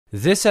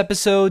This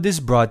episode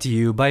is brought to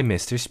you by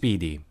Mr.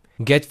 Speedy.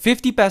 Get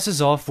 50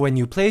 pesos off when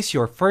you place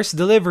your first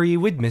delivery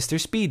with Mr.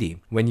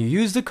 Speedy when you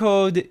use the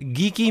code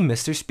Geeky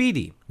Mr.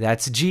 Speedy.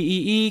 That's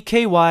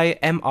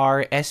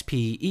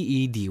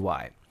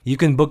GEEKYMRSPEEDY. You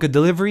can book a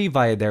delivery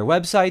via their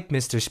website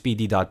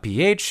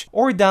mrspeedy.ph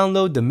or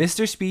download the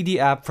Mr. Speedy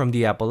app from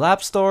the Apple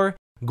App Store,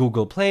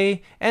 Google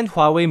Play, and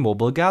Huawei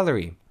Mobile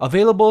Gallery.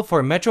 Available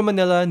for Metro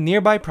Manila,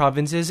 nearby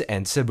provinces,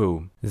 and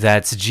Cebu.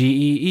 That's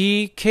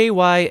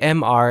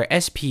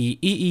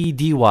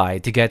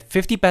GEEKYMRSPEEDY to get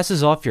 50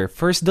 pesos off your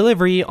first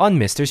delivery on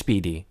Mr.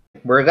 Speedy.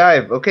 We're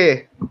live.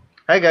 Okay.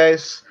 Hi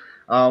guys.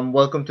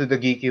 Welcome to the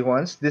Geeky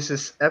Ones. This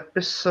is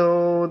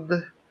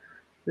episode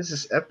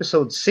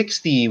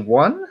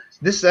 61.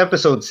 This is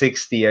episode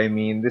 60. I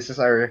mean, this is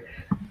our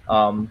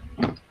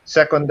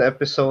second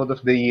episode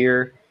of the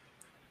year.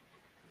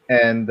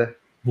 And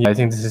yeah, I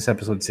think this is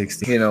episode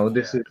 60.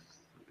 This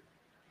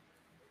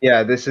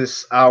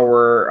is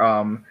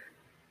our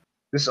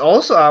this is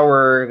also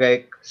our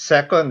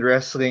second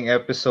wrestling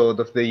episode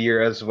of the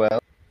year as well.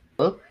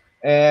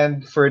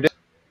 And for this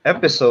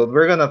episode,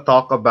 we're gonna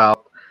talk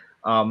about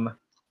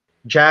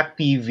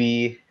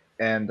JACKTV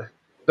and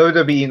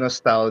WWE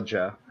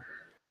nostalgia.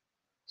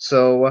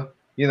 So,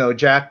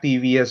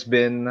 JACKTV has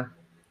been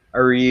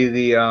a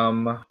really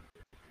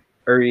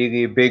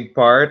big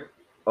part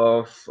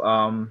of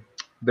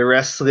the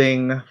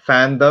wrestling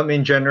fandom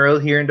in general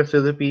here in the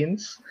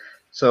Philippines.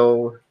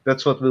 So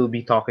that's what we'll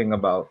be talking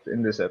about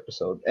in this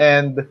episode.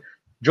 And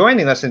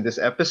joining us in this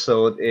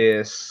episode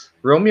is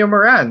Romeo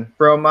Moran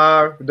from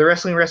the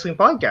Wrestling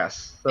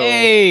Podcast. So,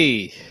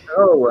 hey!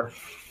 Oh,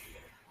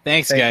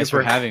 Thanks, guys,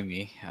 for having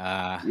me.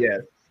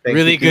 Yes.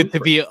 Really good to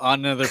be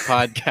on another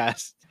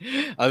podcast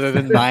other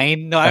than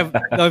mine. No,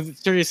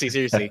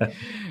 seriously.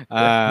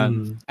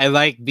 I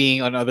like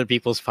being on other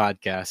people's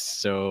podcasts.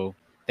 So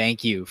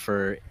thank you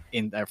for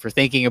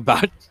thinking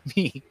about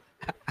me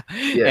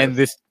and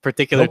this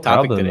particular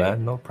topic today.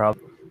 Man. No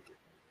problem.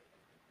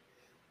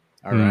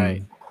 All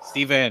right,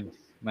 Steven,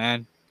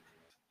 man,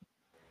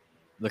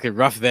 looking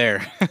rough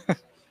there.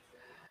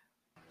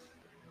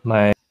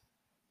 my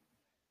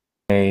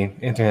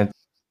internet,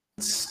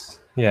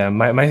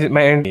 my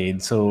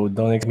internet, so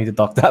don't expect me to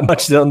talk that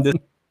much on this.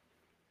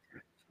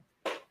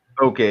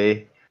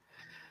 Okay.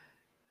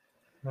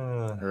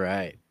 All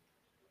right.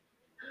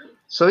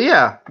 So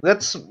yeah,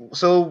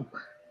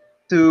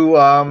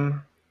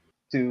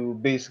 to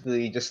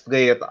basically just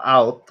lay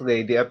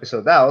the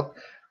episode out,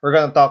 we're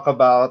gonna talk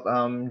about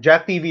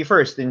JACKTV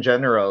first in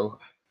general,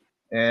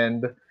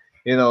 and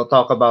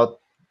talk about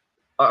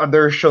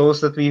other shows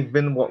that we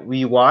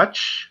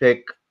watch,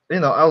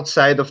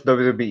 outside of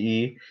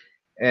WWE,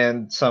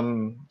 and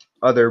some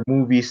other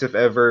movies if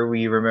ever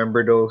we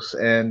remember those,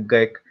 and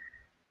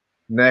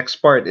next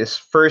part is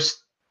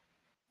first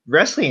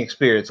wrestling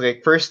experience,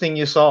 first thing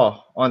you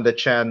saw on the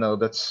channel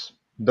that's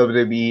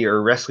WWE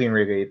or wrestling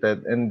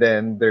related, and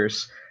then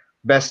there's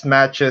best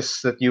matches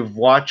that you've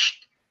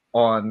watched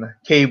on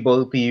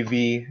cable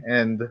TV,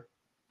 and of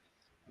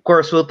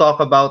course we'll talk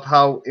about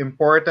how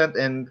important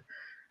and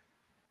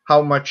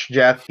how much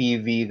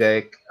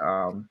JACKTV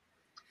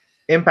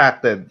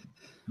impacted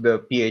the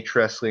PH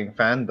wrestling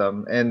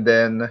fandom, and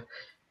then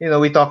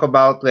we talk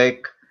about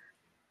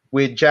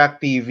with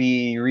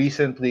JACKTV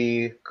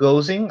recently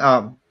closing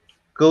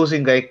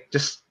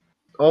just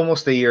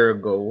almost a year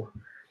ago,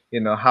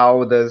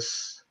 how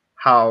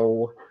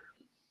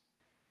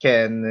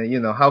can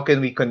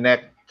we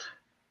connect,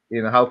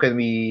 how can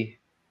we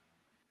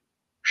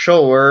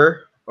show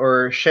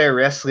or share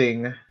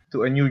wrestling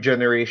to a new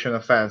generation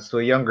of fans, to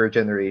a younger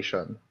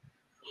generation.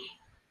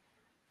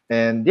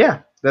 And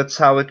yeah, that's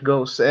how it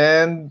goes.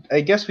 And I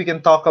guess we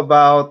can talk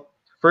about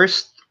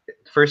first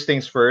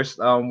things first,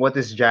 what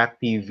is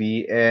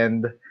JACKTV,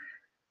 and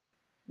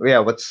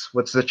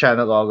what's the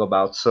channel all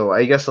about. So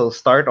I guess I'll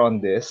start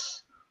on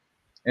this,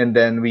 and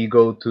then we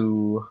go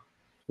to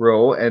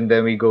Ro, and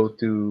then we go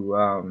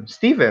to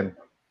Steven.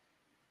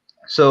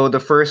 So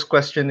the first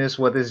question is,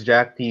 what is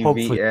JACKTV?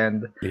 Hopefully.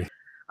 And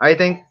I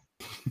think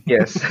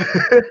yes.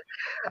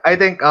 I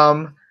think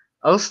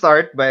I'll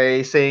start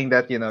by saying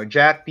that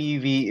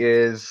JACKTV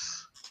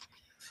is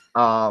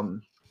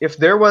if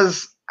there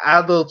was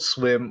Adult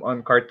Swim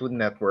on Cartoon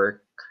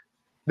Network,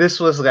 this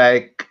was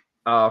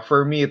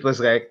for me it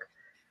was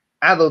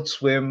Adult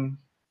Swim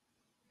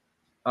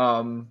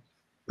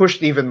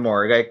pushed even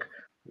more,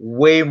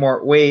 way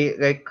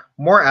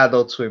more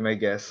Adult Swim, I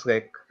guess.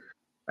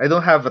 I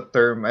don't have a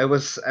term. I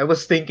was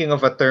thinking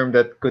of a term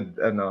that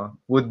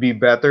would be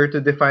better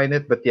to define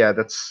it, but yeah,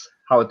 that's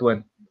how it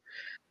went.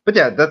 But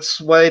yeah, that's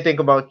what I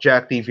think about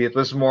JACKTV. It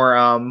was more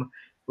young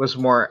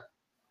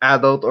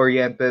adult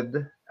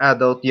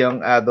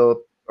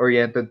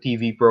oriented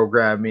TV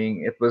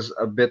programming. It was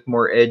a bit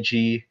more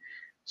edgy.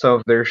 Some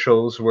of their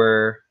shows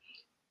were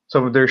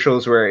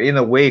in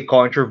a way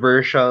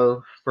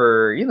controversial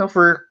for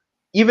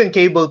even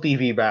cable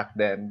TV back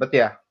then. But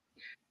yeah,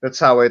 that's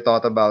how I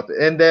thought about it.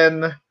 And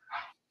then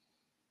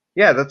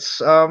yeah,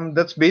 that's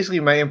basically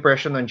my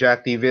impression on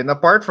JACKTV. And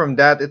apart from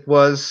that, it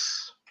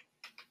was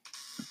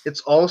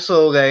it's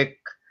also like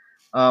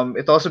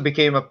it also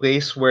became a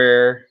place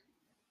where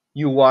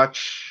you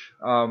watch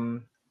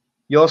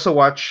you also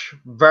watch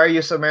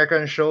various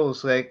American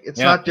shows. Like it's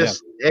Yeah, not yeah.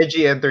 just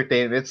edgy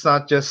entertainment. It's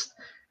not just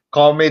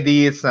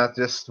comedy. It's not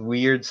just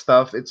weird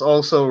stuff. It's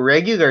also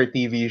regular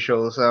TV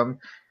shows.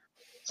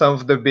 Some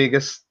of the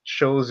biggest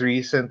shows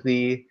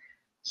recently,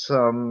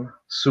 some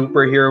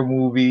superhero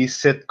movies,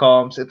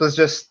 sitcoms. It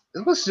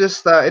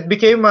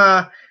became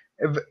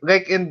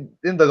like in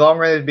the long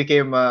run, it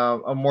became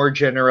a more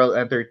general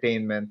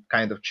entertainment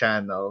kind of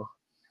channel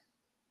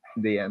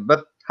in the end.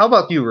 But how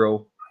about you,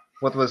 Ro?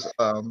 What was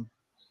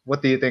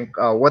what do you think?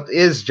 What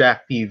is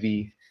Jack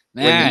TV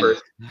when you Man.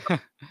 first?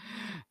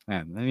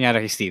 Man, let me out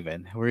of here,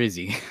 Steven. Where is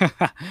he?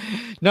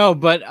 No,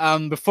 but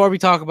before we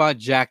talk about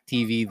Jack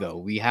TV though,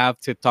 we have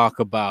to talk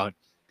about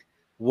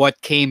what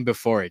came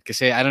before it.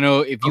 Because I don't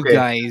know if you Okay,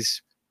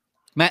 guys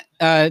Matt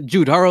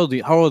Jude, how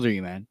old are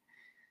you, man?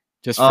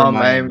 Just for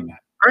my I'm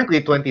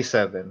currently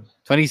 27.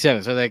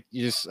 27. So like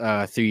you're just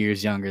 3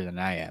 years younger than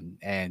I am.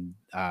 And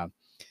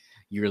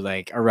you're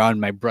like around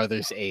my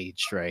brother's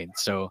age, right?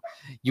 So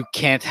you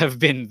can't have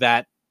been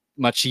that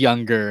much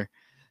younger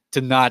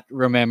to not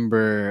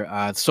remember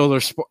solar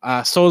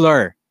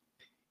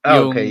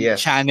Oh, okay, yung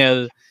yes,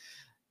 channel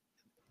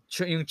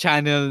yung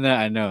channel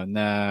na ano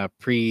na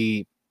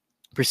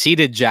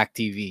preceded Jack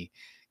TV.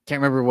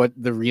 Can't remember what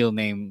the real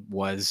name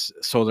was.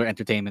 Solar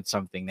Entertainment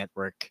something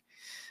network,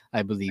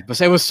 I believe. But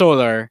it was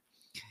Solar,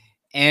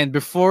 and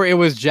before it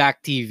was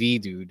Jack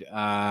TV, dude.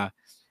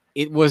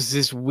 It was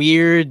this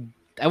weird.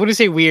 I wouldn't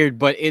say weird,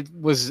 but it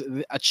was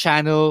a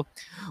channel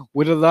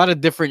with a lot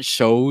of different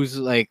shows.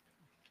 Like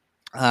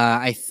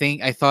I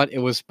thought it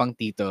was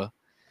Pangtito.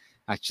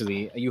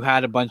 Actually, you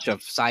had a bunch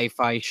of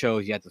sci-fi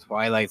shows. You had the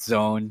Twilight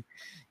Zone.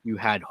 You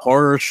had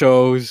horror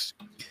shows.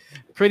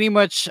 Pretty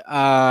much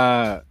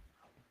a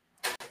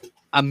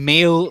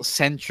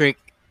male-centric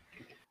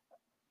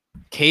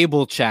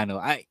cable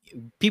channel.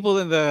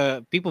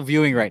 People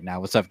viewing right now.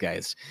 What's up,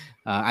 guys?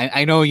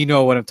 I know you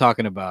know what I'm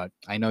talking about.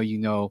 I know you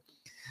know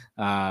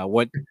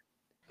what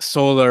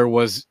solar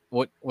was,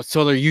 what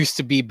solar used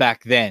to be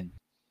back then.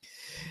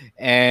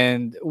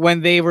 And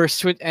when they were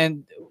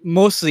and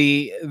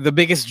mostly the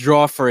biggest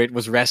draw for it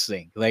was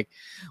wrestling. Like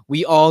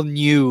we all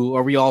knew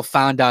or we all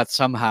found out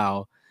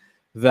somehow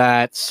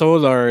that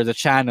Solar, the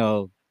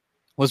channel,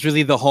 was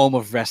really the home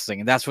of wrestling,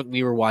 and that's what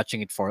we were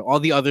watching it for. All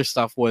the other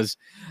stuff was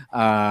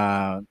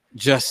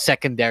just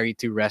secondary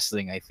to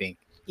wrestling, I think.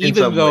 in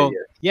Even some way, though,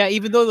 yes. yeah,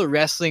 even though the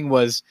wrestling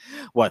was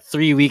what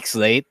 3 weeks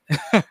late,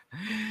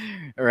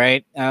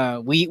 right?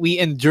 We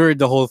endured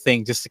the whole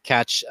thing just to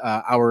catch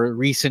our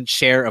recent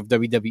share of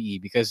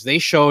WWE because they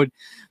showed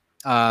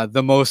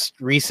the most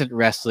recent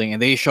wrestling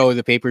and they showed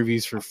the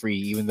pay-per-views for free,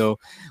 even though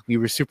we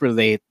were super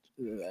late.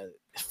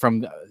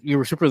 We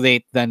were super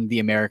late than the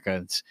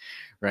Americans,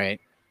 right?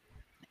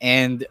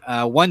 And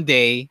one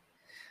day,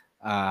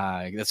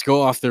 let's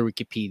go off their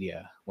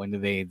Wikipedia. When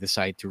did they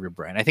decide to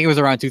rebrand? I think it was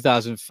around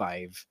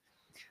 2005.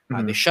 They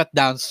Mhm. shut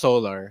down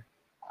Solar,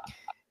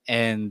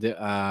 and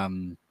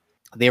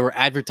they were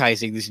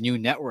advertising this new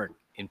network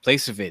in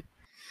place of it,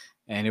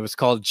 and it was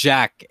called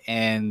Jack.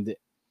 And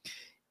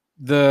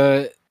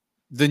the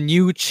the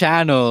new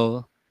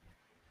channel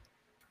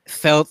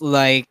felt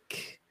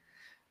like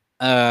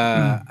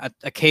a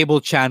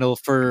cable channel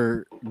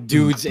for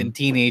dudes and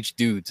teenage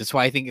dudes. That's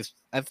why I think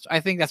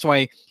that's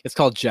why it's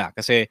called Jack.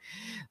 I say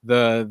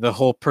the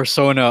whole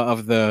persona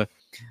of the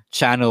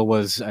channel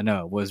was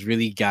no was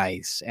really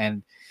guys.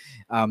 And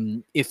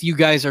if you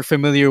guys are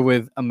familiar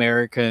with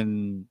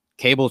American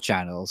cable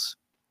channels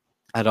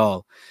at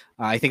all,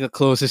 I think the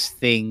closest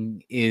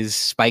thing is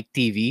Spike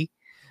TV.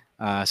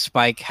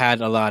 Spike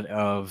had a lot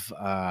of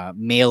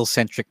male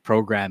centric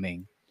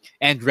programming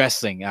and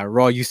wrestling.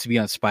 Raw used to be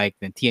on Spike,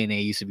 then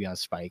TNA used to be on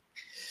Spike.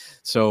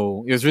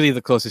 So it was really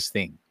the closest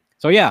thing.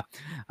 So yeah,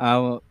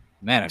 uh,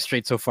 man, I'm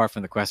straight so far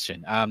from the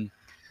question.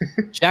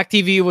 Jack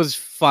TV was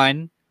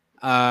fun.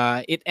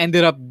 It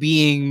ended up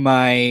being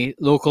my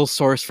local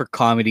source for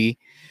comedy,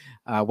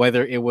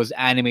 whether it was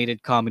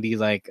animated comedy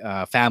like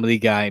Family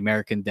Guy,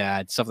 American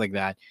Dad, stuff like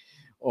that,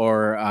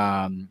 or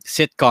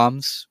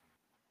sitcoms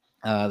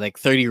like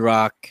 30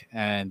 Rock,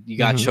 and you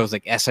got Mhm. shows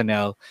like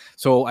SNL.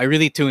 So I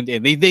really tuned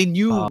in. They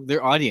knew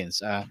their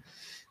audience.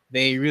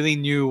 They really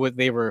knew what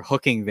they were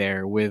hooking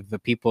there with the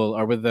people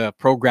or with the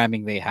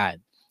programming they had.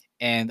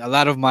 And a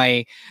lot of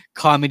my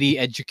comedy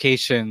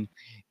education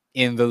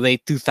in the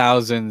late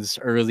 2000s,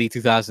 early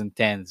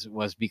 2010s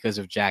was because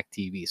of Jack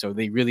TV. So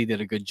they really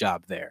did a good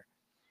job there.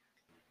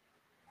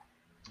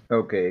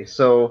 Okay,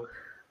 so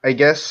I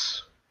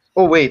guess.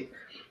 Oh wait.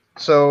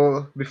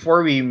 So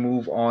before we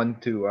move on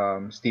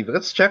to Steve,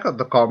 let's check out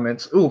the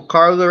comments. Ooh,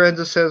 Carl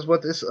Lorenzo says,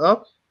 "What is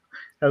up?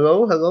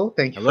 Hello, hello.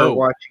 Thank you for Hello,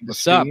 watching the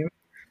what's up? stream."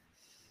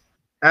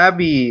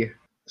 Abby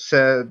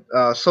said,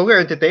 "Solar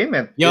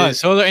Entertainment Yeah, is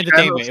Solar channel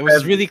Entertainment. It was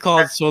seven. really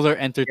called Solar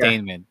Yeah,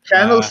 Entertainment.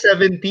 channel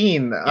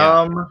 17.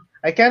 Yeah.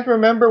 I can't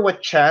remember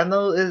what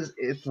channel is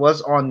it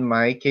was on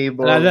my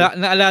cable.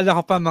 Naalala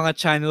ko pa mga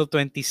channel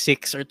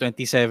 26 or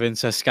 27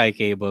 sa Sky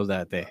Cable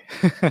dati.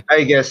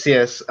 I guess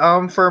yes.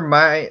 For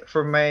my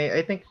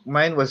I think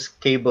mine was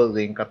cable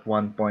link at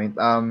one point.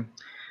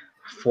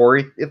 For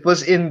it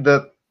was in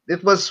the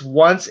it was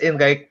once in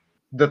like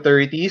the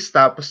 30s,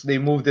 tapos they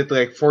moved it to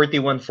like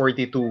 41,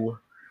 42.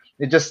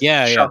 It just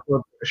Yeah, yeah.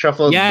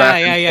 shuffled Yeah, back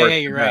yeah, and yeah, forth yeah,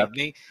 with you're right.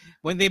 that.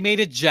 When they made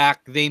it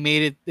Jack, they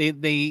made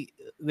it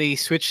they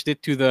switched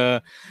it to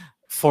the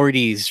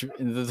 40s,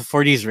 the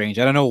 40s range.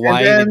 I don't know And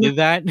why they then did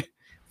that.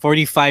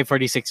 45,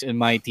 46 in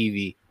my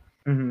TV.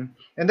 mhm.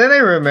 And then I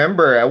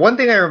remember one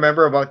thing I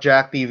remember about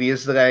Jack TV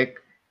is like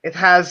it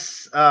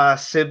has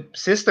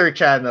sister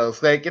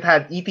channels. Like it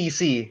had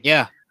ETC,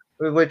 Yeah.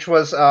 which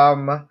was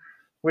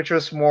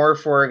more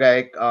for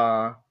like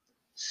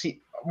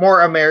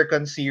more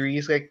American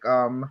series, like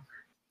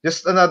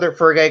just another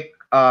for like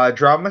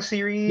drama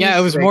Yeah,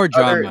 it series, was like more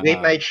other drama.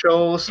 late night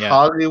shows, Yeah.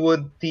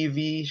 Hollywood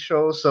TV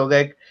shows. So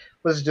like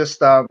it was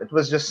just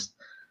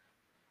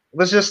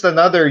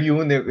another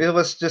it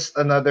was just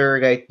another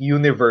like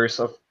universe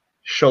of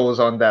shows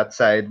on that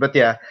side. But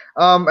yeah,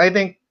 I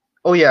think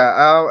oh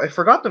yeah, I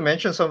forgot to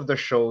mention some of the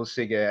shows.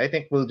 Sige. I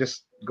think we'll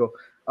just go.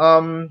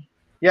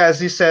 Yeah,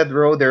 as you said,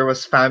 Ro, there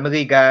was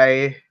Family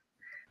Guy.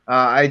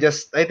 I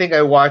think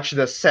I watched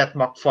the Seth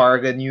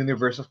MacFarlane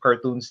universe of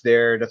cartoons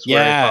there. That's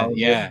where I Yeah, found it.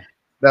 yeah.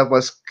 That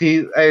was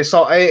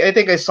I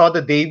think I saw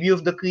the debut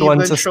of the Once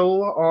Cleveland a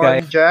show guy.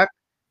 on Jack.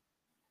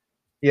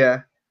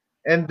 Yeah.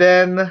 And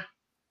then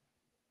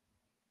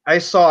I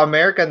saw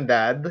American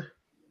Dad,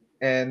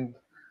 and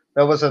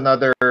that was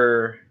another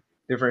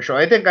different show.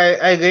 I think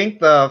I linked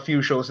a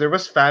few shows. There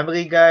was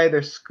Family Guy,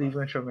 there's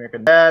Cleveland Show,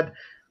 American Dad.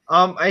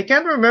 I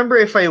can't remember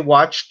if I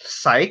watched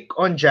Psych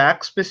on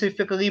Jack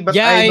specifically, but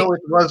Yeah, I know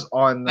it was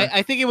on.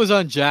 I think it was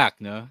on Jack,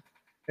 no?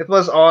 It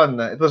was on.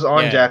 It was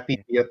on Yeah. Jack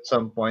TV at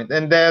some point,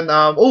 and then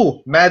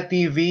Mad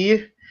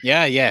TV.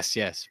 Yeah, yes,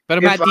 yes. But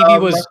If Matt TV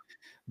was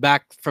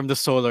back from the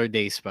solar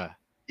days pa.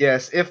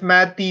 yes, if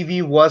Mad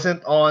TV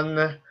wasn't on,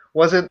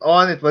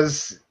 it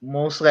was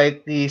most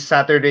likely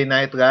Saturday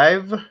Night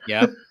Live.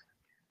 Yep.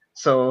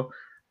 So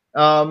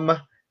Um,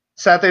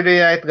 Saturday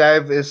Night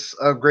Live is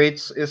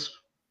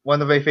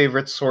one of my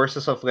favorite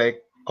sources of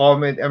like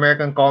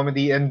American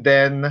comedy, and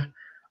then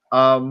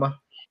um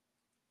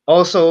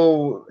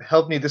also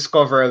helped me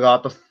discover a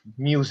lot of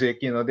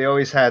music. You know, they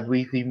always had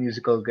weekly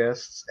musical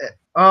guests.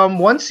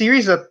 One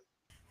series that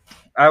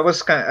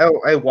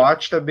I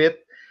watched a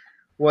bit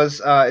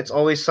was It's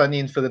Always Sunny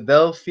in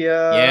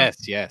Philadelphia.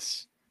 Yes,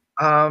 yes.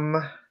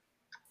 Um,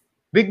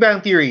 Big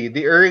Bang Theory,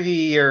 the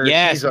earlier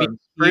Yes, seasons.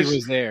 BT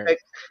was there.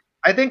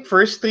 I think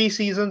first three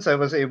seasons I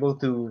was able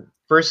to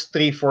first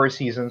three four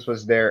seasons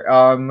was there.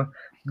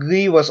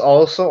 Glee was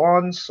also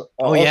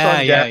Oh also yeah,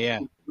 on yeah, Jack. yeah.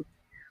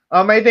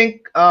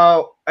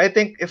 I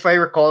think if I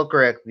recall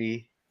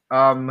correctly,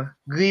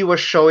 Glee was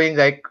showing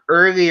like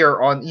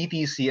earlier on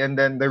ETC, and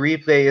then the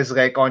replay is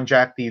like on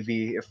Jack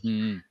TV.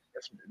 Mm.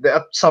 If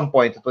at some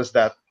point it was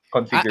that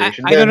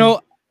configuration. I don't Then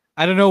know.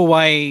 I don't know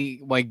why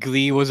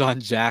Glee was on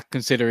Jack,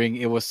 considering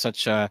it was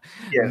such a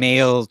yes,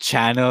 male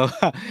channel.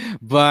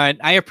 But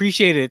I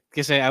appreciate it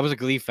because I was a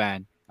Glee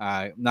fan.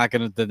 I'm not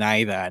gonna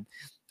deny that.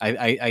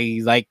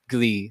 I like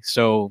Glee,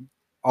 so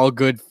all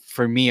good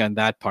for me on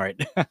that part.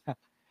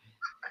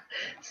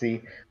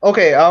 see.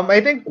 Okay,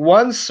 I think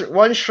one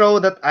show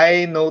that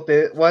I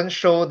noticed, one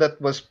show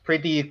that was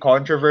pretty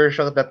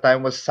controversial at that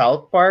time was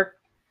South Park.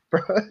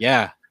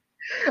 Yeah.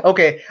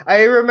 Okay,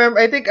 I remember.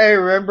 I think I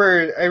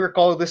remember. I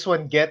recall this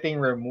one getting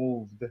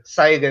removed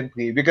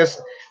silently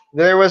because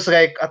there was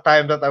like a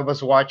time that I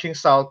was watching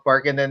South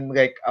Park, and then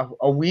like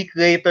a week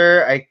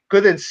later, I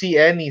couldn't see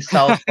any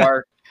South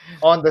Park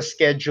on the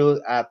schedule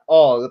at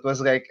all. It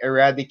was like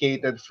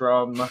eradicated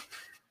from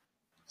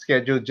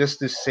schedule just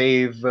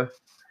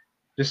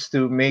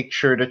to make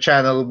sure the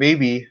channel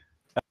maybe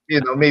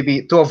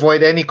to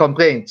avoid any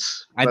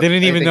complaints. I But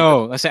didn't I even think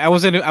know. I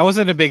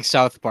wasn't a big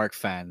South Park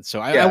fan, so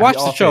I yeah, The watched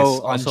the Office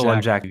show on also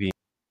on Jack. Jack TV.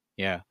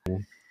 Yeah.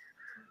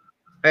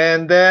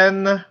 and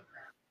then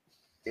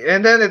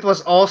and then it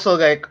was also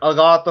like a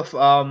lot of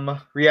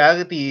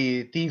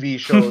reality TV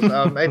shows.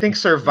 I think Yeah.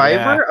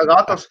 Survivor,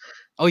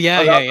 Oh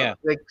yeah, a yeah, lot of yeah.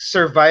 like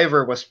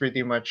Survivor was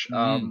pretty much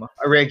Mm.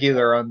 a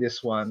regular on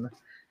this one.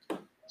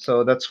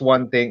 So that's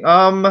one thing.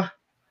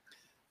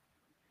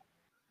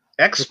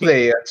 X Looking,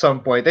 Play at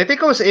some point. I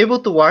think I was able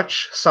to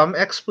watch some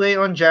X Play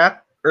on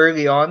Jack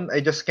early on. I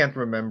just can't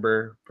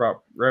remember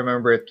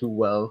it too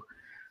well.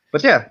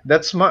 But yeah,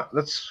 that's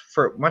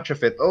for much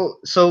of it. Oh,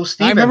 so I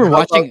Steven, remember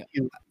how about watching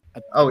you?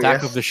 Oh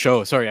Attack of yes. the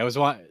Show. Sorry,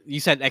 you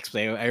said X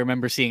Play. I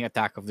remember seeing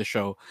Attack of the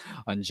Show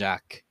on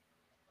Jack.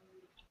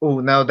 Oh,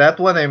 now that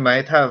one I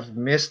might have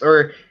missed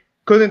or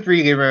couldn't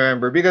really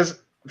remember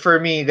because for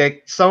me,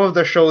 like some of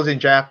the shows in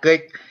Jack,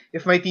 like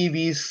if my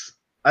TV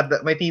at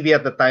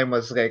the time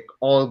was like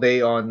all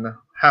day on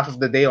half of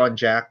the day on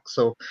Jack,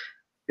 so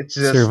it's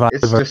Survivor.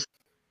 just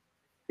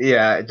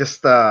yeah,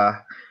 just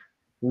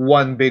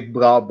one big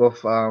blob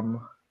of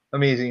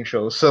Amazing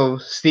shows. So,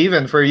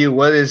 Steven, for you,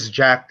 what is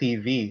Jack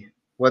TV?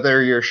 What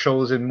are your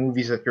shows and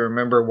movies that you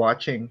remember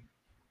watching?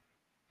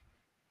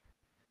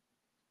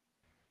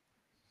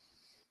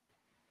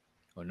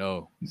 Oh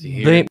no, is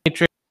he Blame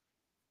here?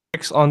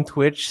 Matrix on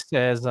Twitch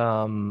says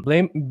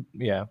blame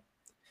yeah.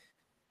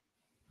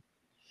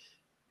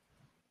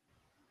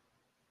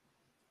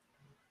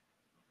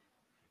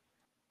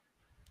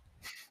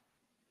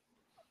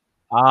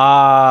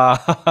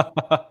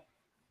 Ah.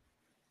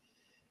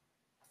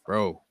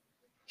 Bro.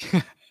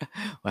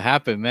 What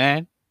happened,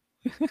 man?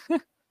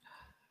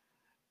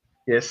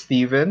 Yes,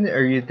 Steven,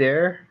 are you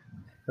there?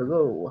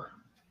 Hello.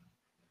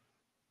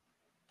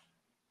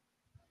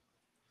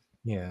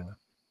 Yeah.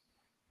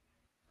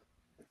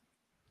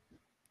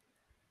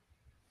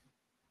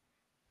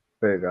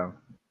 There you go.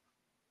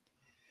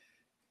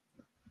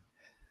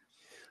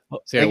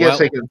 So I yeah, guess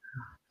well,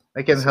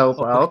 I can help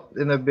out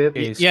in a bit.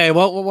 Okay, yeah,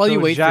 while you so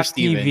wait for Jack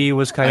Steven. TV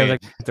was Oh kind of yeah,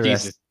 like the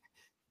Jesus.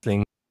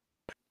 wrestling.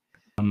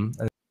 Ano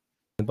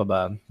pa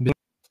ba?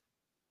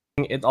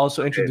 It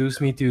also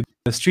introduced me to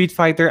the Street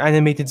Fighter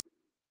animated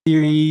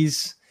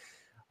series,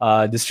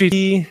 the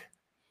Street,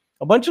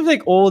 a bunch of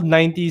like old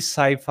 '90s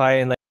sci-fi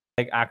and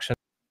like action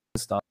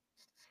stuff.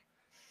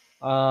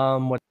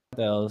 What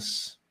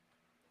else?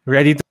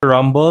 Ready to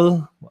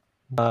Rumble. Oh,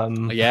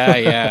 Um, yeah,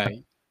 yeah.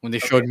 When they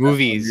showed Okay,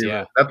 movies,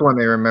 yeah. that one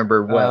I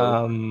remember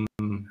well. um,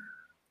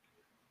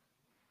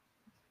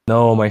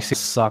 no, my signal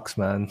sucks,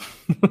 man.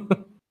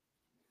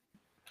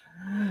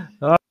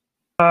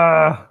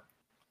 Ah,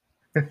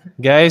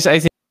 guys, I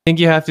think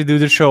you have to do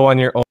the show on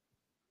your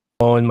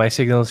own. My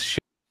signal's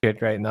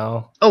shit right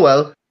now. Oh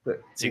well, we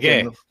Sige.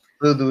 can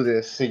we'll do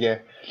this. Sige.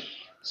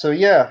 So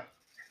yeah,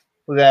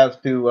 we'll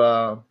have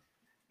to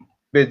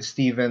bid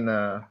Steven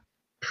a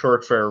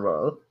short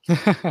farewell.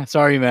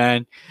 Sorry,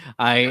 man.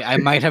 I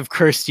might have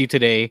cursed you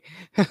today.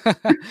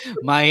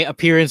 My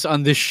appearance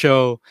on this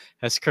show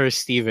has cursed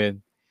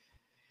Steven.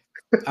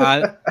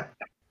 Uh,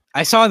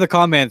 I saw in the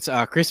comments,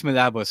 Chris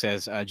Malabo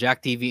says,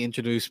 Jack TV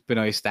introduced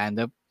Pinoy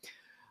stand-up.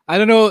 I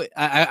don't know.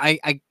 I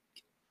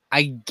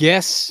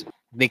guess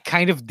they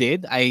kind of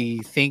did. I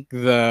think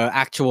the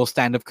actual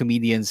stand-up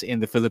comedians in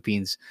the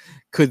Philippines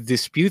could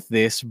dispute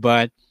this,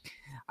 but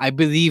I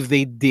believe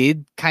they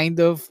did kind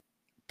of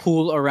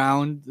pull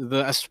around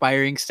the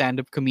aspiring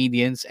stand-up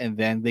comedians, and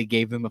then they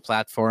gave them a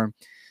platform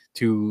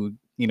to,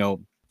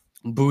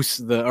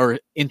 boost the or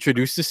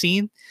introduce the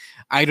scene.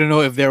 I don't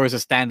know if there was a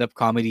stand-up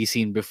comedy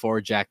scene before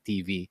Jack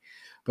TV,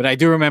 but I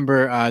do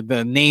remember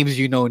the names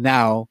you know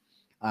now.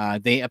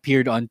 They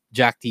appeared on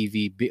Jack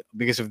TV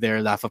because of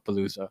their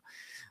Laugh-A-Palooza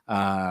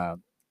uh,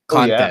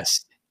 Oh yeah.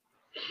 contest.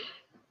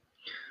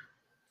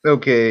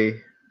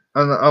 Okay.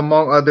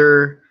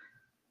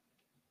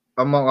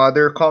 Among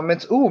other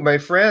comments, ooh, my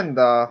friend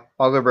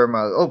Oliver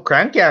Mal. Oh,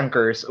 Crank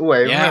Yankers. Ooh,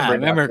 I Yeah, I remember that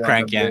remember one a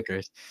Crank bit.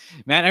 Yankers.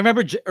 Man, I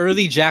remember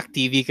early Jack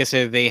TV because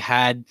they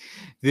had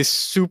this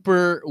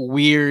super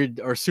weird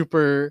or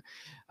super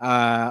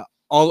all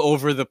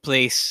over the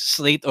place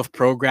slate of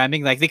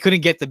programming. Like they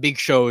couldn't get the big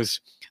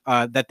shows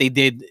that they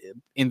did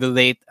in the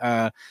late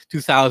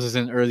 2000s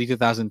and early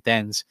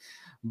 2010s.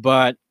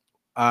 But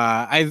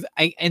I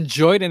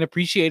enjoyed and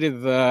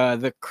appreciated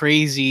the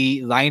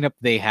crazy lineup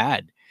they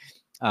had.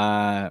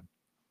 Uh,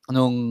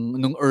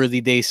 nung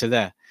early days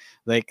sila.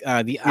 Like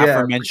the Yeah,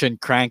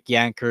 aforementioned Crank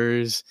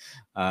Yankers.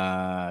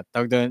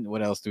 Tawag dun,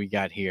 what else do we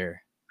got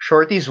here?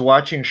 Shorties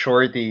watching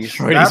Shorties.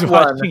 Shorties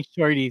watching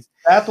Shorties.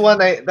 That one,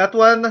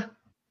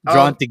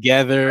 Drawn I,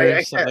 together,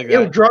 I stuff can't, like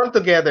that. drawn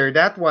together.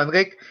 That one,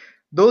 like,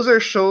 those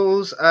are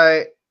shows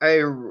I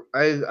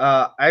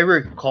recall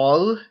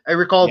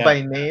Yeah.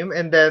 by name,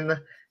 and then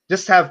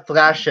just have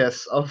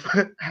flashes of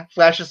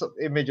flashes of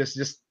images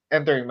just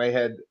entering my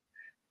head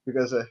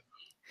because,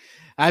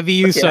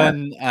 Avi but yeah,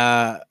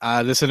 Yuson,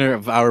 a listener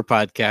of our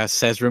podcast,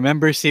 says,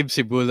 "Remember Sib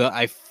Sibula?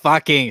 I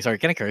fucking sorry,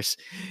 can I curse?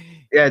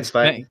 yeah, it's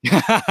fine.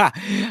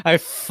 I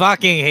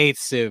fucking hate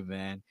Sib,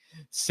 man.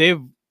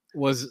 Sib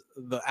was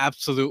the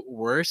absolute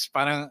worst.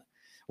 Parang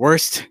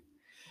worst.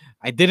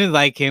 I didn't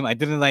like him. I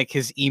didn't like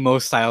his emo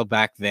style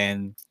back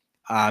then.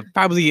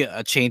 Probably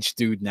a changed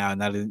dude now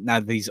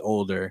that he's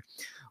older.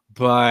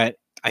 But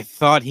I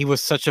thought he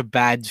was such a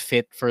bad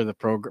fit for the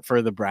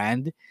for the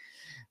brand.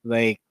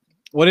 Like,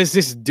 what is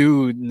this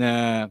dude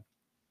na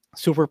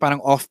super parang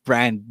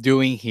off-brand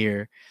doing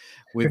here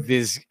with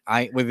this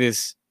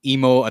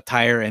emo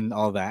attire and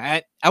all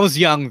that? I was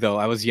young though.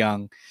 I was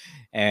young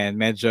and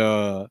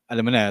medyo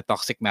alam mo na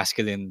toxic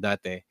masculine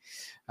dati.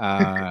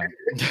 Uh,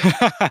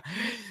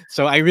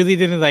 so I really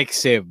didn't like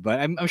Sib, but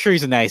I'm sure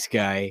he's a nice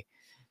guy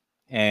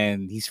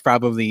and he's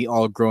probably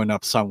all grown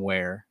up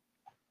somewhere.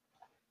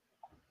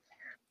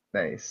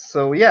 Nice.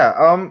 So yeah,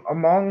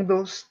 among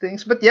those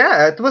things, but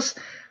yeah, it was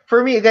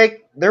for me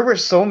like there were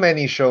so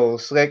many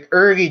shows. Like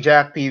early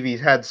Jack TV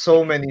had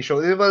so many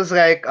shows. It was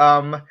like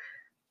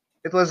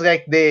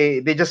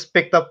they just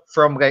picked up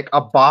from like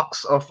a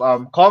box of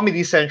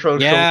Comedy Central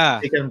shows Yeah.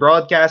 they can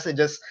broadcast and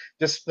just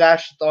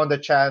splashed it on the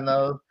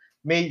channel,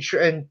 made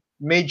sure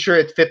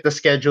it fit the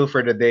schedule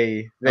for the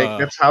day. Like Uh,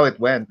 that's how it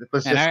went. It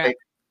was and just like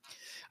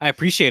I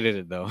appreciated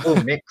it though.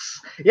 Whole mix.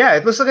 Yeah,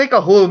 it was like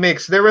a whole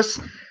mix. There was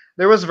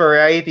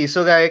variety.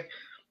 So like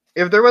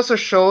if there was a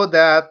show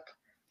that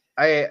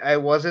I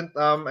wasn't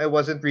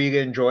really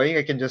enjoying,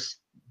 I can just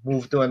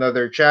move to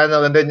another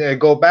channel and then I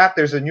go back.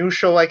 There's a new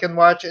show I can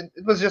watch, and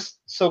it was just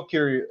so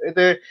curious.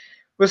 There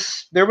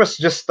was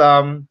just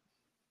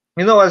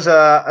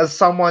as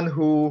someone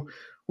who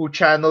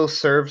channel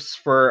surfs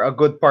for a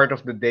good part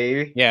of the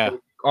day, Yeah. like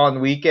on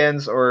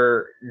weekends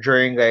or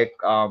during like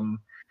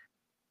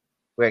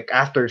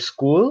after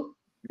school.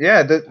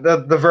 Yeah,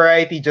 the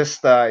variety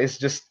just is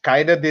just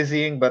kind of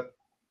dizzying, but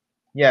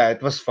yeah,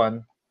 it was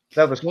fun.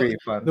 That was Well, pretty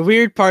fun. the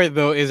weird part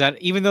though is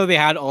that even though they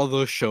had all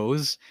those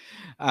shows,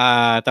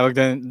 tawag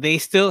dun, they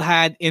still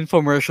had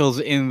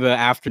infomercials in the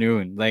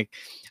afternoon. Like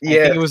I think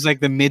Yes, it was like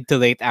the mid to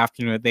late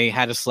afternoon that they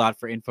had a slot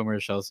for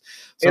infomercials.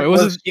 So it it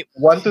was wasn't.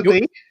 1 to 3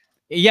 for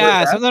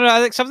Yeah, that.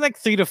 something like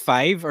 3 to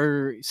 5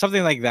 or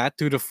something like that,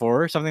 2 to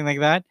 4, something like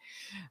that.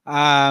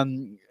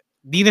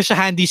 Di na siya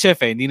handy chef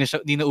eh. Di na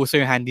uso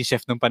yung handy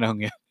chef nung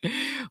panahon yun.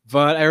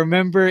 But I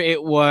remember it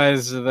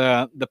was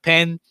the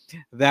pen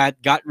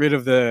that got rid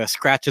of the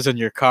scratches on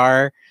your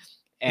car,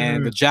 and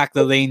Mhm. the Jack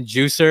LaLanne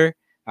juicer.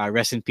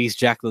 Rest in peace,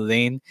 Jack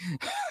LaLanne.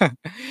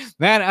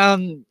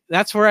 Man,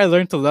 that's where I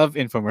learned to love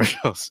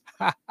infomercials.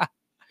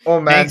 Oh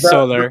man, Thanks,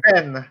 Solar.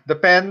 the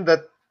pen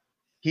that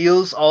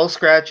heals all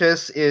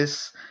scratches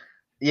is,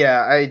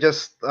 yeah. I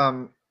just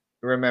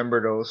remember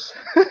those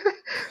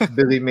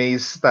Billy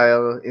Mays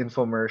style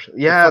infomercial.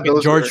 The Yeah, fucking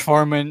those were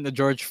The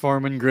George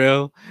Foreman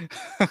grill.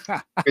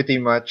 pretty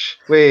much.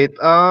 Wait,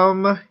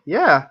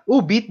 yeah.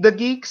 Oh, Beat the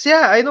Geeks.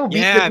 Yeah, I know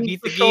Beat the Yeah, Geeks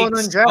Beat the was shown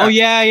on Geeks. Oh Jack.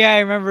 yeah, yeah, I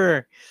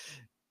remember.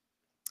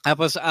 That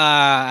was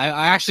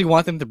I actually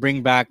want them to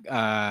bring back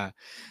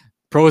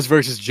Pros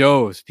versus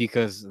Joes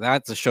because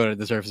that's a show that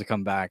deserves to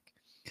come back.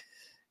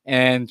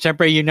 And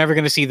syempre, you're never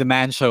gonna see the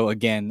Man Show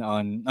again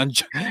on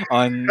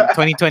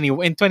 2020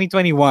 in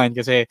 2021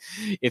 because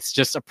it's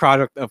just a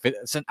product of it.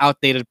 It's an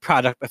outdated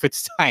product of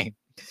its time.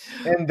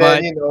 And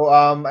then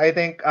But I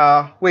think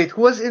wait,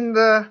 who was in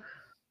the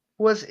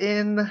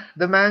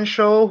Man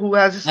Show who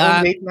has his own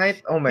uh, late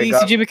night? Oh my si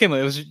god. Jimmy Kimmel.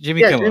 It was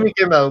Jimmy Yeah, Jimmy Kimmel,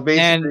 Kimmel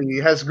and basically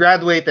has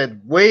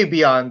graduated way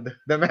beyond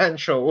the Man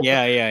Show.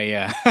 yeah,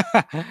 yeah,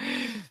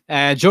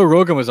 yeah. Joe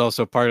Rogan was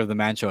also part of the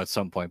Man Show at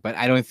some point, but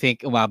I don't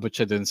think umabot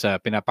siya dun sa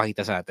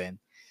pinapakita sa atin. Yeah.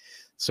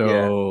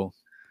 So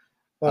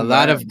Oh a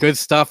lot of man. good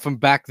stuff from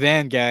back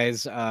then,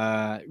 guys.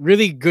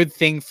 Really good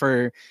thing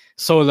for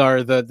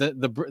Solar,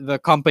 the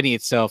company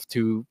itself,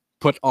 to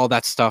put all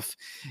that stuff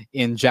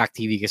in Jack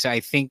TV because I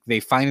think they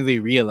finally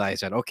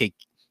realized that okay,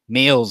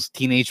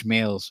 teenage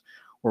males,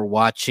 were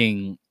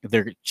watching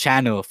their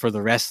channel for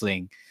the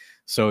wrestling,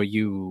 so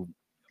you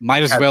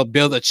might as Had- well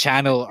build a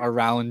channel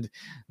around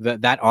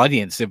that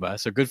audience, diba?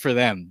 So good for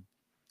them.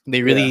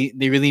 Yeah.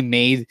 They really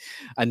made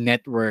a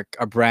network,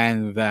 a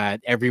brand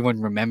that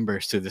everyone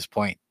remembers to this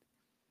point.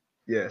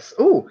 Yes.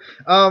 Oh.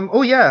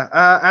 Oh yeah.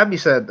 Abby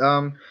said.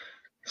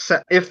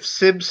 If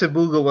Sib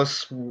Cebuga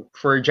was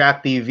for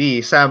Jack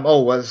TV, Sam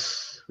O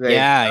was like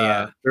Yeah,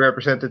 yeah, the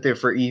representative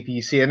for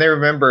ETC, and I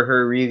remember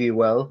her really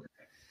well.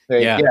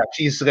 Like, yeah. yeah,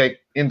 she's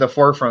like in the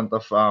forefront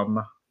of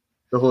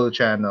the whole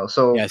channel.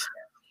 So Yes. that's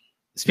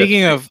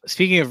Speaking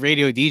of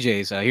radio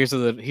DJs,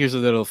 here's a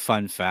little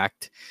fun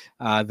fact.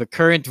 The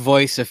current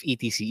voice of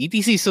ETC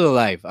is still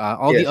alive.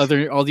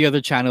 yes. All the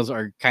other channels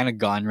are kind of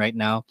gone right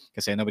now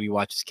because nobody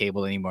watches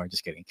cable anymore.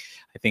 Just kidding.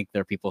 I think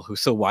there are people who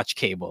still watch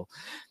cable,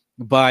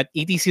 but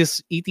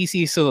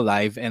ETC is still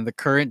alive, and the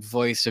current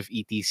voice of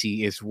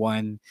ETC is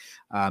one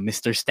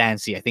Mr.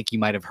 Stancy. I think you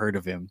might have heard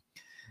of him.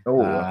 Oh,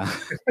 Uh,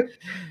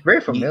 very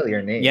He-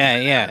 familiar name. yeah,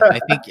 yeah.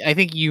 I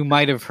think you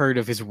might have heard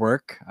of his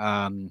work.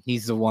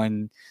 He's the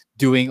one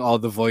doing all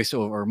the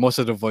voiceover, or most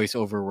of the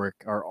voiceover work,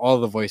 or all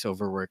the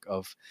voiceover work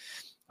of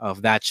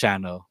that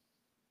channel.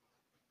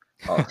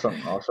 Awesome,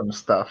 awesome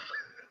stuff.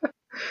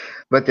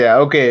 But yeah,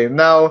 okay.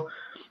 Now,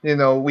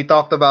 we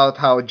talked about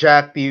how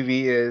Jack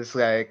TV is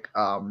like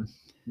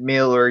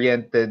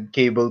male-oriented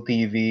cable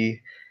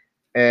TV,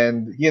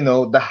 and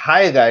the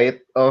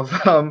highlight of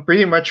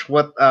pretty much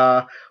what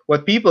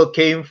people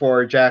came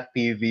for Jack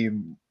TV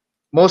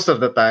most of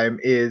the time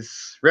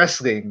is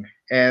wrestling.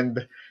 And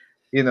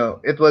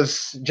it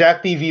was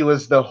Jack TV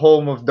was the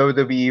home of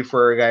WWE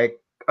for like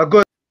a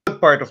good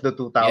part of the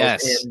 2000s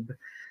Yes, and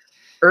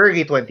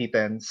early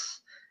 2010s,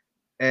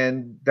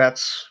 and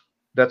that's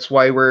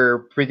why we're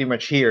pretty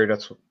much here.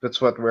 That's what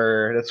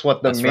the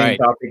that's main right.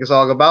 topic is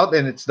all about,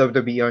 and it's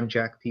WWE on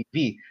Jack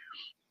TV.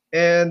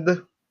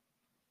 And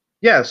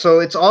yeah, so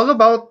it's all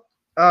about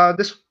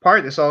this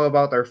part is all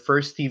about our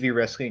first TV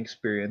wrestling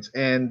experience,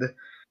 and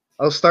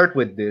I'll start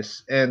with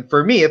this. And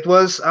for me, it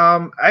was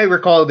I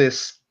recall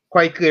this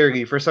quite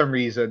clearly for some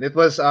reason. It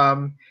was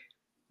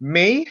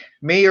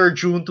May or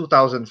June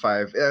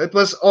 2005. It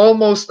was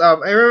almost I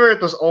remember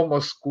it was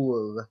almost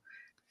school.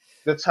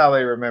 That's how I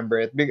remember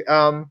it.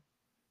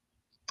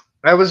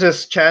 I was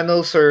just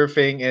channel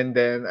surfing, and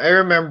then I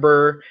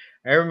remember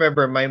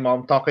my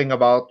mom talking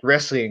about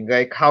wrestling,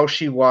 like how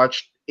she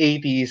watched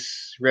 80s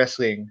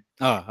wrestling.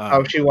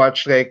 how she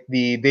watched like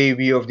the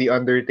debut of the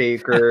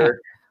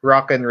Undertaker,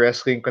 Rock and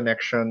Wrestling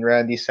Connection,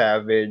 Randy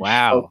Savage, Hulk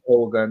Wow.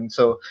 Hogan.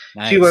 So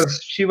she Nice.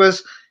 was she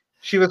was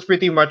she was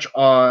pretty much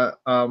a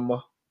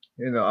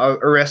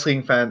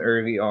wrestling fan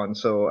early on.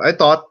 So I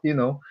thought,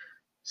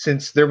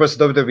 since there was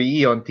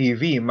WWE on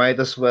TV, might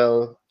as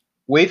well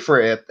wait for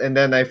it. And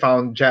then I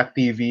found Jack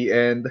TV,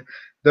 and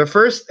the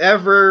first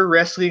ever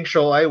wrestling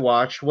show I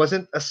watched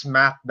wasn't a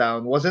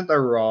SmackDown, wasn't a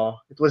Raw,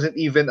 it wasn't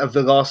even a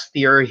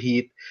Velocity or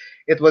Heat.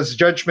 It was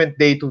Judgment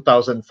Day Oh,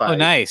 2005.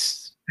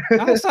 nice.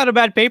 That's not a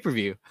bad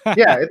pay-per-view.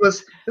 Yeah, it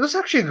was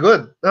actually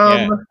good.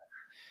 Yeah.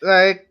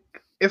 Like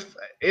if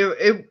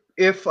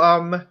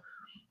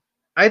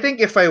I think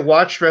if I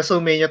watched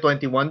WrestleMania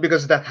 21,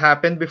 because that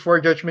happened before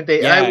Judgment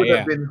Day, I Yeah, would have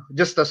yeah. been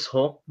just as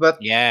hooked. But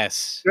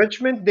Yes.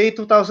 Judgment Day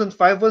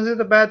 2005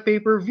 wasn't a bad pay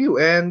per view,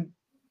 and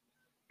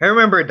I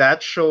remember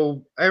that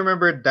show. I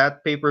remember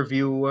that pay per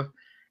view.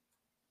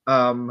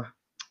 Um,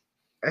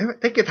 I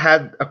think it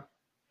had a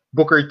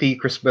Booker T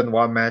Chris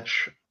Benoit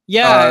match.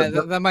 Yeah,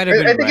 that might have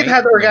I been think it right.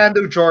 had Yeah.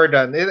 Orlando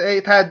Jordan.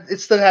 It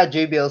still had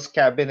JBL's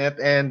cabinet,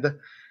 and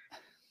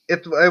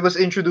it was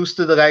introduced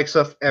to the likes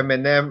of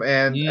Eminem,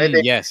 and I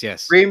think Yes,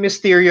 yes. Rey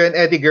Mysterio and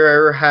Eddie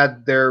Guerrero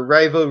had their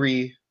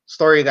rivalry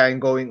storyline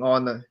going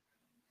on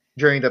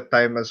during that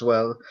time as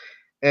well.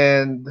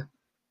 And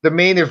the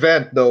main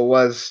event though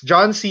was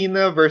John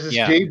Cena versus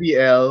Yeah.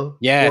 JBL for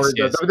Yes, the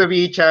yes.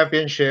 WWE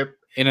Championship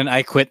In an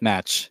I Quit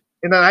match.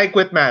 in an I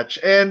Quit match.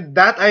 And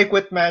that I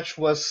Quit match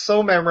was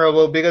so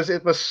memorable because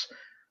it was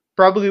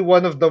probably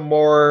one of the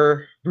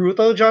more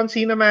brutal John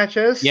Cena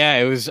matches. Yeah,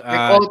 it was Like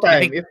all I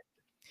time. think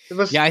It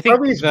was yeah, I think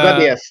probably his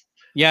bloodiest.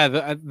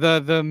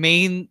 the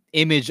main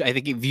image, I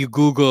think if you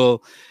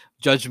Google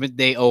Judgment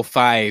Day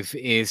 '05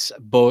 is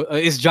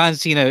John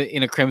Cena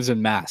in a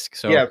crimson mask.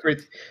 So Yeah,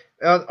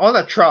 on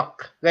a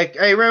truck. Like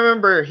I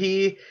remember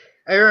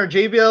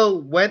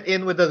JBL went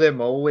in with the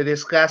limo, with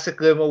his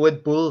classic limo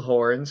with bull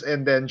horns,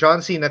 and then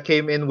John Cena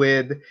came in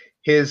with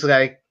his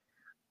like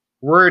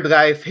word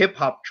life hip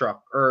hop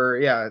truck, or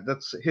yeah,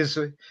 that's his,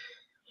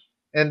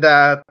 and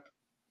that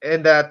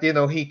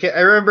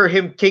I remember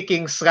him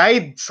kicking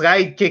slide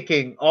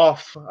kicking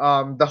off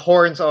the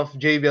horns of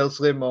JBL's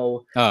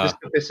limo uh just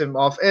to piss him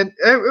off, and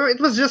it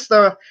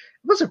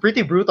was a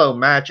pretty brutal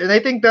match, and I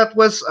think that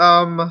was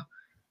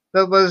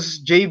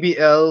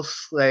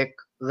JBL's like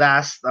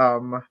last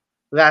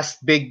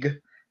big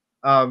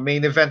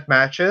main event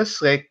matches.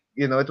 Like,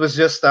 it was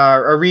just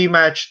a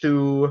rematch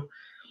to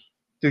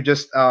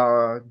just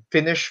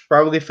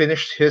probably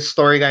finish his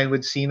storyline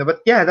with Cena. But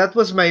yeah, that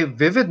was my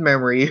vivid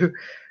memory.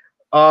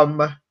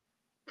 um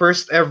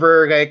first set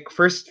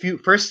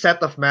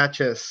of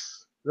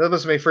matches. That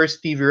was my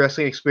first TV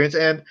wrestling experience,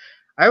 and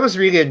I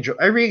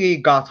really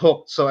got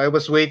hooked. So I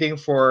was waiting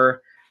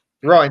for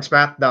Raw and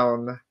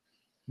SmackDown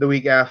the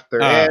week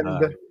after, and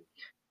uh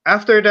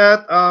after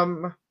that,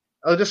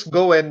 I'll just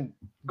go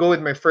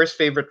with my first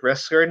favorite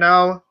wrestler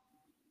now.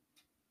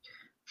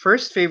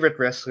 First favorite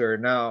wrestler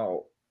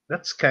now.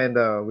 That's kind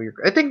of weird.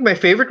 I think my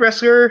favorite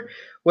wrestler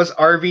was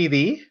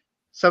RVD nice.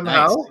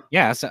 somehow.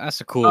 Yeah,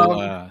 that's a cool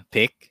Um,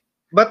 pick.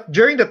 but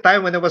during the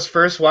time when I was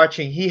first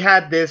watching, he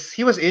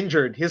was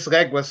injured. His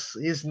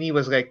knee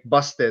was like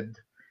busted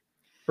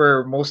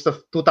for most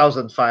of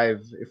 2005,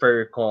 if I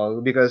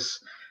recall, because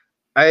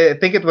I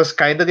think it was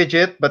kind of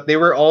legit, but they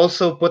were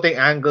also putting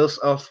angles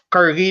of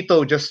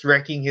Carlito just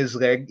wrecking his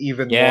leg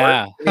even more.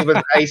 Yeah. He was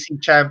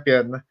IC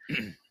champion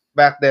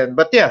back then.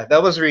 But yeah,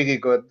 that was really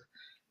good.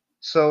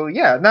 So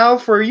yeah, now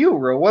for you,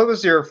 Ro, what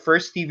was your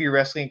first TV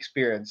wrestling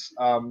experience?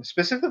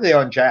 Specifically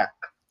on Jack.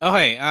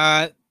 Okay,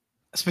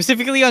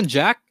 specifically on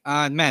Jack,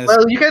 man,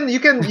 Well, you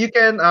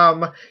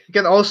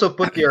can also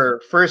put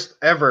your first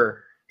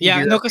ever TV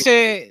yeah, no, wrestling. because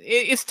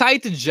it's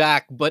tied to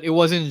Jack, but it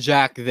wasn't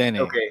Jack then.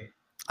 Eh. Okay.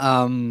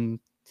 Um,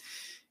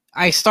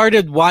 I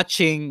started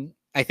watching.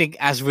 I think,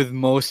 as with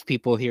most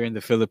people here in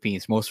the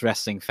Philippines, most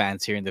wrestling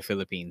fans here in the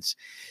Philippines,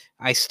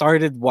 I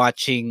started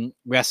watching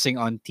wrestling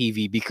on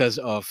TV because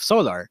of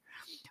Solar.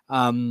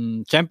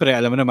 Syempre,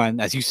 alam mo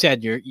naman, as you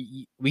said,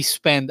 we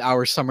spend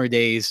our summer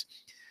days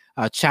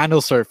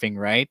channel surfing,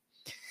 right?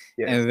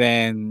 Yes. And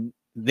then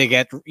we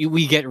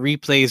get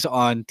replays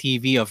on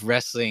TV of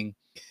wrestling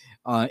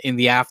in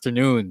the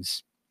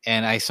afternoons.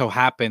 And I so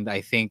happened,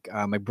 I think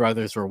my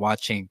brothers were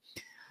watching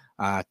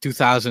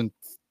 2000,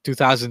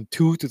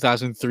 2002,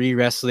 2003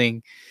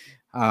 wrestling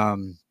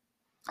um,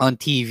 on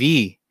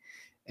TV.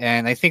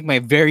 And I think my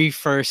very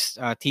first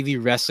TV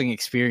wrestling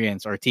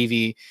experience, or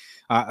TV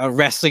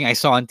wrestling I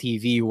saw on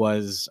TV,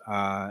 was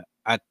a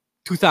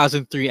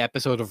 2003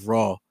 episode of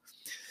Raw.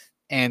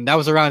 And that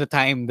was around the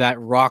time that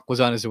Rock was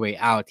on his way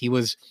out. He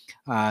was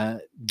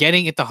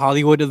getting into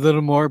Hollywood a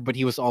little more, but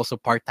he was also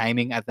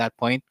part-timing at that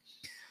point.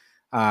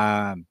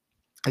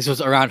 This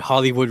was around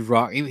Hollywood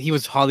Rock. He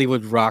was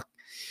Hollywood Rock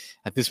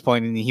at this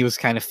point, and he was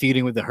kind of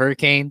feuding with the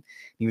Hurricane.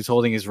 He was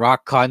holding his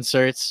rock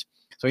concerts.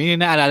 So yun yung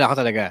naalala ko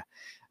talaga.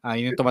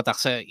 Yun yung tumatak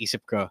sa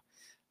isip ko.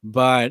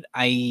 But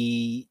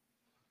I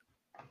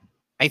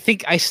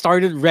think I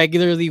started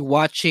regularly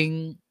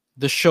watching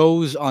the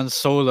shows on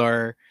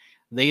Solar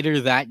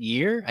later that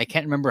year. I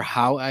can't remember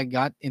how I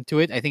got into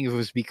it. I think it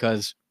was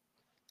because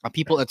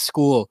people at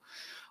school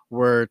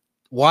were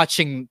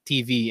watching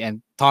TV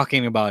and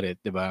talking about it,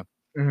 diba?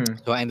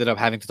 Mhm. So I ended up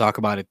having to talk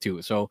about it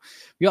too. So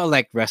we all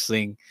like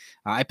wrestling.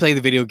 I play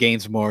the video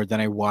games more than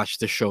I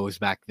watched the shows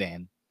back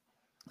then.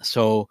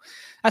 So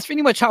that's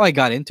pretty much how I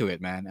got into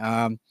it, man.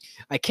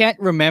 I can't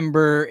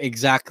remember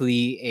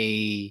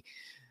exactly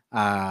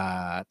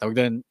tawag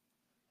doon,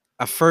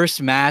 a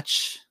first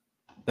match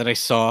that I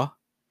saw.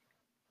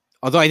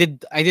 Although I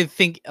did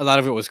think a lot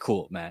of it was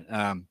cool,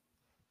 man.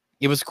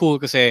 It was cool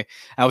because I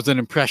was an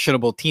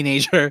impressionable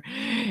teenager,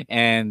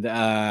 and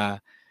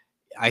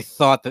I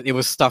thought that it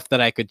was stuff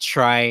that I could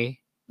try,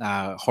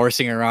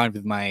 horsing around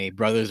with my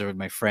brothers or with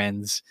my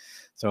friends.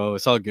 So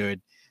it's all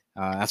good.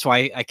 That's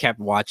why I kept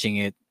watching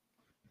it.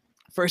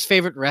 First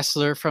favorite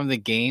wrestler from the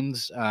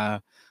games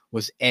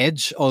was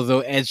Edge,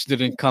 although Edge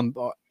didn't come.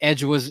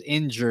 Edge was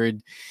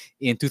injured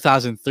in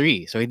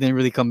 2003, so he didn't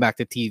really come back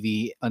to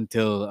TV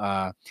until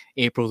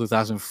April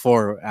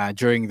 2004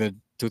 during the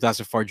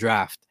 2004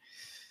 draft.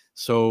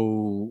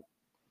 So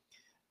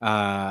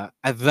at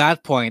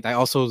that point, I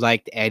also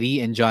liked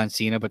Eddie and John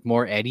Cena, but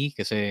more Eddie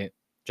because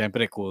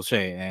syempre cool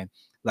siya and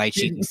Light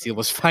Sheet and Steel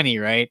was funny,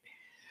 right?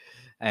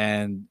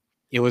 And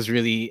it was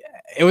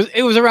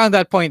around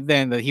that point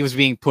then that he was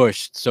being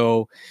pushed.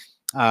 So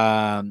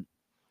um,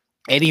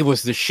 Eddie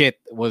was the shit,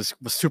 was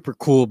super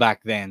cool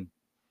back then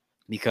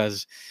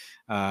because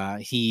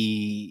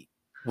he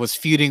was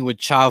feuding with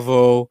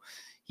Chavo.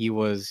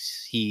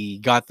 He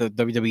got the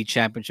WWE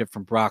Championship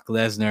from Brock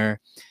Lesnar,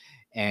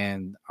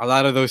 and a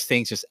lot of those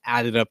things just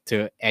added up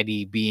to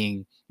Eddie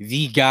being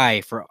the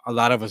guy for a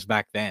lot of us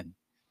back then.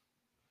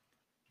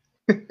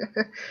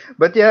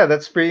 But yeah,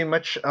 that's pretty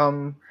much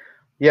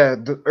yeah,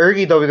 the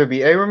early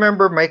WWE. I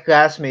remember my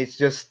classmates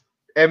just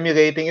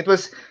emulating.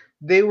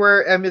 They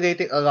were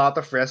emulating a lot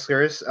of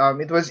wrestlers.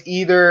 It was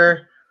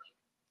either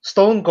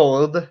Stone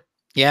Cold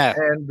Yeah.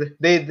 and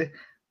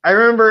I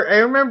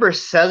remember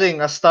selling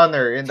a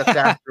stunner in the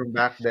classroom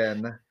back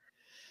then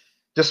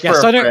just Yeah, for a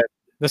stunner. friend.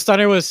 The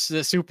stunner was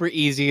the super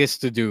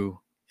easiest to do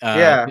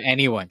Yeah. to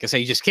anyone because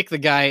you just kick the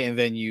guy and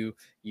then you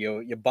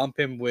bump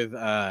him with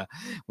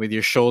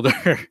your shoulder.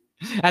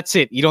 That's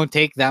it. You don't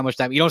take that much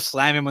time. You don't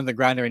slam him on the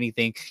ground or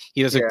anything.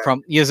 He doesn't Yeah.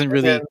 He doesn't And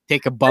then really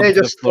take a I bump to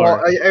the just fall.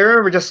 floor. I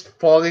remember just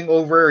falling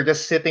over or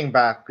just sitting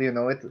back.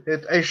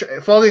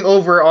 Falling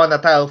over on a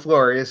tile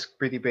floor is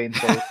pretty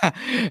painful.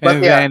 But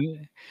And yeah,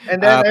 then and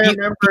then I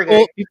remember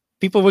like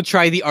people would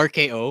try the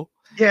RKO.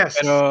 yes,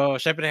 Pero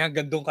syempre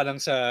hanggang doon ka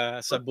lang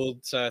sa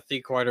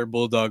three-quarter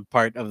bulldog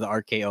part of the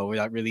RKO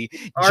without really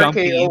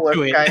jumping RKO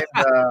into it.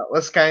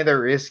 was kinda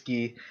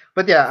risky.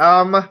 But yeah,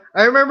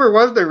 I remember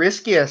one of the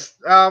riskiest.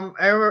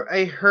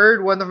 I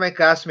heard one of my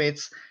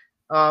classmates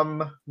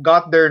was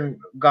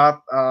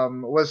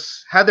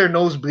had their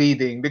nose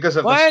bleeding because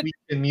of the What? sweet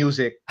in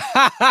music.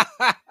 Yeah,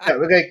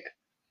 like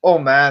oh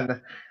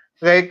man,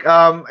 like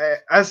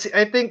as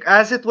I think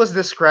as it was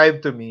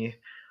described to me,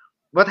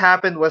 what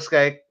happened was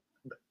like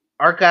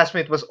our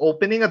classmate was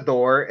opening a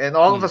door and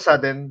all of a Mm.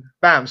 sudden,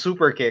 bam,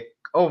 super kick.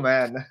 Oh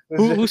man,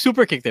 Who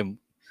super kicked him?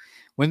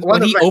 When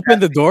one of he my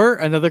opened the door,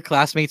 another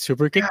classmate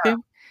super kicked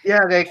him.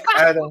 yeah, like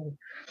I don't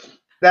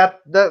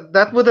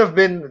that would have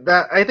been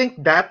that I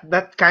think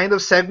that kind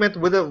of segment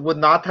would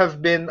not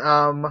have been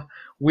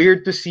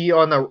weird to see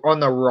on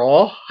a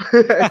Raw.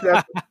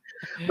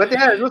 But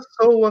yeah, it was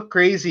so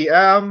crazy.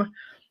 I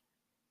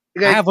have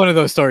Like one of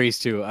those stories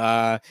too.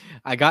 I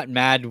got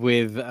mad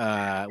with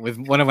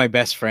one of my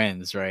best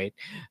friends. Right,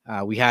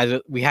 we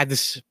had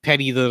this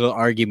petty little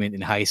argument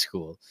in high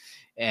school,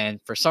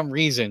 and for some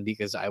reason,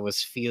 because I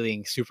was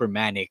feeling super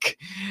manic,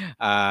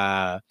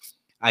 uh,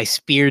 I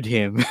speared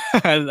him.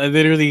 I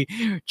literally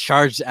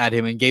charged at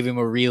him and gave him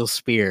a real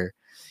spear.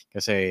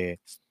 Because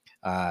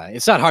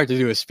it's not hard to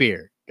do a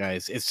spear,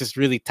 guys. It's just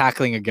really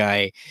tackling a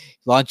guy,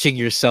 launching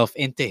yourself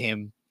into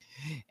him,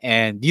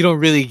 and you don't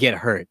really get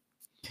hurt.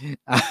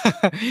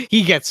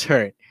 He gets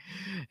hurt,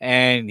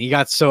 and he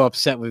got so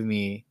upset with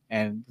me,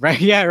 and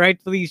yeah,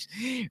 rightfully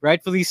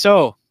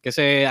so, because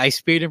I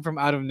speared him from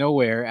out of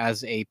nowhere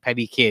as a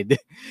petty kid.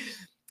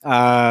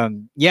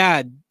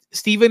 Yeah,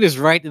 Steven is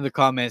right in the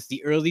comments.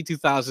 The early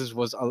 2000s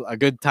was a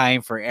good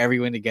time for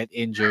everyone to get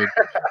injured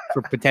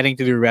for pretending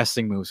to do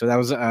wrestling moves. So that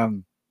was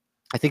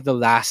I think the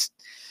last.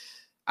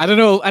 I don't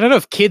know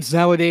if kids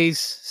nowadays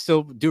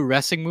still do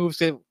wrestling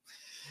moves.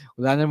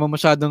 Wala naman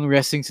masyadong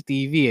wrestling sa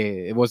TV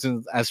eh. It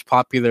wasn't as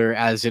popular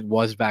as it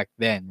was back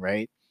then,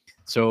 right?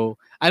 So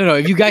I don't know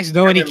if you guys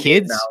know any MMA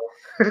kids.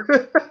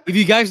 now. If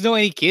you guys know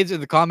any kids in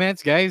the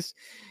comments, guys,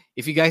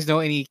 if you guys know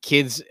any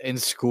kids in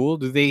school,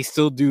 do they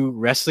still do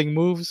wrestling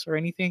moves or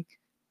anything?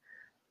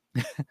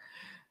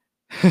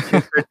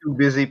 Kids are too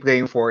busy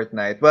playing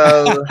Fortnite.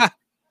 Well,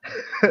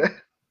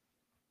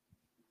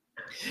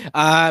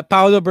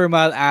 Paolo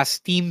Bermal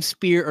asked Team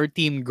Spear or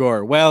Team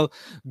Gore. Well,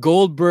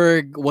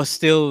 Goldberg was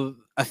still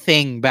a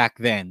thing back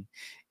then,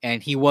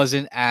 and he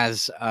wasn't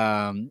as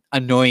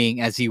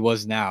annoying as he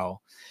was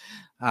now.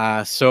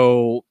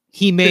 So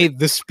he made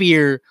the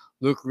spear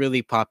look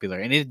really popular,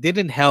 and it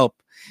didn't help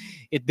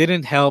it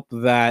didn't help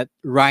that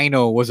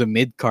Rhino was a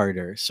mid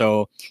carder,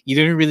 so you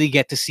didn't really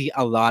get to see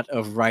a lot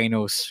of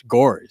Rhino's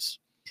gores.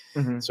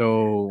 Mhm.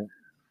 So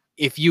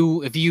if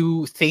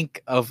you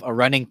think of a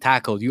running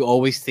tackle, you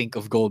always think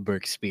of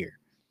Goldberg's spear.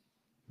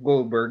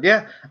 Goldberg.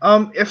 Yeah.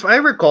 If I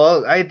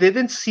recall, I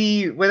didn't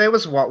see when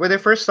I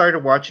first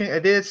started watching. I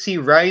didn't see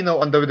Rhino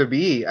on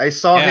WWE. I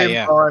saw Yeah, him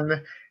yeah.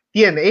 on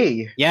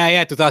TNA. Yeah,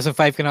 yeah,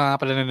 2005 ka na nga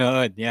pala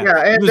nanood. Yeah. Yeah,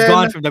 He and was then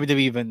gone from WWE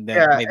even then,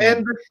 yeah, by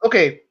and then.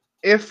 okay,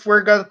 if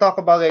we're gonna talk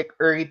about like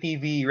early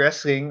TV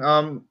wrestling,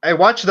 I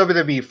watched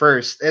WWE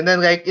first, and then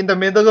like in the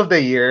middle of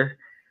the year,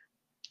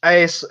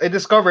 I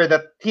discovered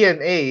that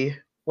TNA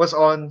was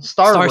on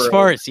Star Star World.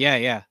 Sports, yeah,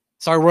 yeah.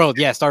 Star World,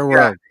 yeah, Star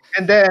Yeah, World.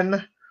 and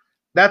then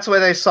that's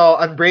when I saw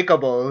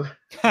Unbreakable,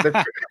 the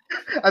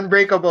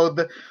Unbreakable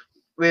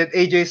with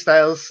AJ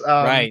Styles,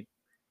 Right,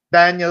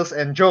 Daniels,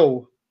 and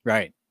Joe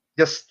right.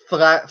 just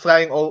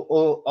flying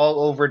all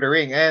over the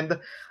ring. And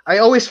I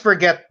always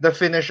forget the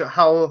finish,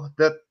 how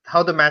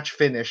the match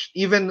finished.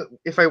 Even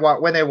if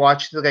when I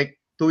watched it like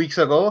 2 weeks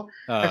ago,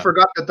 I Uh,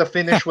 forgot that the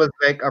finish was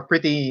like a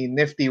pretty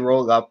nifty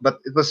roll up, but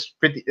it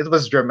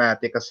was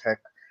dramatic as heck.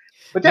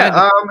 But yeah,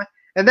 man,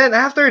 and then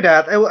after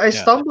that, I yeah.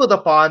 stumbled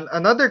upon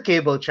another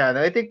cable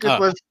channel. I think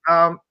Uh,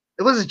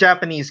 it was a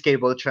Japanese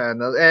cable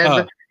channel,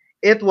 and uh,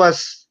 it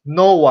was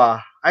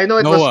Noah. I know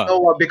it was Noah.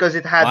 Noah because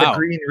it had the Wow.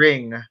 green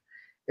ring.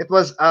 It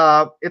was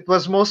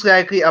most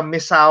likely a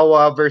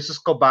Misawa versus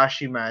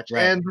Kobashi match.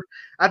 Right. And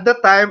at the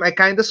time I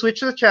kinda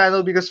switched the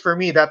channel because for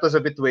me that was a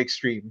bit too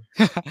extreme.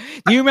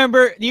 Do you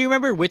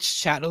remember which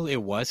channel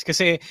it was?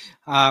 Kasi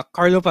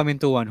Carlo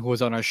Pamintuan, who was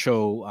on our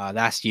show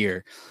last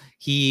year,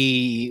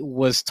 he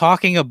was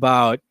talking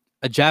about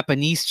a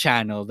Japanese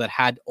channel that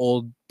had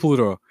old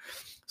puro.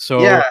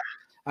 Yeah,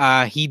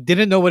 So he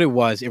didn't know what it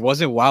was. It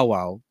wasn't Wow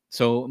Wow.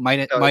 So might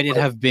it no, it might it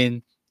was. have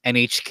been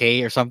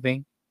NHK or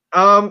something?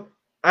 Um,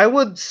 I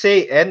would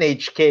say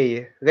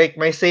NHK. Like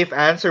my safe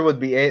answer would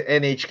be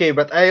NHK,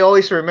 but I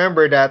always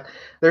remember that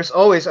there's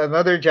always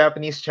another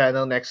Japanese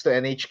channel next to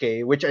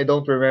NHK, which I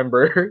don't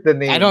remember the I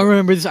name. don't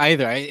remember this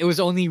either. It was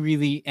only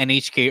really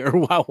NHK or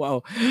Wow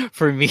Wow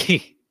for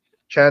me.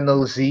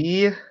 Channel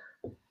Z.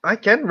 I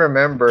can't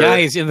remember.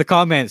 Guys, in the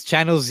comments,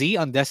 Channel Z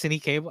on Destiny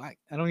Cable. I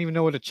don't even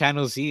know what a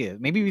Channel Z is.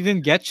 Maybe we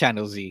didn't get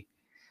Channel Z.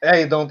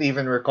 I don't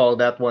even recall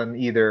that one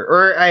either.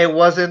 Or I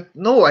wasn't.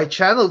 No, I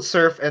channeled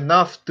surf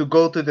enough to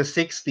go to the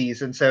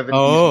 60s and 70s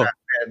Oh, back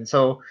then.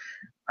 So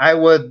I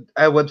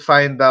would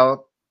find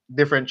out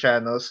different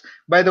channels.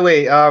 By the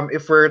way,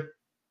 if we're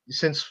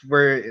since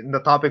we're in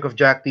the topic of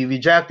Jack TV,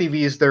 Jack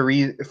TV is the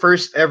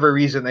first ever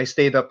reason I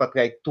stayed up at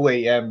like 2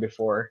 a.m.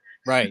 before.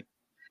 right.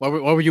 What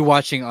were you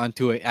watching on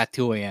at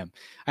 2 a.m.?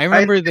 I I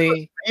remember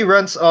think it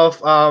was they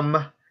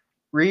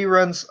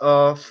reruns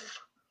of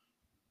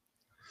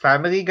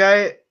Family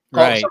Guy,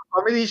 some right.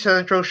 Comedy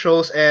Central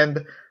shows,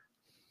 and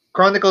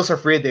Chronicles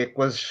of Riddick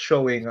was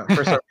showing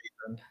for some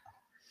reason.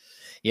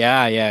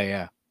 Yeah, yeah,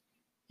 yeah.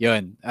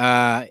 Yun.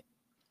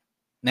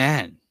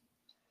 Man,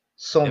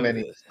 So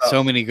many so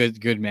stuff. many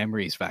good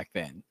memories back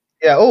then.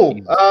 Yeah. Oh,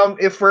 Jesus.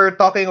 if we're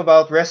talking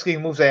about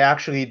wrestling moves I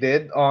actually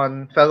did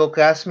on fellow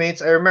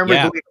classmates, I remember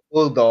Yeah. doing a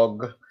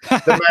bulldog,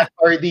 the Matt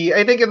Hardy.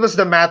 I think it was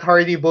the Matt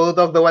Hardy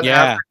bulldog, the one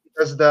after Yeah, he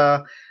does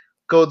the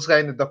codes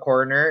line in the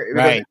corner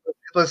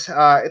because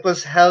right. it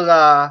was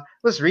hella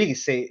it was really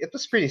safe. It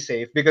was pretty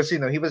safe because he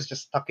was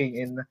just tucking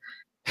in.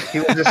 He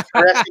was just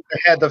caressing the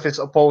head of his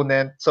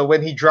opponent. So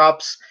when he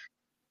drops,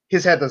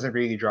 his head doesn't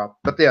really drop.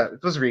 But yeah,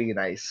 it was really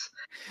nice.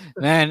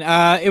 Man,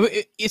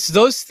 it's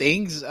those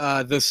things,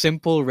 the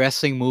simple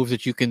wrestling moves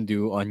that you can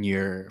do on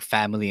your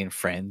family and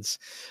friends.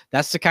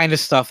 That's the kind of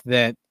stuff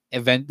that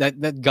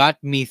got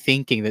me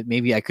thinking that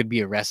maybe I could be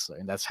a wrestler,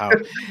 and that's how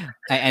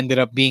I ended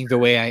up being the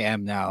way I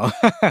am now.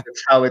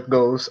 That's how it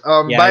goes.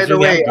 Yeah, By it's the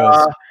really how way, it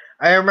goes.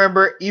 I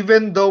remember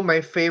even though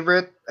I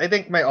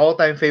think my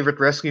all-time favorite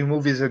wrestling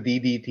move is a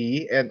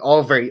DDT, and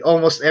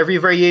almost every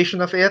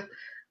variation of it,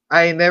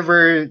 I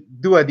never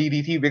do a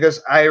DDT because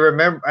I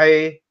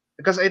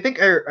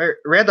think I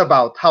read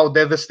about how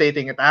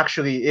devastating it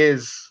actually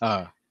is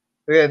Uh,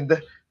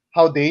 and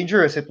how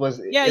dangerous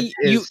yeah, it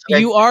you is.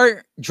 Like, you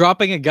are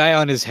dropping a guy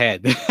on his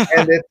head.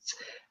 and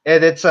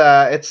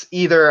it's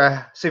either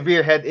a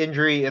severe head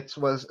injury, it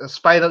was a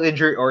spinal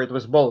injury, or it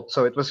was both.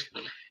 So it was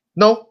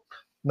no,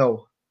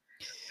 no.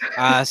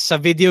 Sa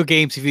video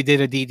games, if you did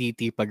a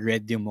DDT, pag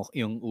red yung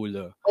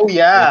ulo, Oh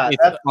yeah,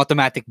 it's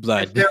automatic if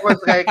blood. there was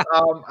like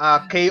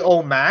a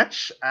KO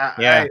match,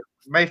 Yeah.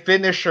 my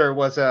finisher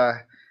was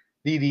a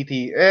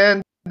DDT,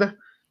 and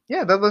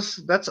yeah, that's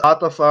a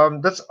lot of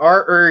that's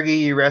our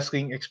early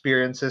wrestling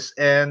experiences.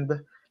 And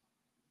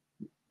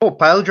oh,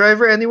 pile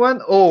driver,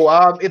 anyone? Oh,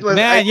 it was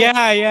Man, yeah,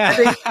 I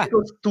think yeah. it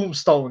was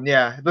Tombstone.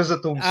 Yeah, it was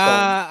a Tombstone.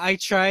 I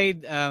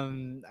tried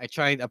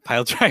a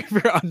pile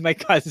driver on my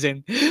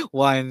cousin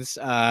once.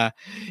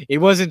 It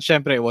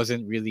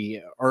wasn't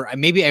really, or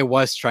maybe I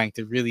was trying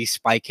to really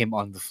spike him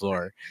on the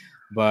floor,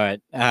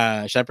 but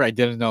syempre I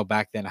didn't know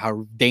back then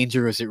how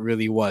dangerous it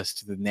really was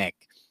to the neck,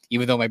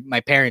 even though my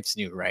parents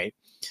knew, right?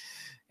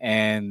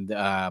 and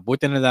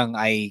buti na lang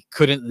I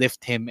couldn't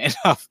lift him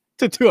enough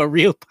to do a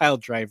real pile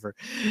driver.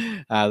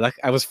 Like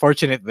I was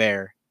fortunate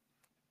there.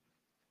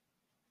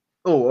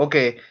 Oh,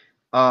 okay.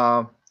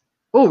 Um,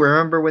 oh,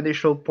 remember when they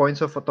showed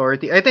Points of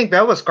Authority? I think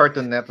that was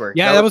Cartoon Network.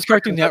 Yeah, That that was was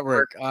Cartoon Cartoon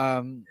Network.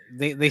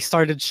 Network. They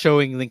started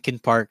showing Linkin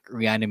Park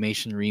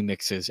reanimation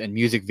remixes and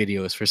music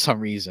videos for some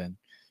reason.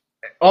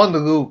 On the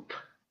loop.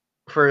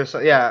 First,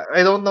 yeah,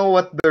 I don't know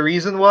what the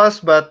reason was,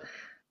 but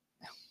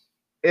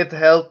it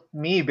helped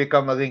me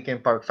become a Linkin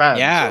Park fan.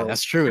 Yeah, So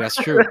that's true. That's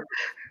true.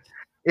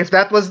 if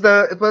that was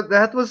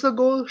the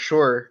goal,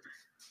 sure.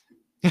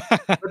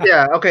 But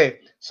yeah, okay.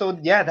 So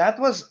yeah, that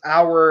was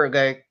our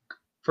like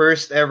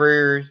first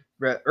ever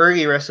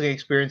early wrestling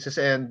experiences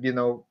and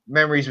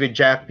memories with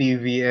Jack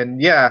TV. And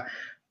yeah,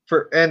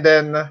 and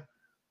then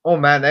oh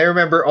man, I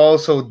remember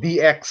also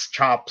DX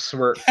chops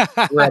were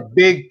a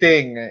big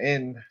thing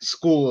in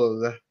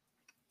school.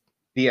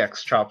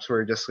 DX chops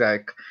were just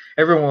like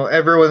everyone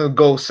would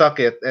go suck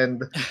it,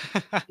 and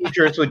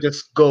teachers would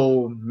just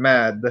go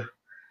mad.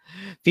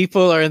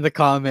 People are in the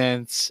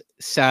comments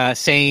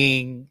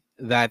saying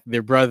that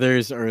their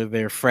brothers or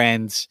their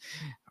friends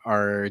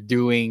are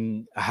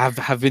doing have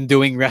been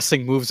doing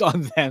wrestling moves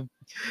on them.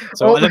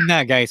 So Oh, alam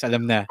na guys,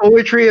 alam na.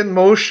 poetry in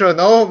motion.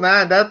 Oh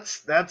man,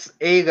 that's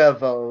A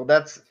level.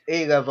 That's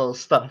A level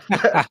stuff.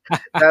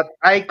 That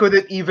I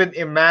couldn't even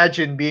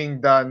imagine being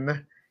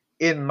done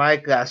in my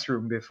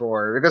classroom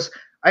before, because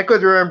I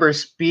could remember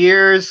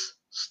spears,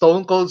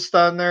 Stone Cold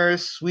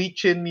Stunners, Sweet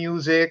Chin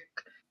Music,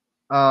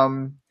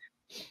 um,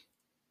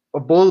 a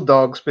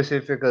Bulldog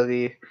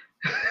specifically.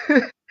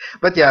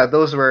 But yeah,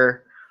 those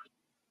were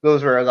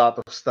a lot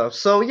of stuff.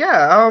 So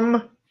yeah,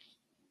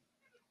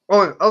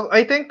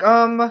 I think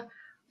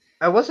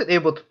I wasn't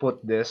able to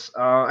put this.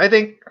 I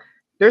think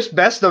there's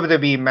best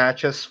WWE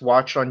matches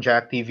watched on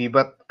Jack TV,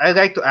 but I'd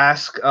like to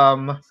ask,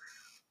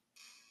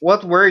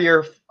 what were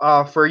your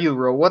for you,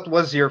 Ro? What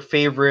was your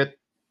favorite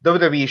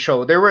WWE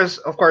show? There was,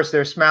 of course,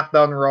 there's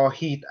SmackDown, Raw,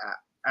 Heat,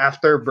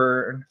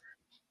 Afterburn.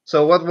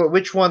 So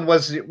which one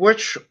was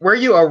which? Were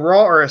you a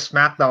Raw or a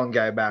SmackDown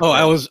guy back Oh,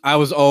 I then? was I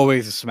was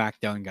always a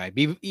SmackDown guy.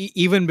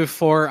 Even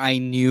before I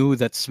knew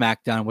that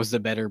SmackDown was the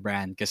better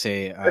brand, because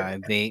they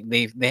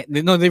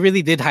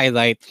really did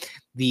highlight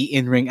the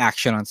in-ring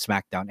action on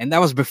SmackDown, and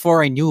that was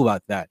before I knew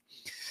about that.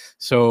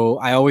 So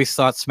I always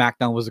thought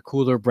SmackDown was a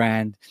cooler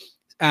brand.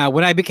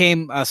 When I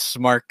became a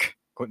smart,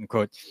 quote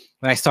unquote,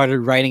 when I started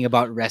writing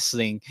about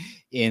wrestling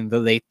in the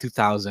late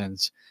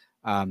 2000s,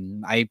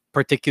 I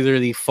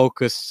particularly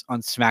focused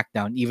on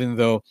SmackDown, even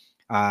though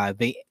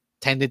they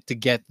tended to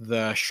get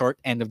the short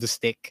end of the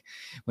stick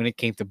when it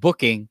came to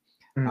booking.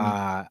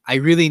 Mm. I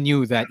really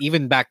knew that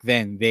even back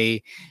then,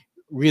 they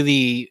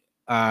really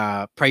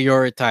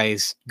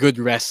prioritize good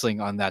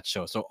wrestling on that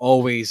show. So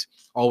always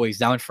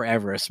down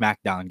forever a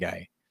SmackDown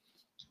guy.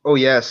 Oh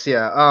yes,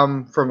 yeah.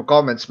 From a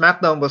comment,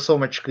 SmackDown was so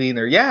much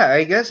cleaner. Yeah,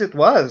 I guess it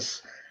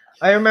was.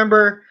 I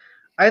remember.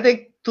 I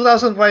think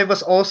 2005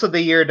 was also the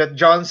year that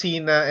John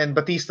Cena and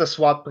Batista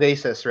swapped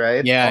places,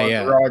 right, Yeah, on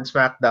yeah, Raw and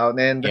SmackDown,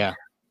 and yeah.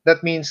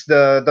 that means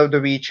the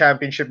WWE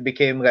Championship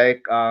became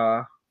like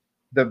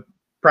the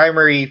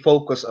primary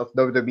focus of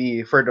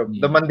WWE for the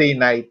Mm, Monday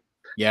night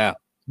yeah.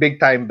 big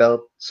time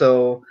belt.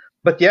 So,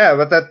 but yeah,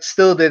 but that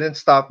still didn't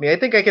stop me. I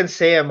think I can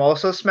say I'm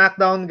also a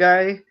SmackDown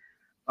guy.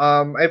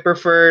 I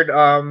preferred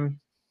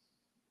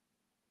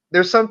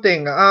there's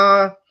something.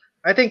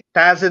 I think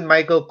Taz and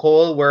Michael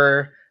Cole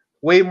were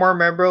way more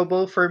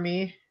memorable for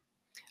me.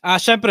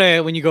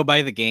 Syempre, when you go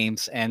by the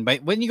games and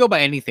when you go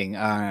by anything,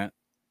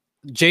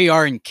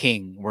 JR and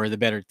King were the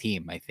better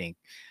team, I think.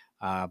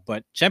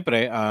 But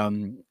syempre,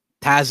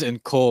 Taz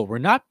and Cole were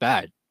not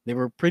bad. They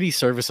were pretty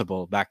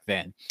serviceable back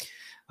then.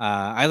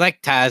 I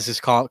like Taz's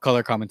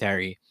color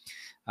commentary.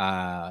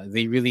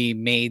 They really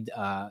made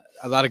a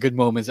lot of good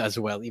moments as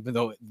well, even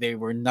though they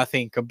were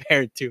nothing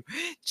compared to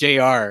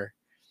JR,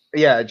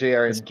 Yeah,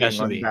 JR and King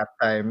on especially. that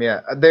time. Yeah,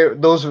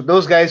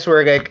 those guys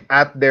were like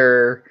at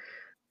their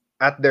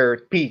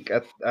peak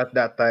at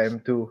that time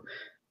too,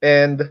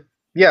 and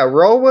yeah,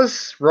 Raw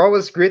was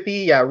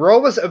gritty. Yeah, Raw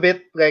was a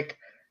bit like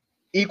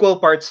equal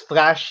parts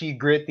flashy,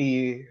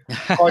 gritty,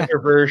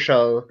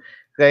 controversial.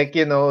 Like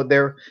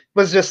there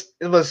was just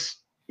it was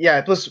yeah,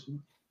 it was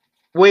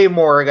way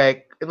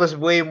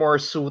more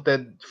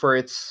suited for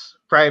its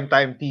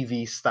primetime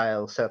TV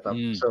style setup.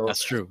 So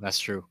That's true. That's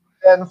true.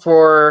 then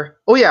for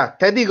oh yeah,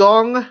 Teddy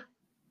Long.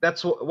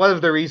 That's one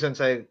of the reasons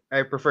I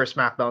prefer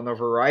SmackDown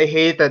over Raw. I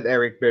hated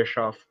Eric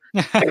Bischoff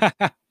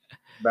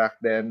back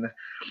then,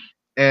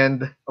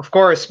 and of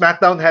course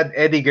SmackDown had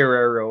Eddie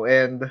Guerrero,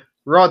 and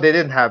Raw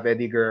didn't have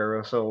Eddie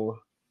Guerrero. So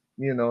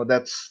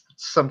that's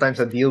sometimes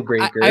a deal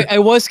breaker. I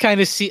was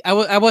kind of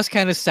I was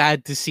kind of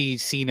sad to see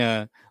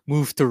Cena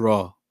move to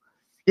Raw.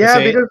 Yeah,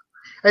 Kasi, because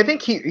I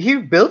think he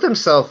built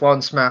himself on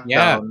yeah,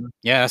 SmackDown.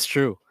 yeah, that's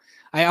true.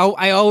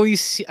 I've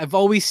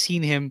always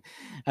seen him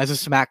as a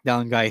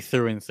SmackDown guy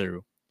through and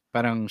through.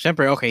 Parang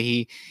syempre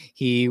okay,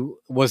 he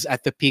was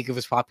at the peak of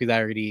his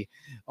popularity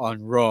on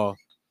Raw,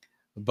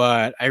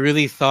 but I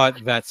really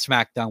thought that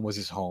SmackDown was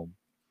his home.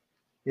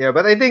 Yeah,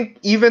 but I think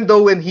even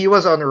though when he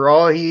was on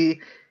Raw,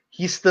 he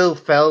still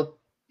felt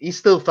he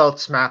still felt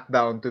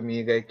SmackDown to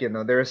me. Like,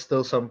 there are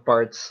still some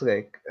parts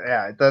like,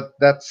 yeah,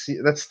 that's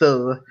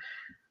still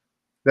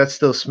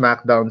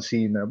SmackDown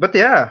Cena. But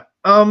yeah,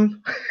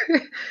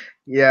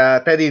 yeah,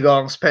 Teddy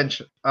Long's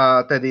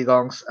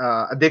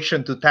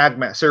addiction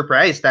to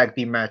surprise tag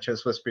team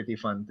matches was pretty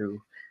fun too.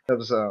 That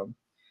was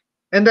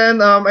and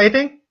then I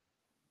think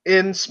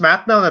in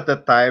SmackDown at the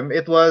time,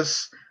 it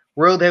was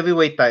World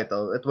Heavyweight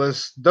title. It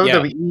was Yeah.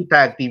 WWE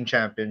Tag Team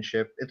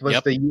Championship. It was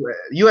Yep. the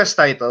US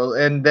title,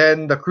 and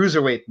then the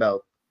Cruiserweight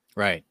belt.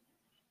 Right.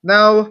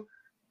 Now,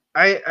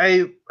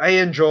 I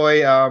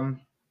enjoy.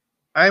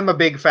 I'm a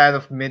big fan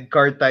of mid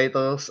card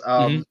titles.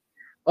 Hmm.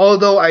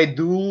 Although I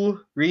do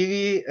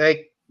really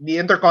like the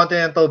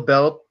Intercontinental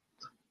belt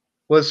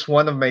was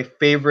one of my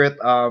favorite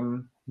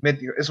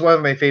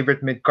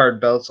mid card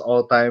belts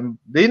all time.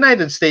 The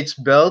United States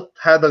belt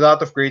had a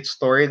lot of great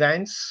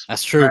storylines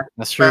That's back true. in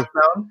That's true.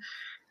 SmackDown.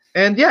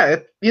 And yeah,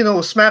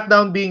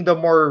 SmackDown being the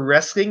more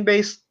wrestling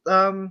based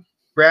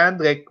brand,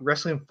 like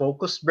wrestling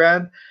focused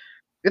brand,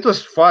 it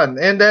was fun.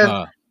 And then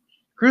Uh,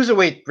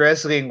 cruiserweight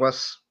wrestling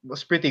was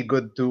pretty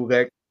good too.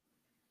 Like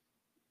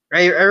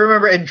I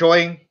remember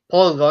enjoying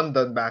Paul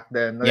London back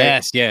then. Like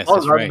yes. Yes. Paul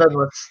That's right. London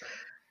was,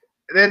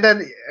 and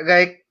then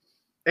like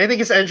I think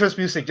his entrance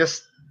music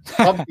just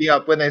pumped me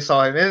up when I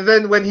saw him. And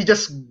then when he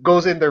just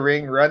goes in the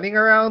ring running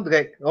around,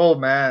 like, oh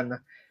man.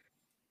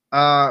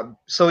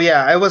 So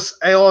yeah,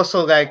 I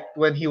also liked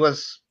when he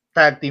was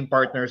tag team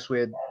partners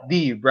with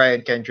the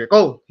Brian Kendrick.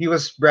 Oh, he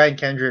was Brian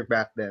Kendrick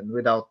back then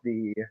without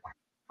the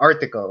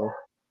article.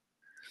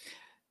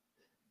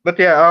 But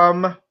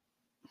yeah,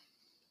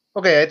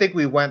 okay, I think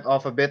we went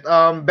off a bit.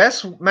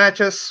 Best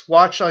matches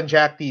watched on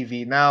Jack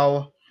TV.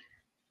 Now,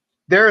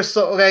 there's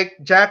so like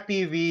Jack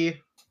TV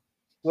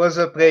was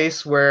a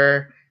place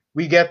where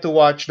we get to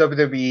watch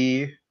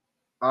WWE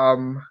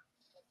um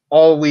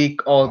all week,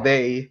 all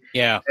day.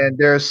 Yeah. And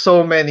there's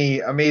so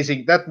many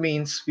amazing. That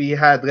means we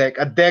had like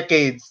a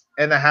decade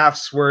and a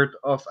half's worth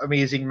of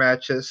amazing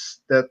matches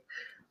that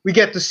we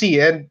get to see.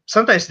 And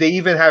sometimes they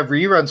even have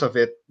reruns of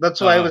it. That's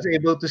why I Uh, was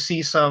able to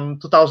see some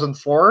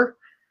 2004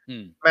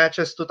 hmm.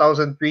 matches,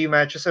 2003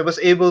 matches. I was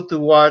able to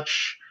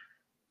watch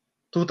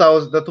the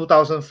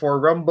 2004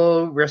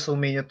 Rumble,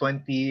 WrestleMania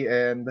 20,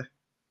 and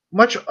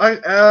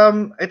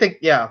I think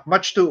yeah,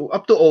 much to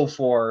up to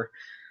 '04.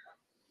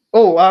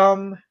 Oh,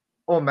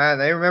 oh man,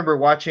 I remember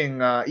watching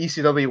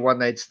ECW One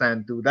Night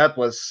Stand too. That's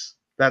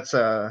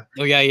Oh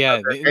yeah,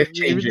 yeah. life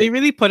changing. They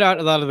really put out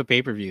a lot of the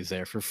pay per views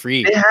there for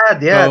free. They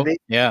had, yeah, So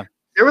yeah,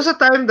 there was a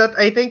time that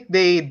I think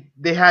they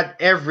had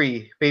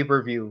every pay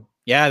per view.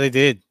 yeah, they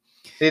did.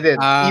 They did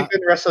Uh,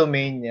 even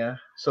WrestleMania,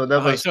 so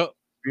that okay. was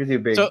really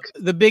big. So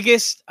the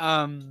biggest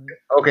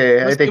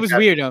Okay, I it think was that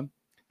weird.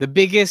 The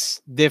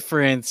biggest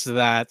difference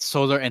that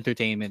Solar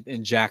Entertainment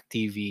and Jack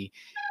TV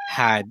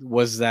had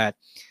was that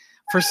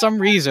for some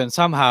reason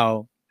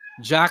somehow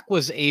Jack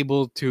was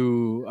able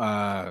to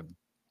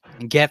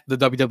get the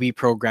WWE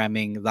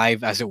programming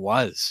live as it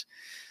was.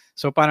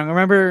 So parang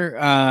remember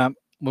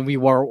when we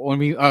were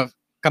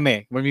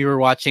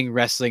watching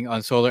wrestling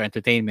on Solar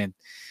Entertainment,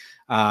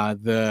 uh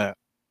the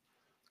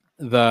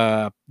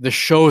the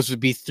shows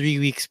would be 3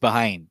 weeks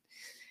behind,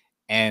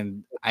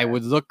 and I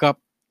would look up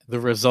the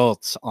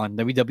results on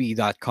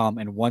WWE.com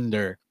and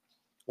wonder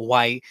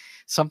why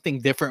something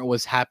different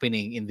was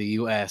happening in the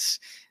US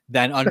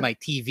than on my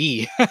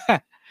TV.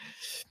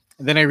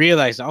 And then I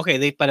realized, okay,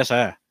 late para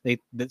siya.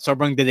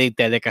 Sobrang delayed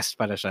telecast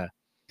para siya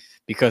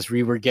because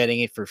we were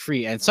getting it for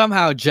free. And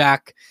somehow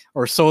Jack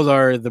or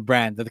Solar, the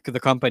brand, the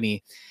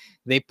company,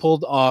 they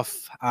pulled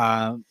off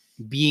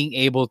being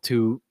able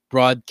to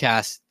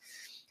broadcast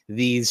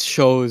these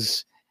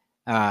shows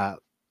uh,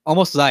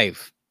 almost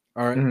live,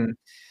 or mhm.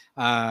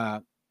 uh,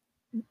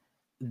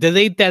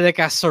 delayed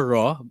telecast sa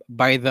Raw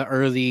by the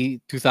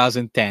early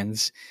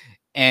 2010s,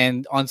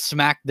 and on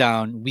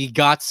SmackDown we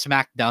got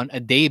SmackDown a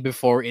day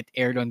before it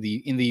aired in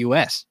the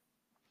US.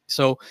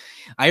 So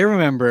I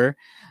remember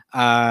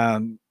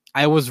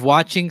I was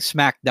watching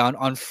SmackDown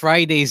on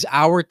Fridays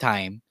our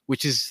time,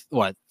 which is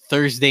what,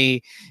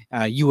 Thursday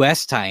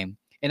US time,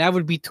 and I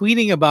would be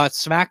tweeting about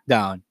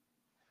SmackDown,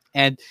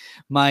 and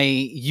my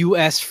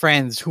US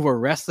friends who were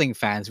wrestling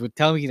fans would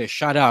tell me to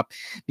shut up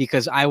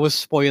because I was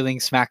spoiling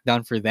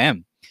SmackDown for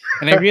them.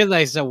 And I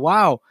realized that,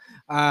 wow,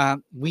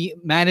 we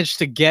managed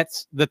to get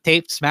the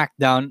taped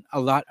SmackDown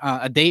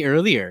a day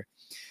earlier.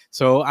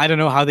 So I don't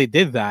know how they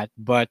did that,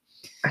 but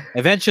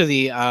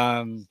eventually,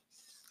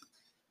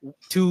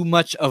 too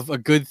much of a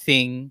good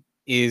thing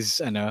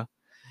is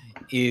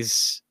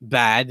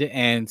bad,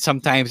 and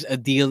sometimes a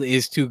deal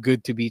is too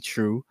good to be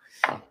true.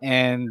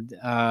 And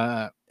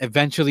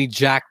eventually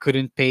Jack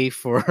couldn't pay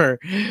for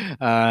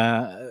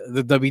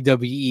the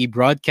WWE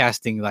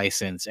broadcasting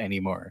license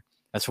anymore.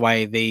 That's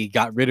why they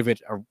got rid of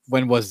it. Or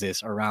when was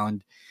this?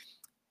 Around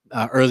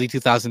early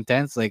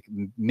 2010s, like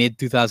mid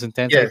 2010s,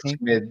 I Yes,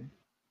 think. mid.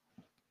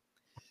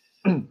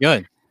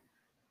 Good.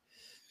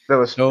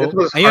 It So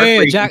was yeah,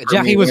 heartbreaking for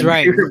Jackie me was when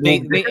right. they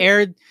removed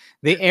it.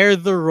 They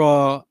aired the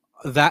Raw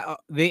that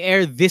they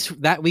aired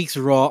that week's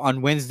Raw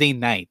on Wednesday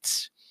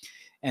nights,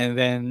 and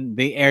then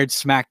they aired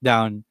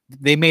SmackDown.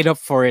 They made up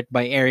for it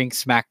by airing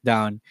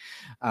SmackDown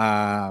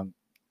um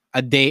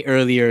a day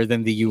earlier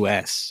than the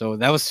US. So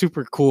that was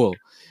super cool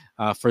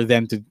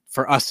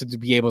for us to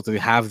be able to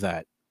have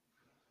that.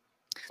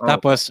 Oh,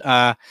 Tapos,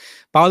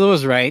 Paolo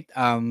was right.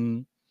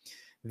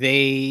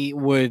 They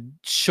would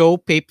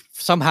show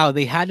somehow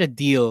they had a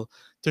deal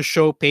to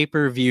show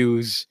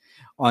pay-per-views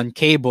on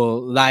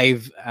cable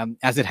live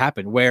as it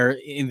happened, where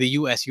in the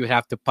US you would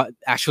have to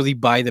actually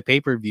buy the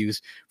pay-per-views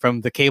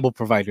from the cable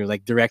provider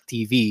like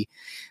DirecTV.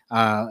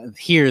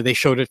 Here they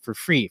showed it for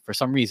free for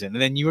some reason,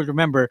 and then you would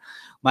remember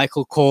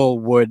Michael Cole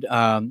would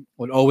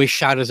always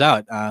shout us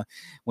out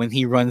when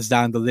he runs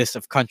down the list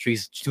of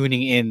countries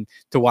tuning in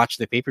to watch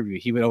the pay-per-view.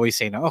 He would always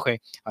say, "No, okay,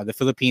 the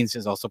Philippines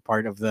is also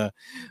part of the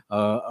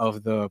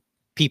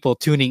people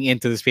tuning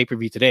into this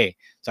pay-per-view today."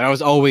 So that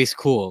was always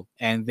cool,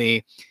 and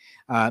they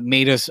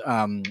made us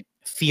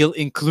feel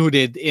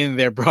included in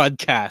their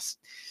broadcast,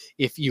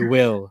 if you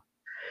will.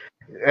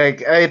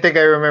 like I think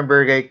I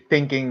remember like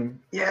thinking,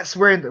 yes,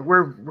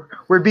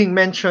 we're being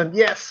mentioned.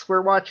 Yes,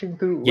 we're watching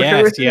too.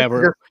 Yes, yeah,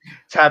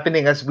 It's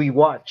happening as we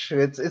watch.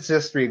 It's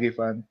just really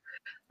fun.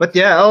 But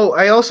yeah, oh,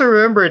 I also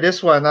remember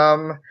this one.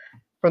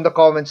 From the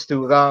comments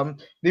too.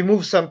 They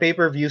moved some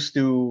pay-per-views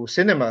to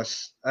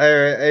cinemas. I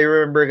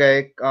remember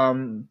like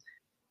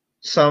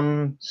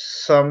some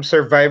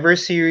Survivor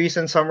Series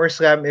and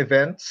SummerSlam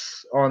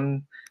events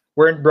on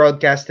weren't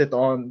broadcasted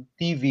on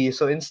TV,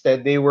 so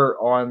instead they were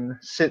on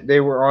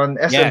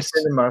SM yes.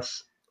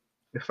 Cinemas.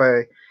 If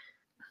I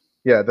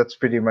Yeah, that's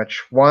pretty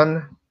much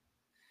one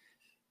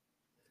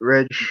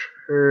red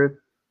shirt.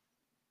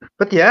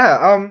 But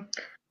yeah,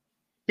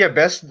 yeah,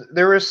 best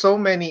there were so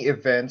many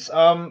events.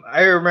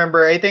 I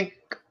remember I think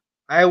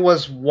I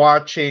was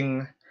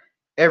watching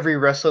every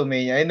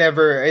WrestleMania.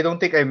 I don't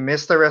think I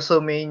missed a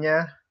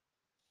WrestleMania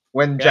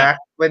Yeah,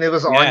 when it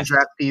was on yes,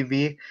 Jack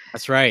TV.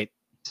 that's right.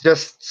 It's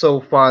just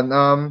so fun.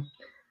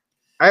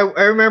 I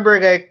remember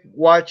like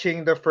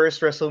watching the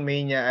first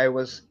WrestleMania. I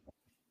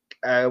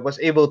was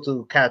able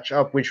to catch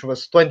up, which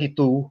was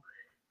 22,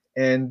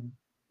 and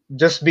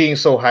just being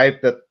so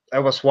hyped that I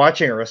was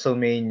watching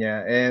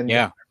WrestleMania. And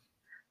Yeah.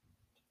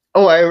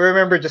 oh, I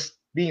remember just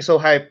being so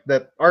hyped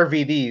that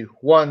RVD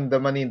won the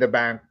Money in the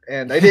Bank,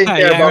 and I didn't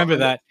care Yeah, I about remember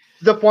that.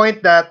 the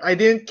point that I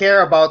didn't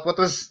care about what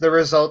was the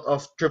result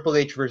of Triple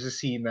H versus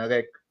Cena.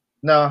 Like,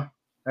 no,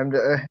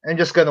 I'm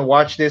just gonna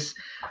watch this.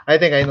 I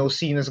think I know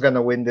Cena's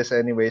gonna win this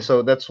anyway,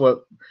 so that's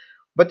what.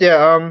 But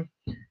yeah,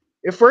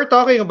 if we're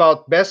talking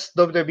about best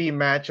WWE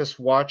matches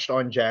watched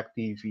on Jack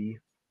TV,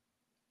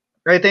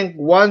 I think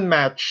one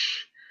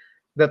match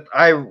that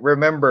I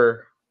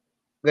remember,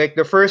 like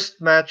one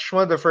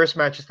of the first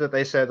matches that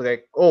I said,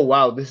 like, oh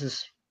wow, this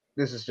is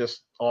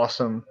just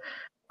awesome.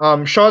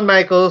 Shawn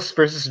Michaels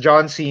versus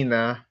John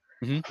Cena,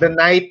 Mhm. the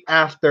night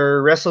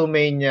after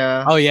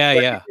WrestleMania Oh yeah,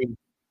 yeah. 23.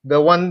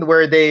 The one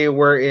where they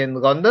were in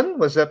London?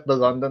 Was that the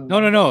London No,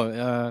 no, one?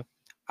 no.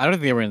 I don't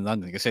think they were in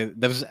London. Because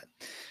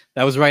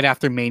that was right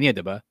after Mania,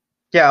 diba?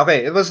 Yeah,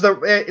 okay. It was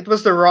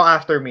the Raw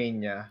after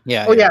Mania.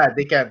 Yeah, Oh yeah.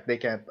 yeah, they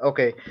can't.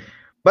 Okay.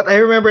 But I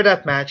remember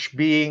that match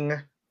being,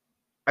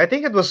 I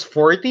think it was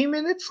 40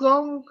 minutes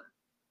long.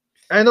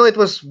 I know it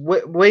was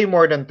way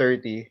more than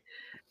 30.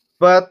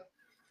 But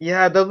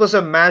yeah, that was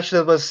a match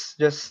that was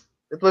just,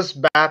 it was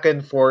back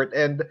and forth,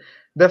 and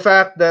the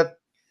fact that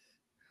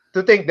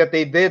to think that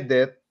they did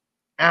it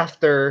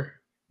after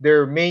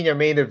their Mania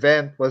main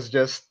event was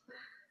just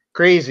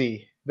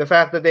crazy. The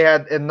fact that they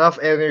had enough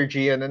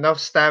energy and enough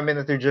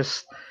stamina to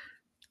just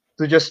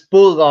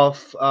pull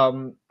off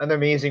an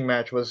amazing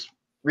match was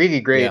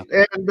really Yeah. great.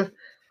 And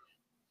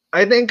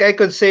I think I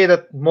could say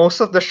that most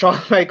of the Shawn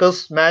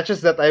Michaels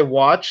matches that I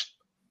watched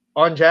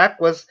on Jack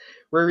was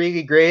were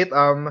really great.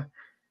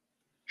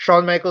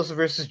 Shawn Michaels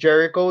versus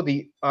Jericho,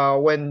 the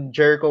when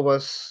Jericho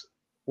was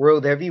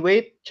world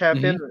heavyweight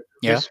champion,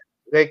 Yeah. his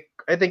like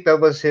I think that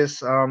was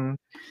his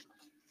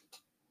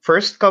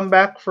first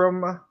comeback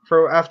from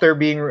after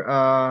being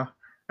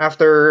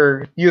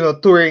after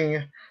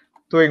touring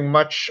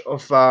much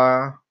of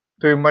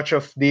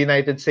the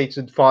United States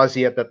with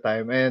Fozzy at that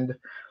time. And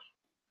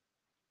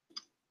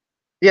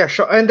yeah,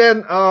 and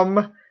then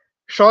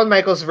Shawn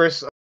Michaels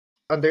versus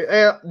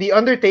the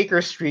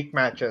Undertaker streak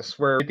matches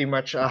were pretty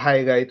much a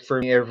highlight for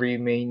me every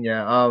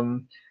Mania.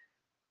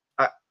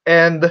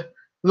 And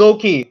low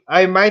key,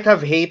 I might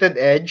have hated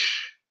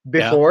Edge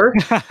Yeah. before,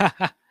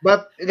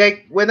 but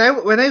like when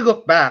I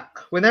look back,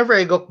 whenever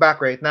I look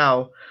back right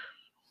now,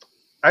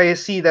 I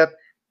see that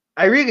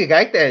I really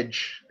liked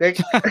Edge. Like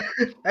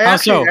I How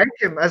actually so?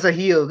 liked him as a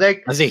heel.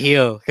 Like As a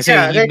heel, because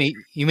yeah, like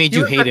you made he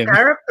you was hate the him.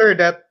 character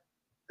that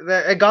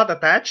I got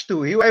attached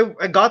to.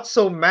 I got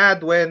so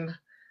mad when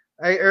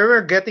I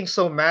remember getting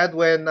so mad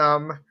when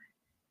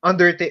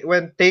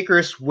when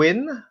Taker's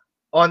win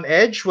on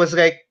Edge was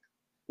like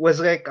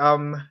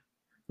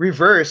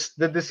reversed.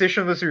 The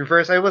decision was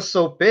reversed. I was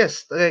so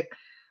pissed. Like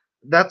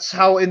that's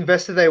how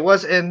invested I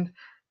was, and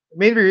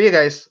made me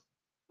realize,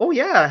 oh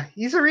yeah,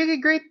 he's a really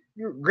great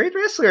great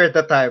wrestler at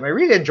the time. I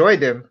really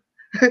enjoyed him.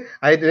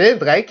 I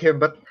didn't like him,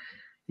 but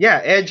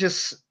yeah, Edge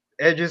is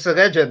a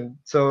legend.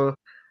 So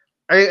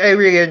I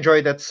really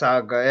enjoyed that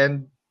saga,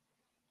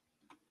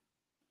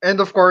 and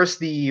of course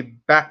the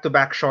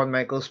back-to-back Shawn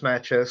Michaels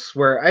matches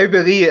where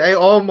I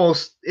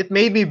almost it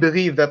made me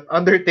believe that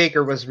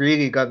Undertaker was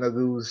really gonna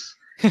lose.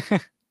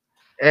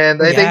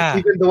 And Oh I think yeah.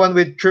 even the one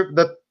with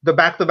the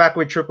back-to-back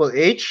with Triple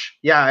H,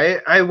 yeah,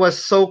 I was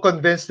so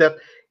convinced that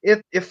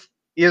if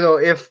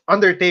if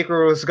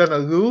Undertaker was gonna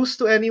lose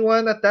to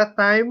anyone at that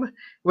time,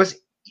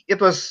 it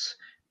was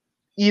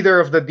either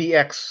of the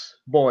DX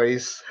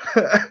boys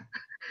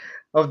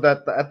of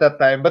that at that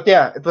time. But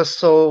yeah, it was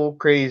so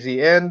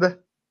crazy. And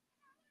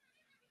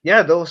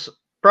yeah, those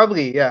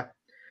probably yeah.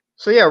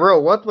 So yeah, Ro,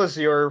 what was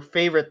your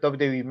favorite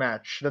WWE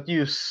match that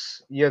you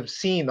have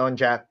seen on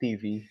Jack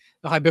TV?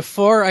 Okay,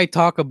 before I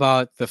talk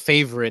about the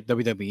favorite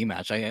WWE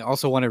match, I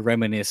also want to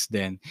reminisce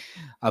then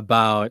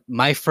about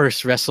my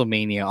first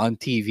WrestleMania on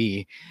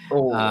TV.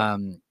 Oh,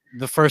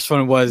 The first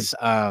one was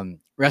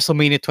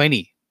WrestleMania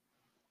 20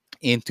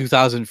 in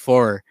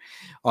 2004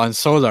 on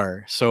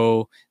Solar.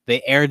 So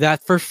they aired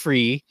that for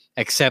free,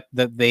 except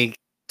that they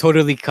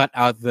totally cut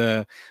out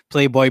the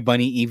Playboy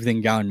Bunny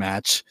evening gown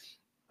match.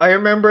 I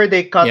remember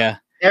they cut Yeah.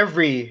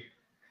 every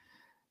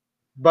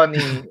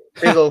bunny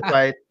pillow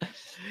fight,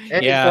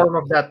 any Yeah. form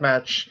of that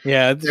match,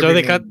 Yeah, so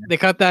every they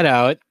cut that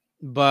out,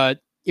 but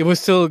it was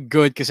still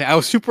good because I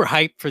was super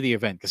hyped for the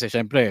event. Because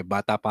syempre,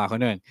 bata pa ako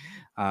nun.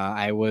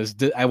 I was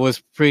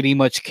pretty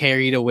much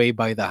carried away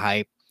by the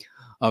hype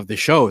of the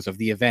shows of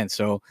the event.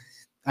 So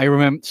I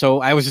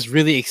was just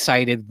really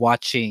excited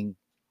watching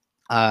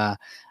uh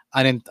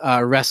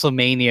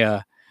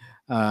WrestleMania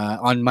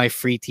on my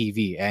free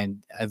TV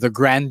and the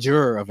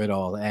grandeur of it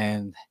all,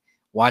 and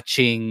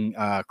watching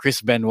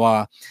Chris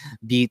Benoit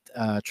beat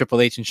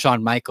Triple H and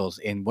Shawn Michaels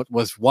in what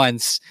was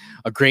once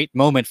a great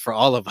moment for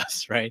all of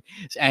us, right?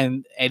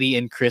 And Eddie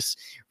and Chris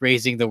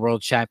raising the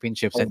world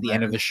championships Oh at the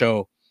end of man. the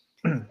show.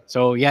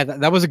 So yeah,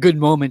 that was a good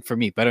moment for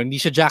me. Pero hindi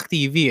siya Jack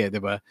TV,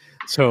 diba?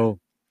 So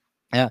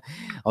yeah,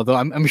 although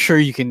I'm sure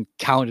you can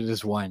count it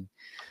as one.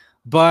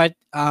 But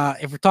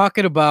if we're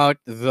talking about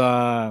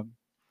the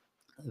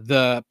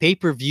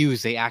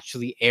pay-per-views they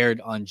actually aired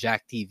on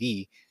Jack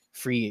TV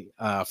free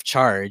of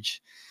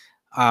charge.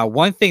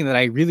 One thing that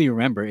I really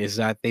remember is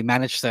that they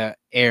managed to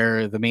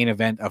air the main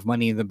event of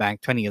Money in the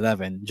Bank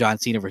 2011, John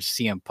Cena versus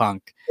CM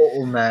Punk.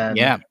 Oh man.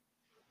 Yeah,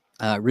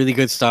 really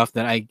good stuff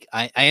that I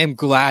am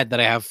glad that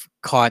I have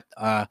caught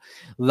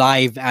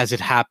live as it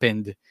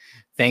happened,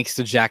 thanks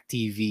to Jack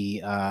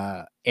TV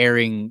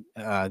airing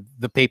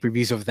the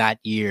pay-per-views of that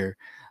year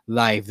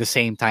live the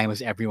same time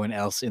as everyone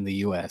else in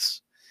the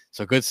US.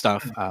 So good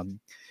stuff.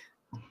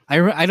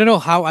 I don't know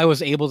how I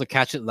was able to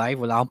catch it live.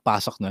 Wala akong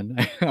pasok nun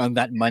on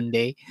that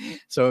Monday.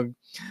 So,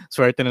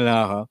 swerte na lang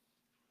ako.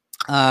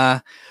 Uh,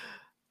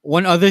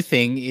 One other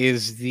thing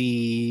is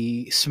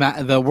the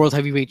World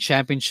Heavyweight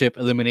Championship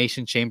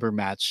Elimination Chamber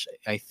match.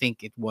 I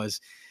think it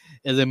was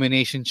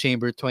Elimination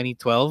Chamber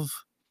 2012.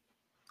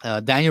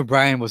 Daniel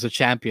Bryan was the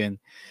champion,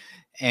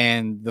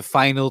 and the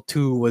final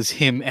two was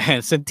him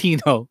and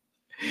Santino.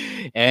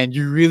 And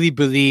you really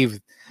believe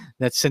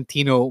that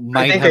Santino I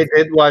might think I have,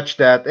 did watch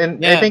that.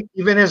 And I yeah, think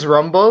even his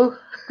Rumble.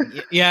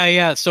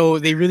 yeah. So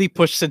they really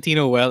pushed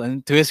Santino well,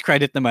 and to his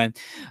credit, naman,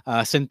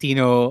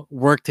 Santino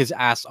worked his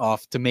ass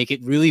off to make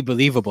it really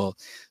believable.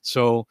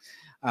 So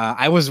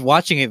I was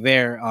watching it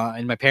there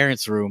in my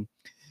parents' room,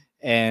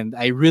 and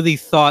I really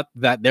thought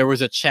that there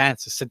was a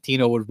chance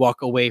Santino would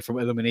walk away from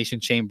Elimination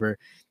Chamber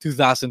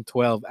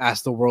 2012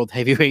 as the World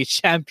Heavyweight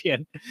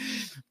Champion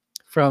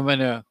from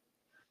an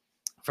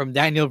from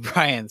Daniel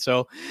Bryan.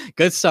 So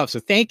good stuff.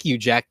 So thank you,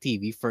 Jack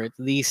TV, for at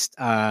least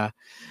uh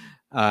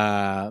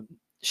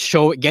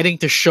getting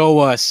to show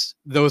us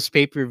those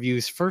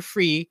pay-per-views for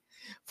free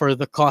for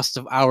the cost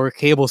of our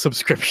cable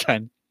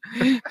subscription.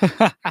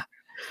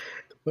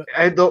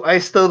 I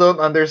still don't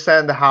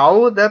understand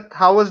how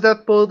was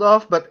that pulled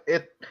off, but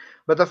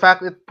the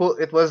fact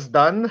it was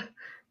done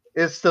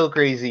is still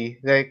crazy.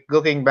 Like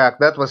looking back,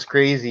 that was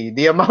crazy.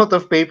 The amount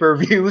of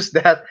pay-per-views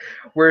that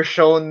were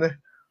shown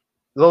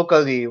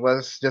locally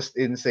was just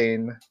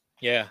insane.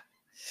 Yeah.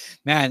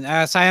 Man,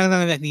 sayang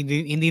lang that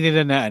hindi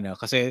nila na ano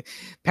kasi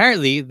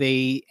apparently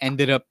they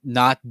ended up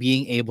not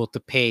being able to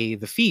pay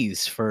the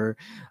fees for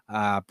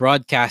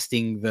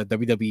broadcasting the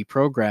WWE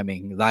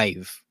programming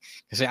live.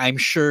 Because I'm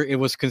sure it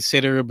was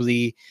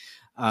considerably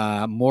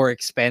more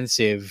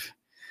expensive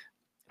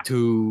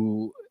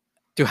to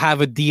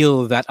have a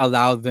deal that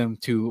allowed them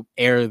to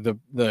air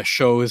the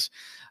shows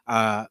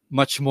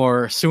much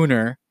more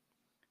sooner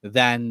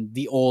than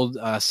the old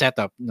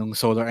setup ng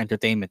Solar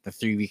Entertainment, the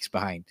 3 weeks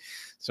behind.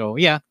 So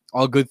yeah,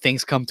 all good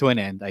things come to an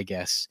end, I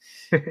guess.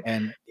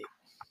 And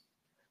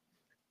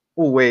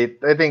Oh wait,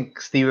 I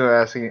think Steven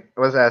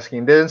was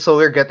asking, didn't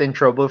Solar get in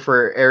trouble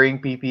for airing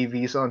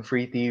PPVs on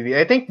free TV?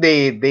 I think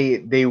they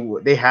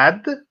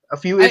had a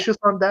few I issues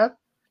on that.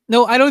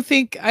 no, I don't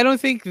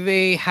think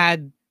they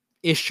had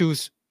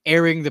issues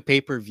airing the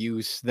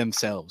pay-per-views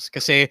themselves.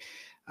 Kasi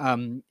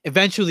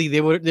eventually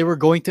they were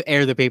going to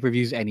air the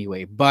pay-per-views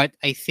anyway, but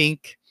I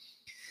think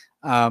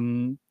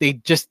they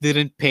just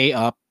didn't pay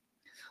up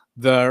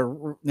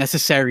the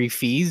necessary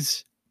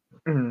fees.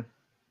 Mhm.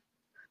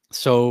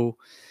 So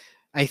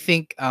I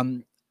think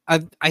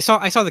I saw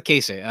the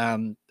case.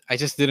 I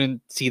just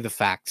didn't see the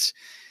facts.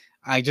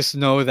 I just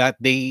know that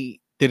they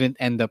didn't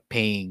end up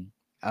paying.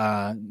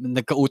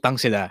 Nagkautang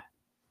sila.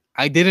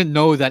 I didn't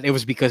know that it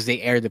was because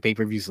they aired the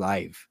pay-per-views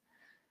live.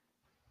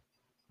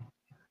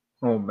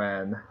 Oh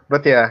man,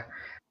 but yeah.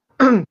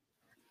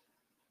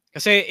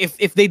 Kasi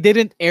if they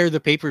didn't air the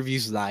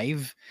pay-per-views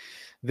live,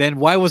 then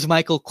why was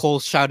Michael Cole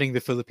shouting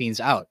the Philippines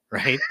out,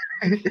 right?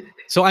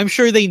 So I'm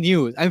sure they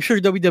knew. I'm sure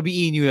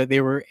WWE knew that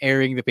they were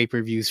airing the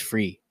pay-per-views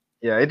free.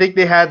 Yeah, I think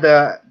they had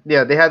a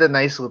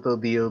nice little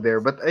deal there.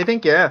 But I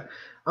think yeah.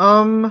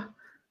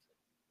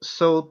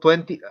 So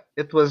 20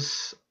 it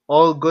was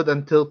all good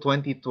until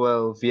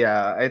 2012.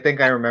 Yeah, I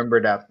think I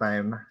remember that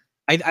time.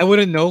 I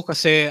wouldn't know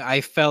because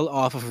I fell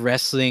off of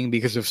wrestling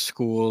because of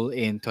school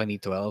in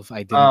 2012.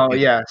 I didn't Oh get.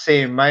 yeah,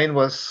 same. Mine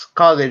was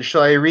college,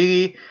 so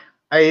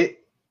I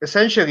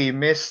essentially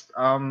missed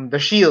the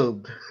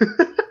Shield.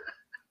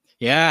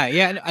 Yeah.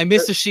 I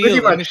missed the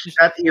Pretty Shield. I much missed.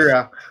 that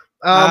era.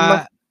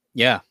 Uh,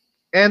 yeah.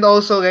 And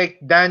also like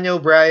Daniel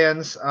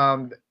Bryan's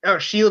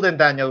Shield and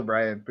Daniel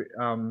Bryan.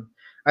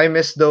 I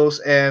missed those,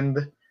 and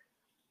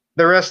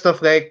the rest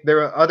of like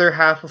the other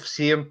half of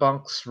CM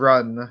Punk's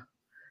run,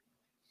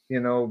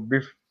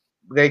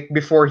 like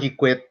before he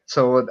quit.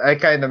 So I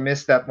kind of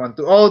missed that one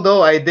too.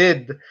 Although I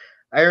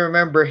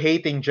remember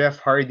hating Jeff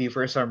Hardy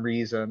for some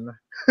reason.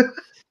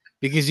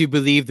 Because you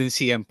believed in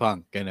CM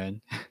Punk,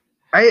 ganun.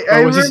 I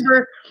Or was this?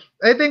 remember.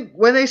 I think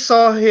when I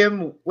saw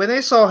him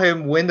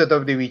win the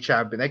WWE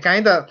champion, I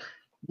kind of,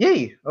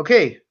 yay,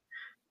 okay.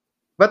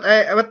 But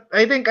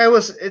I think I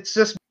was. It's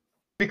just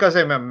because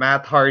I'm a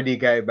Matt Hardy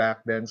guy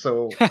back then.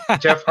 So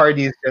Jeff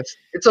Hardy is just,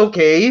 it's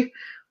okay,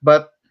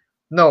 but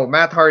no,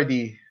 Matt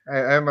Hardy.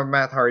 I'm a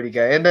Matt Hardy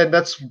guy, and then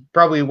that's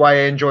probably why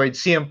I enjoyed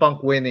CM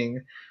Punk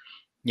winning.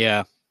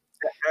 Yeah.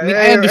 I mean,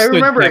 I I understood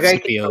remember Jeff's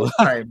liking appeal. those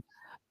times, and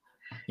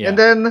Yeah.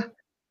 then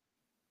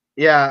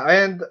yeah,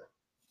 and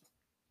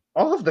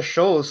all of the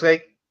shows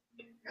like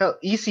hell,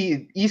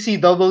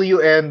 ECW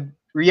and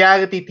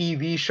reality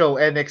TV show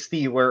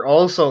NXT were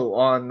also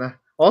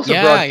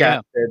Yeah.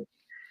 broadcasted,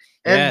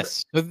 and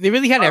Yes. But they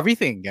really had uh,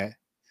 everything.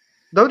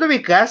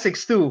 WWE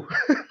Classics too.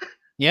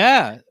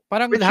 Yeah.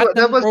 Parang Which lahat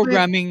that ng was with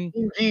programming.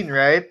 Mean Gene,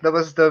 right?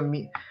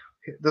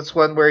 That's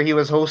one where he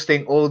was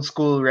hosting old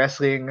school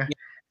wrestling.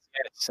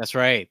 Yes, that's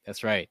right.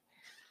 That's right.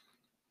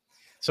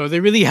 So they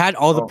really had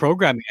all the Oh,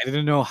 programming. I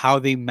didn't know how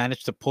they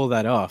managed to pull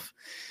that off.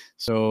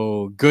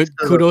 So good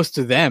still kudos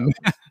to them.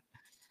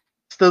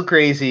 still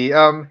crazy.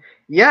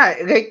 Yeah,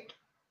 like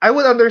I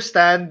would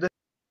understand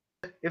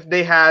if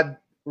they had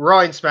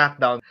Raw and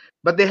SmackDown,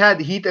 but they had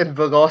Heat and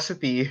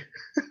Velocity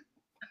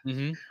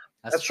Hmm.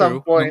 That's at some true.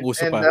 Nung point,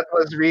 uso and pa. that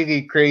was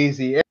really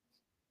crazy.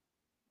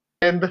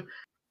 And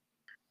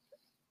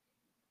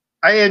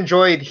I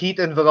enjoyed Heat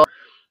and Velocity.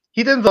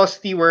 Heat and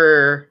Velocity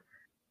were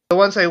the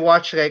ones I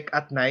watched like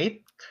at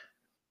night,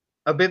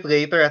 a bit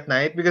later at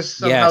night, because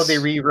somehow they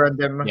Yes. rerun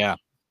them Yeah.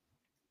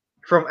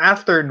 from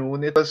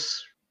afternoon. It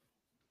was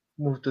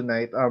moved to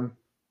night.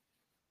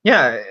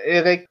 Yeah,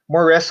 like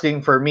more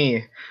wrestling for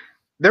me.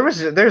 There's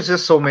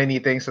just so many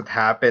things that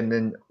happened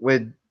in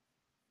with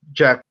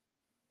Jack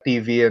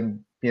TV,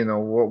 and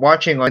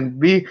watching on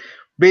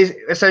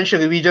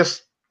essentially we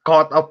just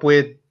caught up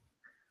with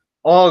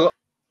all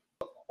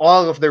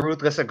all of the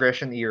ruthless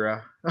aggression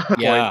era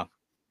point, Yeah.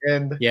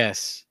 and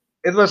Yes.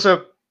 it was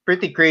a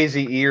pretty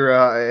crazy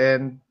era,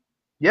 and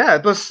yeah,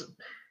 it was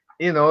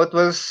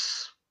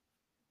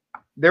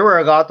there were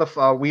a lot of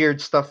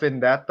weird stuff in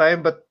that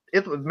time, but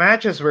it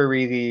matches were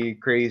really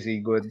crazy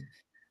good.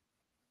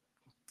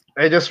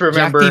 I just Jack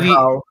remember TV.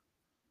 how,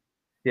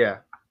 yeah,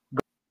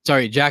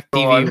 Sorry, Jack go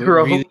TV on,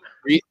 Ro.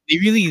 they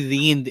really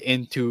leaned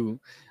into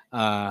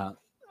uh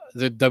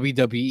the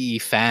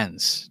WWE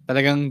fans.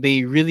 Talagang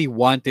they really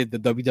wanted the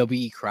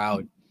WWE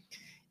crowd.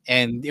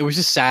 And it was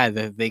just sad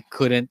that they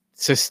couldn't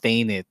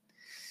sustain it.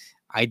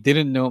 I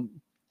didn't know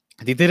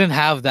they didn't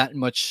have that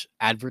much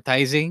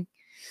advertising.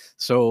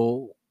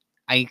 So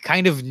I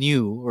kind of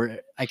knew, or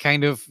I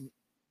kind of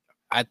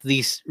at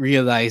least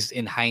realized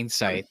in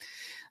hindsight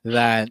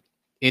that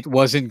it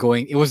was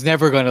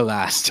never gonna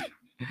last.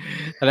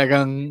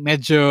 Talagang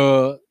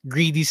medyo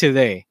greedy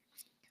sila eh,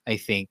 I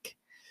think.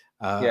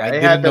 Yeah, I I had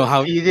didn't know that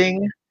how.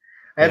 feeling.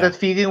 I had Yeah. that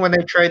feeling when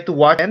I tried to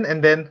watch again,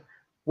 and then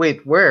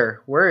wait,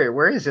 where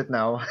is it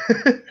now?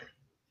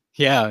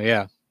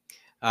 Yeah.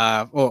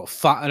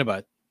 Ano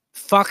ba?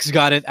 Fox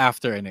got it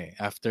after ano eh,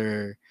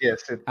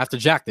 Yes, it after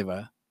Jack,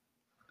 diba?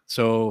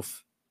 So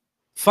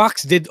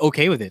Fox did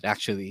okay with it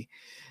actually,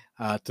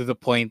 to the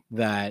point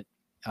that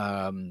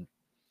um,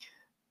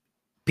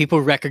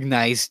 people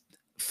recognized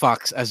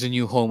Fox as the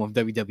new home of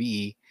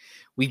WWE.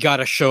 We got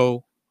a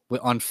show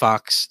on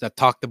Fox that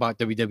talked about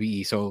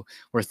WWE, so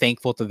we're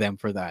thankful to them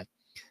for that.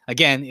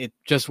 Again, it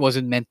just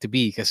wasn't meant to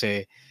be because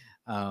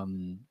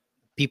um,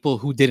 people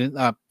who didn't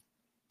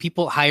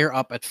people higher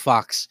up at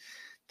Fox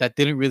that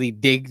didn't really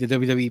dig the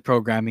WWE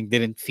programming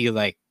didn't feel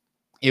like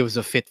it was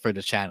a fit for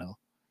the channel.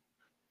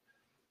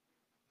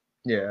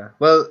 Yeah.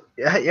 Well,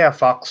 yeah,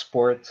 Fox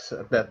Sports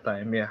at that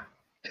time, yeah.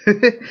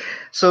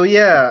 So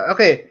yeah,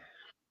 okay.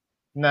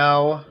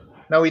 Now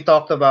now we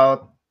talked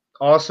about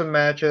awesome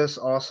matches,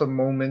 awesome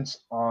moments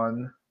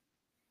on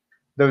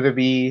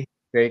WWE,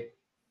 like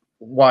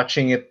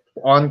watching it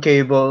on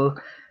cable.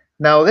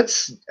 Now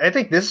I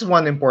think this is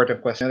one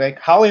important question. Like,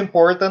 how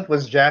important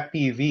was Jack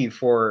TV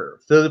for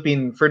the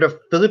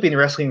Philippine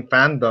wrestling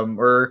fandom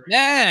or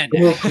Man. the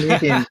whole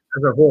community as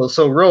a whole?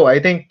 So Ro, I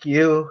think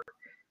you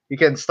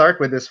can start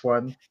with this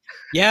one.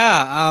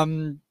 Yeah,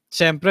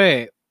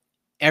 siyempre,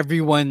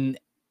 everyone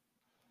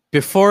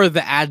before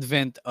the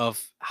advent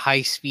of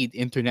high-speed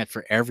internet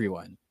for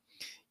everyone,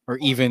 or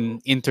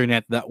even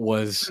internet that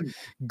was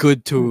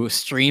good to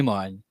stream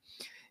on,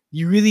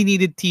 you really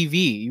needed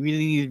TV. You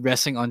really needed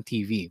wrestling on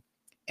TV.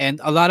 And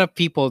a lot of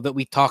people that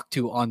we talked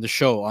to on the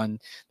show, on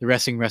the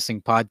Wrestling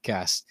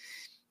podcast,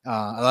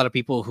 a lot of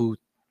people who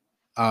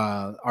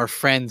are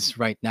friends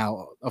right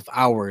now of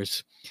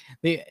ours,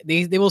 they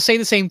will say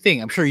the same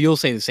thing. I'm sure you'll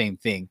say the same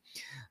thing,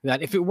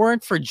 that if it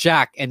weren't for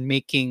Jack and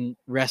making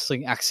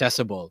wrestling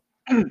accessible,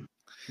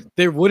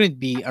 there wouldn't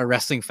be a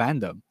wrestling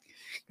fandom.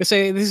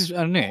 Kasi this is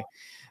ano eh,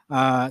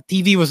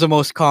 TV was the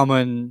most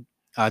common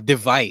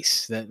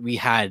device that we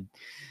had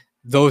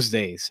those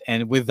days,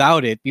 and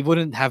without it, we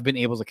wouldn't have been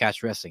able to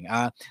catch wrestling.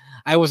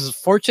 I was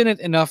fortunate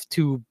enough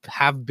to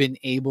have been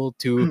able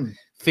to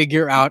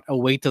figure out a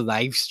way to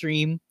live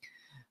stream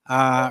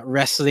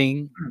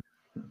wrestling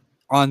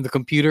on the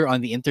computer,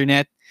 on the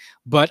internet,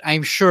 but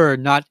I'm sure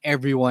not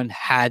everyone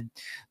had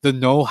the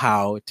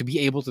know-how to be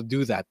able to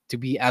do that, to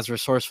be as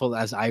resourceful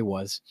as I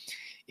was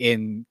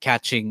in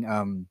catching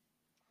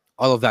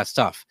all of that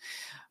stuff.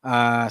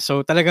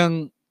 So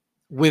talagang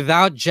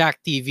without Jack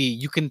TV,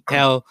 you can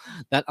tell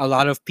that a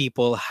lot of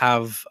people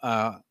have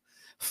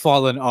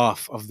fallen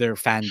off of their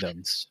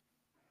fandoms.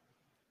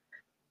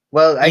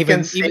 Well, I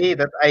can Even say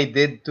that I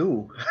did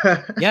too.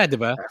 yeah,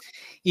 diba?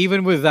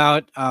 Even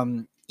without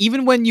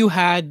even when you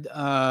had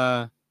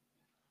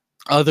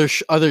other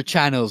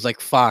channels like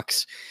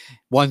Fox,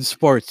 One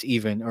Sports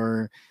even,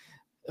 or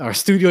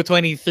Studio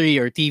 23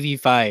 or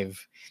TV5,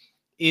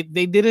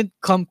 they didn't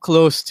come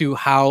close to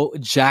how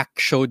Jack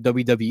showed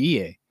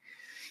WWE. Eh.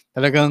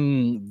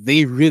 Talagang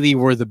they really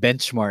were the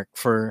benchmark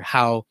for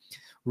how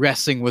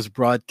wrestling was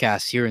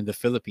broadcast here in the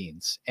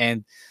Philippines,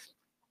 and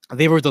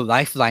they were the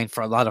lifeline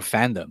for a lot of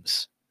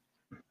fandoms.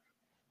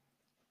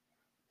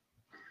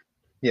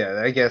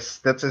 Yeah, I guess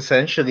that's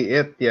essentially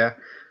it. Yeah,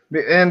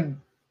 and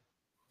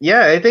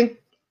yeah, I think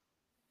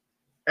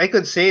I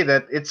could say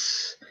that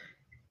it's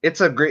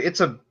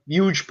a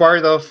huge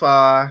part of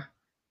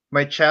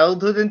my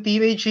childhood and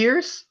teenage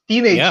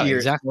Yeah,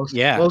 years exactly.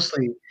 Yeah.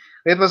 mostly.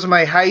 It was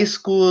my high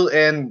school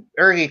and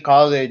early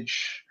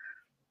college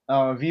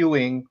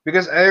viewing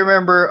because I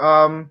remember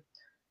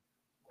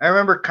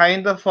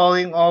kind of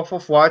falling off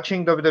of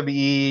watching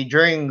WWE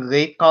during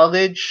late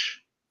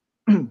college.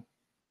 I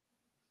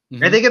Hmm.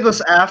 think it was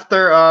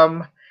after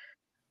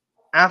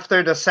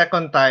the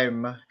second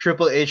time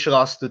Triple H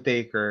lost to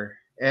Taker,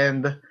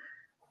 and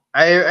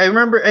I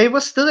remember I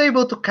was still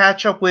able to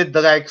catch up with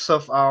the likes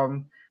of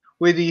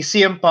with the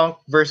CM Punk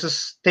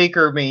versus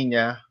Taker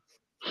Mania,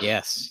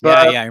 Yes. Yeah.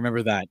 but Yeah. I remember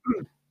that.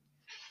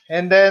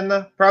 and then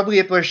probably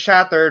it was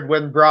shattered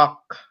when Brock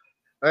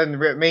and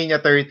Mania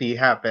 30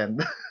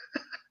 happened.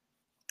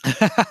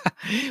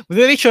 Did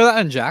they show that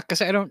on Jack?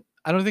 Because I don't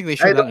think they I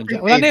showed that don't on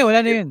Jack. think they Wala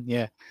na did. yun.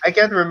 Yeah. I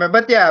can't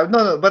remember, but yeah,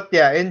 no, but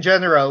yeah, in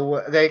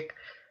general, like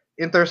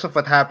in terms of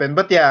what happened,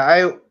 but yeah,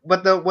 I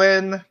but the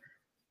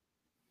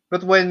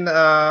but when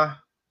uh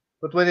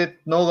but when it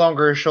no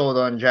longer showed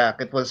on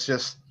Jack, it was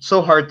just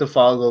so hard to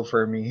follow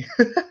for me.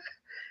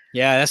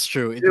 Yeah, that's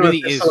true. It It was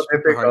really just is so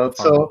super hard to difficult.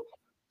 follow. So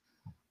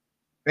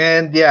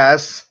and yeah,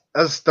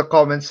 as the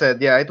comment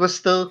said, yeah, it was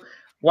still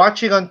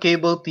watching on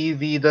cable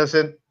TV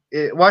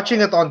watching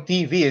it on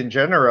TV in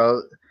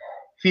general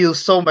feels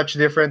so much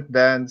different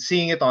than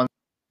seeing it on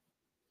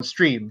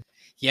stream.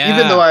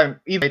 Even though Yeah. I'm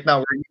even right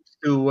now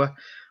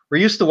we're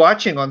used to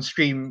watching on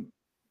stream.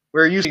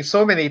 We're using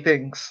so many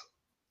things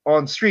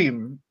on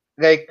stream.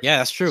 Like Yeah,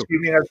 that's true.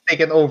 streaming has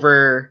taken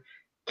over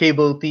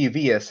cable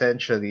TV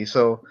essentially.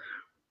 So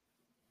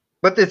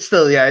but it's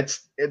still yeah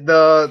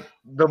the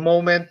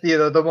moment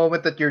the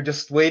moment that you're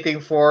just waiting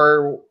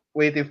for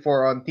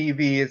on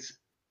TV is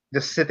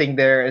just sitting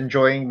there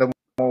enjoying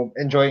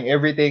enjoying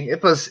everything.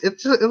 It was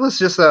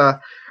just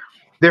a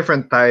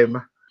different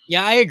time.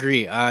 Yeah, I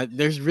agree.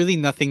 There's really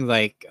nothing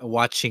like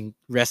watching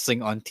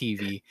wrestling on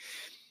TV,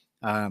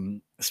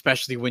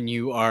 especially when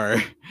you are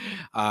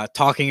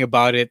talking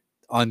about it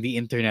on the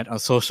internet, on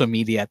social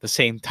media at the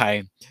same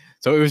time.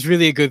 So it was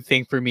really a good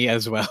thing for me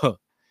as well.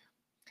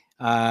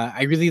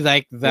 I really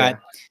like Yeah.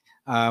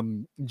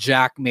 that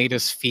Jack made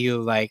us feel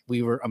like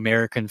we were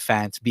American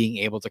fans being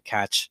able to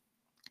catch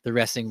the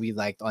wrestling we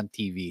liked on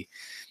TV.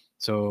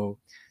 So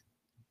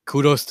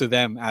kudos to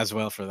them as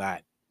well for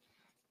that.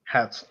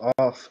 Hats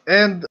off.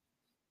 And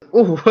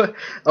Ooh,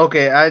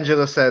 okay,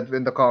 Angelo said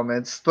in the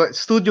comments,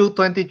 Studio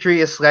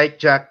 23 is like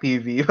Jack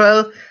TV.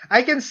 Well,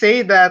 I can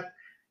say that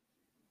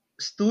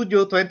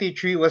Studio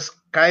 23 was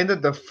kind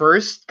of the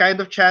first kind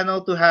of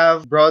channel to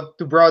have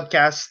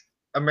broadcast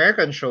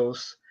American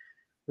shows.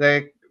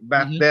 Like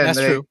back then, That's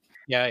like, true.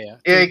 Yeah,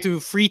 yeah. like To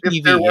free if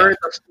TV. Yeah.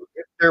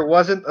 if there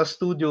wasn't a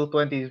Studio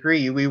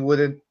 23,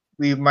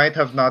 we might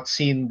have not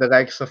seen the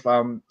likes of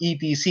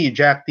ETC,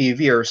 Jack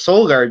TV, or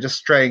Solar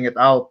just trying it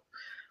out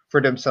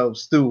for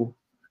themselves too.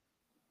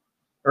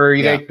 Or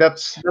Yeah. like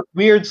that's the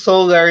weird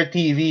Solar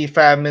TV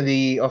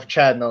family of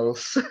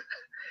channels,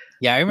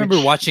 Yeah. I remember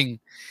which watching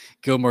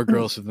Gilmore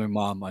Girls with my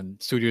mom on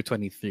Studio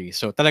 23.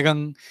 So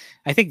talagang,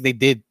 I think they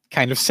did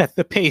kind of set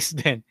the pace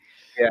then.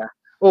 yeah.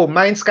 Oh,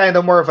 mine's kind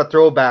of more of a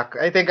throwback.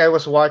 I think I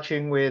was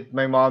watching with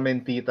my mom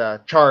and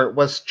Tita.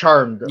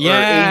 Charmed or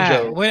Yeah.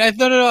 Angel. When I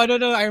no no no no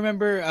no. I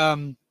remember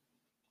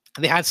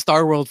they had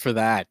Star World for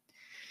that.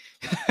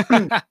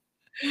 But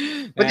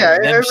yeah,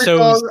 Man, them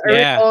shows. I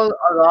Yeah. recall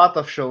a lot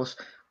of shows.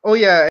 Oh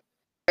yeah,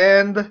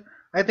 and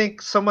I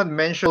think someone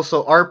mentioned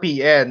also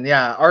RPN.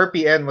 Yeah,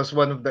 RPN was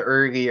one of the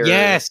earlier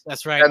Yes,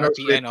 that's right. channels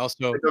RPN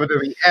also. with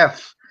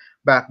WWF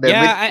back then.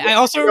 Yeah, I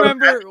also With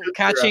remember Attitude Era.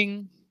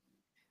 catching.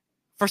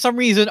 For some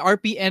reason,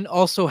 RPN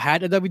also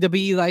had a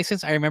WWE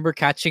license. I remember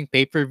catching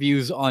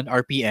pay-per-views on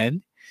RPN.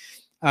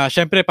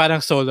 Syempre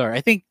parang Solar. I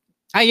think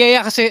yeah,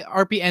 yeah, kasi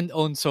RPN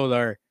owned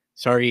Solar.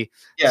 Sorry.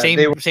 Yeah,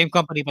 Same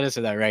company pala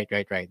sila. Right,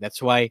 right, right.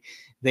 That's why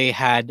they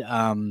had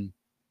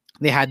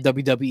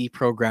WWE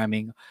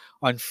programming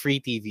on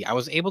free TV. I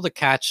was able to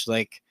catch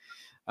like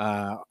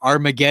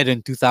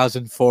Armageddon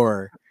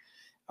 2004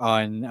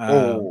 on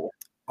oh,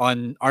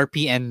 on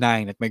RPN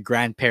 9 at my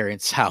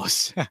grandparents'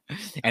 house.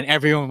 And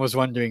everyone was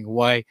wondering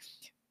why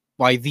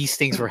these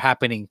things were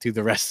happening to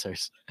the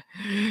wrestlers.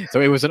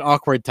 So it was an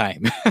awkward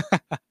time.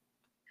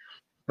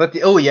 but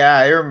oh yeah,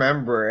 I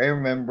remember. I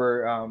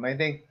remember. I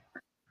think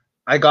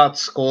I got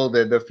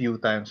scolded a few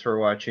times for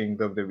watching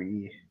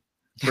WWE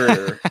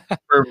for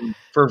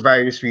for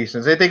various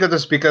reasons. I think it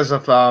was because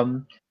of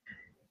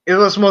it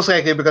was most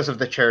likely because of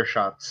the chair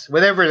shots.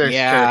 Whenever there's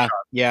chair Yeah, shots,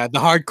 yeah, the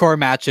hardcore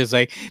matches,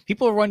 like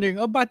people are wondering,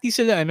 oh, ba't di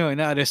sila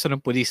inaaresto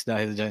ng police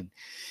dahil dyan?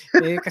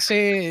 Eh,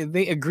 kasi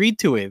they agreed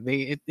to it.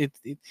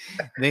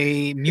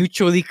 They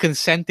mutually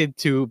consented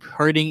to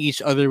hurting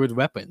each other with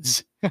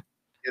weapons.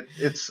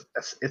 it's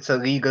a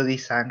legally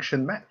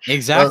sanctioned match. Well,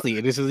 Exactly,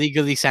 it is a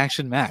legally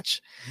sanctioned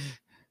match.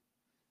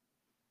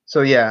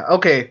 so yeah,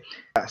 okay.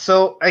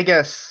 So I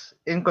guess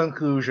in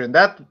conclusion,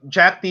 that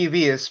Jack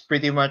TV is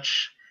pretty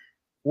much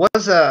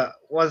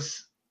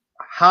was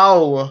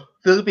how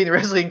Philippine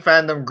wrestling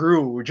fandom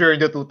grew during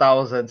the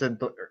 2000s and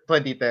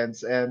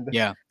 2010s and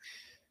Yeah.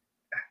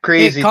 Hey,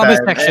 crazy comment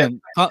time. And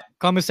section.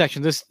 Comment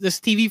section. Does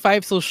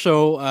TV5 still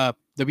show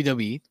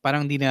WWE?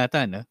 Parang di na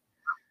ata, no?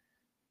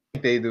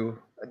 they do.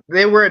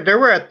 There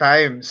were at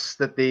times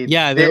that they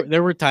Yeah, did.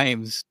 there were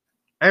times.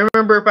 I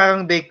remember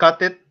parang they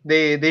cut it.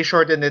 They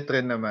shortened it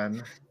rin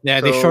naman.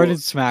 Yeah, they So shorted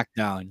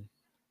SmackDown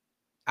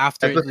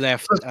after it it was,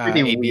 left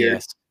pretty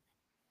weird. ABS.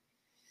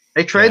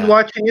 I tried Yeah.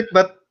 watching it,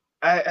 but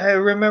I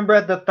remember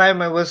at the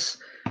time I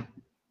was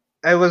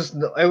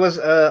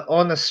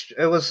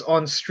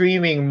on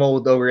streaming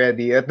mode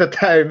already at the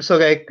time. So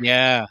like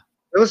Yeah.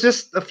 it was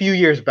just a few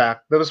years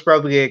back. That was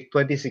probably like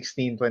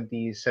 2016,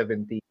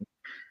 2017.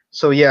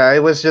 So yeah, I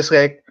was just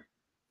like,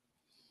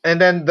 and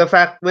then the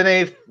fact when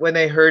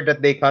I heard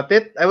that they cut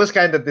it, I was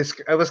kind of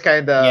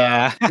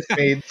Yeah.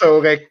 dismayed. So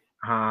like,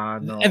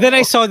 And then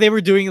I no. saw they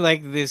were doing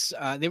like this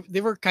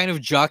they were kind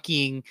of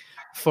jockeying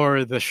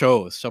for the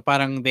shows. So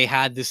parang they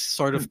had this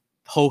sort of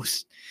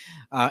host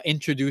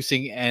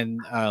introducing and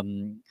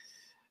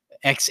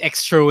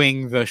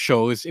extraing the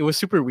shows. It was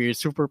super weird,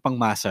 super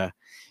pangmasa.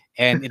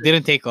 And it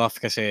didn't take off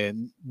because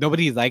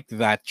nobody liked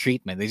that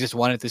treatment. They just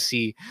wanted to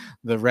see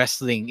the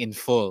wrestling in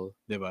full,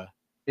 diba?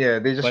 Yeah,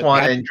 they just But they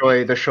want to had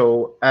enjoy the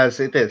show as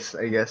it is,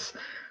 I guess.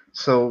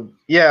 So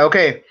yeah,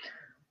 okay.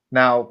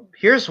 Now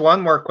here's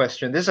one more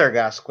question. This is our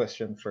last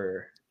question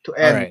for to all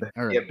end right,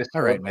 all the right,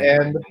 all right, episode.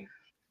 man.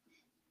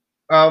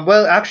 And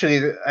well, actually,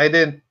 I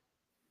didn't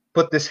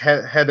put this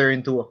header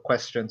into a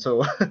question.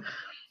 So,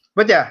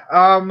 but yeah,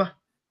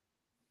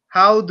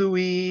 how do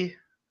we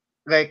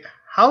like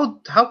how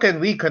can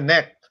we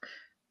connect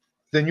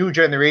the new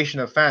generation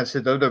of fans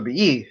to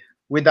WWE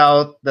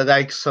without the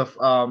likes of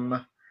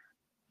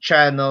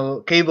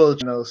cable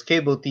channels,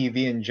 cable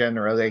TV in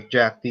general, like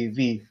Jack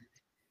TV,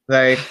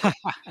 like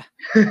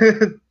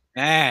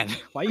Man,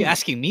 why are you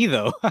asking me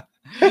though?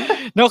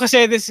 No,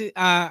 kasi this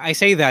I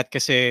say that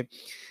kasi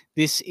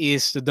this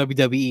is the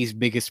WWE's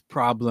biggest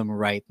problem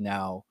right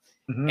now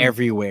Mhm.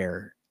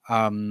 everywhere.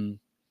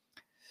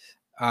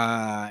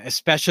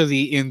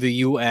 Especially in the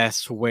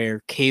US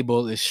where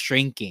cable is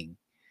shrinking.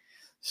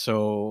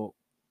 So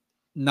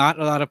not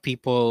a lot of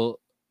people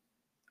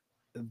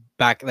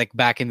back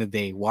in the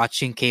day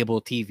watching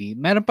cable TV.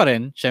 Meron pa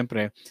rin,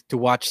 syempre, to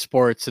watch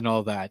sports and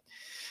all that.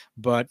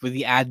 But with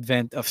the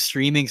advent of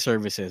streaming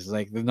services,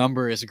 like the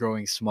number is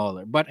growing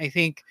smaller. But I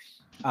think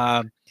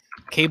uh,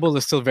 cable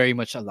is still very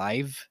much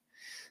alive.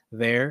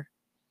 there.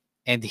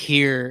 And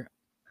here,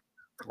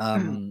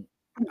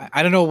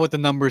 I don't know what the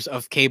numbers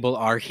of cable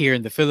are here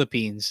in the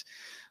Philippines,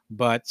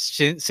 but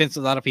since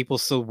a lot of people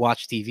still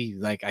watch TV,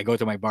 like I go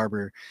to my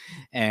barber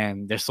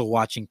and they're still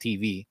watching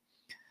TV,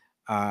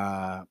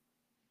 uh,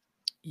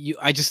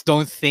 I just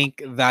don't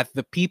think that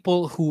the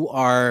people who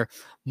are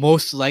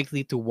most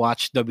likely to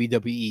watch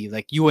WWE,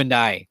 like you and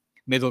I,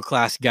 middle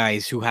class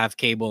guys who have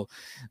cable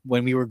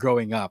when we were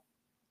growing up,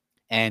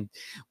 and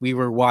we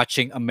were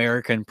watching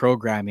American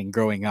programming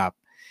growing up,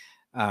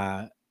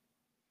 uh,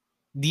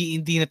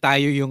 hindi na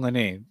tayo yung ano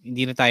eh,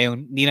 hindi na tayo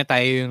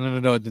yung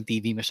nanonood ng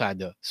TV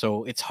masyado.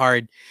 So it's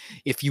hard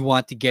if you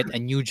want to get a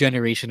new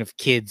generation of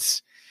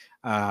kids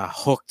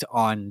hooked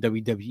on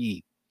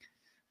WWE.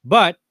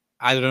 But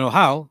I don't know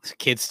how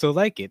kids still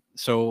like it.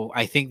 So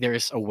I think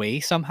there's a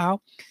way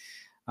somehow.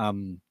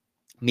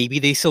 Maybe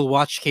they still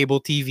watch cable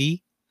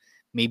TV.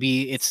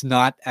 Maybe it's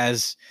not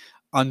as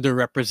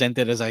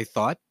underrepresented as I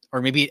thought.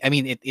 Or maybe, I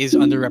mean, it is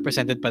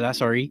underrepresented pala,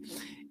 sorry.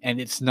 And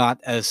it's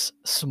not as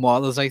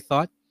small as I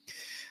thought.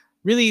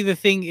 Really, the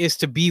thing is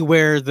to be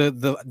where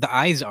the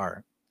eyes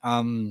are.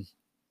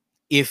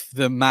 If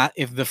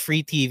the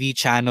free TV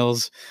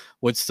channels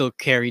would still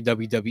carry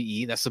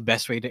WWE, that's the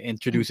best way to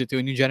introduce it to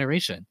a new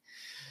generation.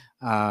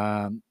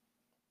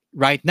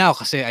 Right now,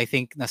 kasi I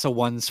think nasa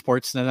one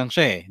sports na lang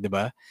siya,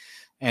 diba?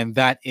 And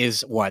that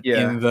is what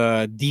Yeah. in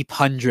the deep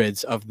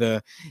hundreds of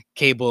the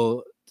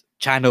cable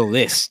channel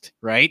list,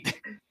 right?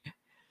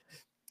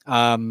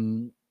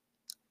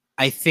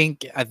 I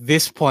think at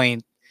this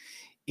point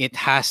it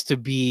has to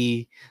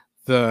be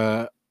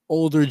the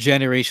older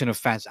generation of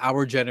fans,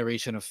 our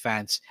generation of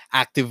fans,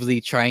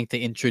 actively trying to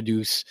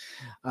introduce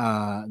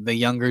the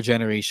younger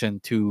generation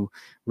to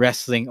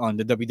wrestling on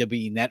the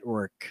WWE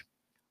network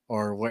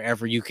or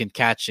wherever you can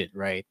catch it,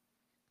 right?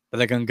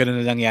 Talagang ganun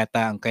na lang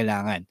yata ang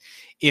kailangan.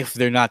 If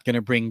they're not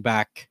gonna bring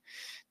back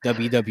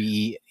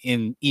WWE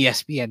in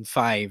ESPN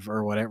 5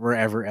 or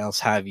wherever else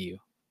have you.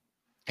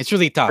 It's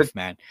really tough,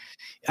 man.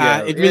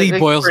 Yeah, It really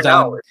like boils for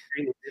now, down. it's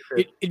really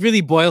different. It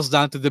really boils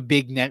down to the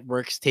big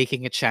networks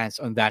taking a chance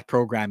on that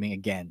programming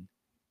again.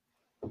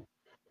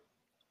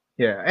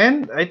 Yeah,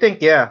 and I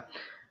think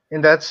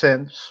in that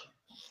sense,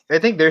 I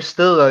think there's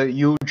still a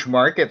huge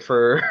market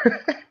for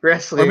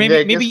Or wrestling, maybe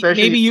like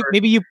especially for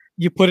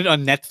you put it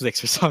on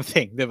Netflix or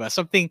something, diba?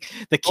 Something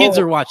the kids oh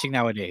are watching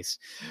nowadays.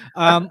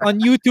 On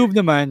YouTube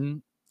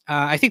naman,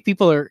 I think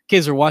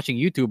kids are watching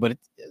YouTube, but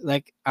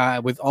like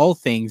with all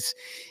things,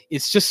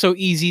 it's just so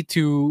easy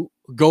to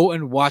go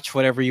and watch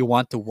whatever you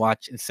want to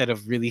watch instead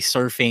of really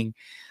surfing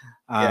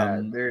yeah,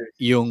 um there's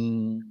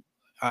yung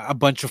a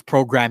bunch of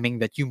programming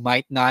that you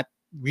might not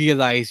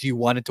realize you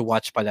wanted to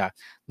watch pala.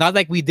 Not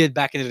like we did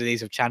back in the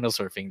days of channel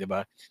surfing,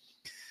 diba?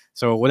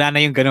 So wala na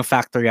yung ganung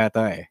factor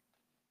yata eh.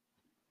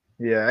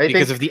 yeah, I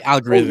Because think of the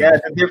oh yeah,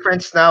 algorithm. the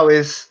difference now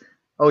is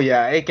oh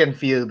yeah, I can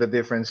feel the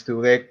difference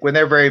too. Like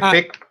whenever I Ah,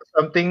 pick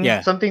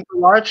yeah. something to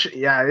watch,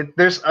 yeah,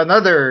 there's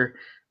another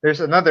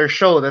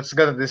show that's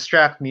gonna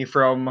distract me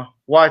from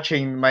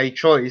watching my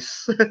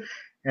choice,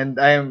 and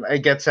I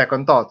get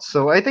second thoughts.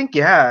 So I think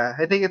I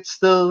think it's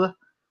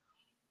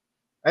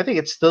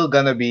still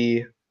gonna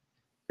be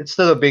it's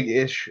still a big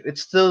issue.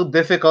 It's still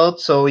difficult.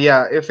 So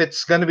yeah, if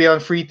it's gonna be on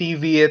free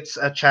TV, it's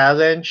a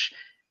challenge,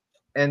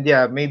 and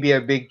yeah, maybe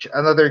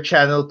another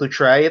channel to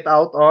try it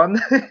out on.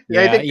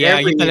 I Yeah, think yeah, yun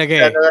every talaga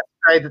eh. channel has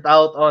tried it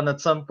out on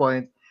at some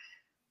point.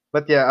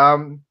 But yeah,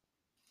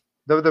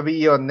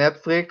 WWE on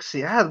Netflix,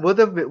 yeah,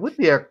 would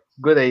be a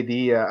good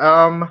idea.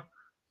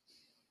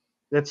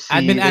 Let's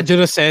Admin see.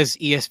 Angelo says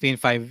ESPN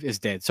 5 is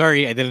dead.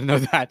 Sorry, I didn't know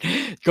that.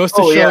 Goes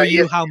to Oh show yeah,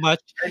 you how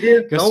much I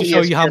didn't goes know to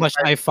show you how ESPN much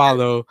five. I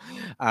follow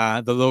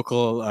the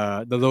local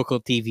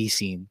TV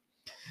scene.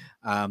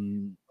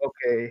 Um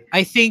Okay,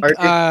 I think are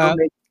they still uh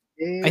making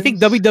I think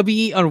games?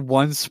 WWE on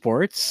One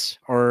Sports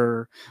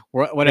or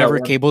Yeah, whatever one.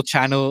 cable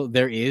channel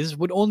there is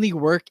would only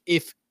work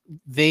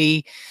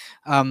they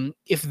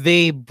if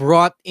they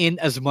brought in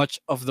as much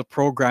of the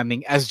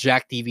programming as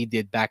Jack TV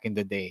did back in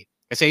the day.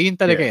 Kasi yun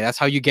talaga Yeah, eh, that's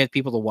how you get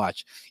people to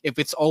watch. If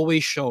it's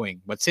always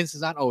showing, but since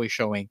it's not always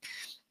showing,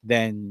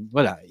 then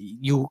wala,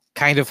 you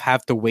kind of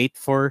have to wait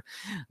for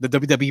the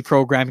WWE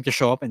programming to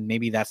show up, and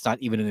maybe that's not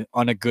even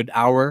on a good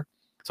hour.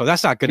 So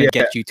that's not gonna yeah.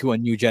 get you to a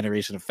new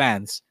generation of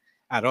fans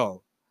at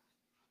all.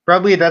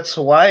 Probably that's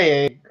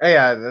why.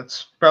 Yeah,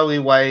 that's probably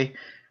why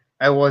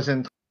I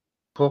wasn't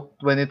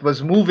hooked when it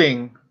was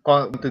moving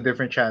to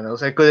different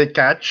channels. I couldn't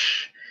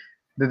catch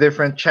the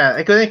different channel.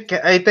 I couldn't.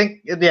 I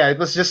think yeah, it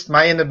was just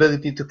my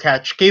inability to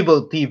catch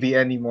cable TV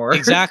anymore.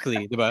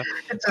 Exactly, diba?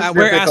 It's just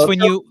Whereas difficult. when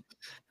So,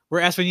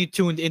 you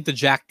tuned into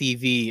Jack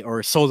TV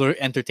or Solar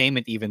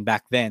Entertainment even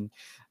back then,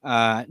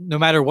 no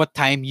matter what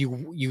time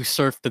you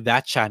surf to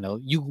that channel,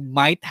 you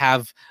might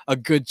have a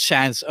good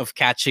chance of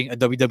catching a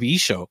WWE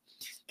show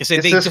because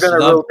it's they just just gonna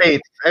love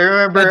rotate. they I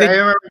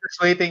remember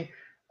just waiting.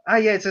 Ah,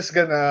 yeah, it's just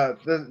gonna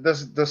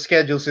the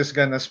schedule's just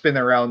gonna spin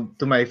around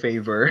to my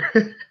favor,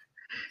 and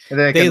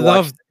then I they can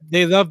watch. love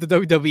they love the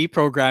WWE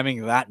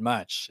programming that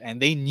much,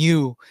 and they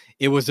knew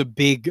it was a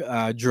big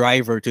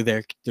driver to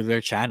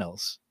their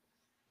channels.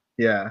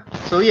 Yeah.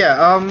 So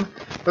yeah,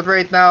 but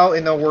right now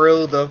in a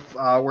world of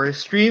where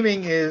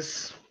streaming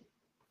is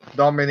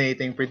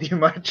dominating pretty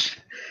much,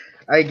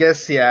 I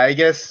guess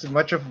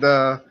much of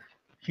the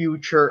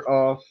future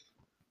of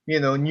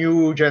a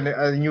new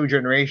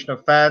generation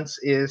of fans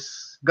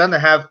is gonna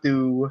have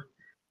to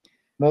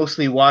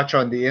mostly watch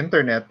on the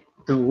internet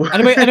to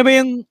ano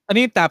yung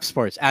Tap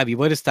Sports? Abby,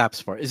 what is Tap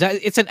Sports? Is that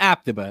it's an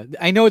app, diba?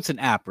 I know it's an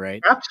app,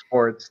 right? app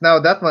sports. Now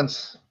that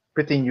one's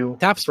pretty new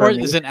Tap for Sports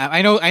is me. an app.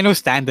 I know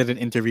Stan did an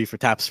interview for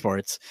Tap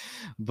Sports,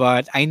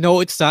 but I know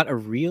it's not a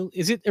real.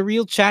 Is it a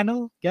real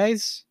channel,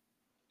 guys?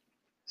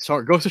 So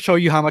it goes to show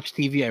you how much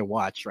TV I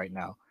watch right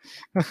now.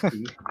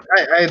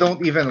 I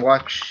don't even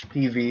watch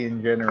TV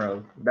in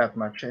general that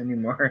much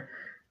anymore.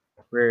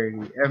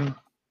 Rarely.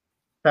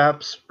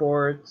 Tap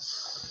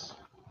sports.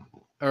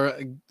 Or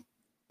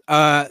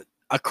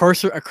a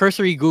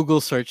cursory Google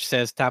search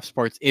says Tap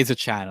Sports is a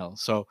channel.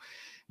 So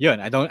yeah,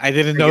 I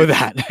didn't I know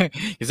guess. that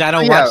because I Oh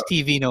don't yeah. watch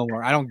TV no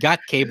more. I don't got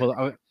cable.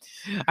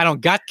 I don't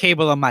got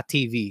cable on my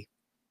TV.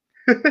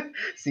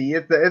 See,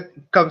 it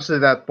comes to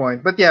that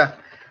point. But yeah,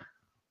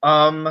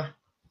 um,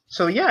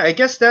 so yeah, I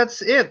guess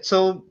that's it.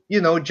 So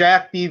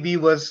Jack TV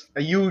was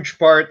a huge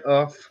part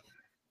of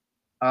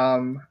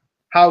um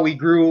how we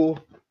grew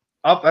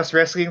up as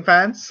wrestling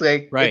fans.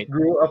 Like it Right.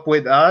 grew up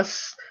with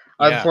us.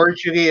 Yeah.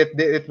 Unfortunately,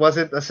 it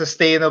wasn't a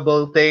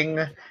sustainable thing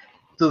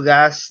to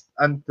last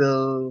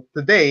until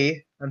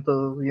today,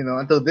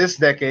 until this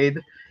decade.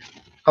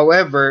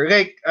 However,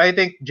 like I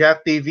think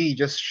Jack TV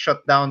just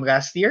shut down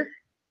last year,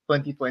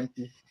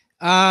 2020.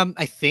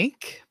 I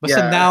think. But so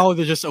Yeah, now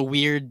there's just a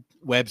weird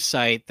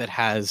website that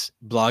has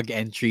blog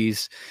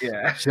entries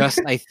yeah. just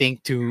I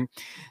think to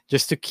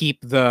just to keep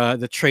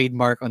the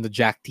trademark on the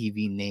Jack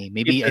TV name.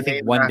 Keep Maybe the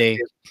name active.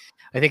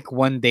 I think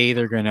one day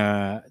they're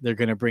gonna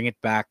bring it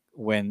back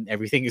when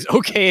everything is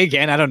okay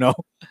again. I don't know.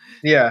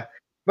 Yeah,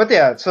 but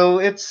yeah, so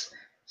it's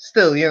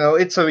still,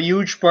 it's a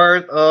huge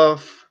part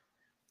of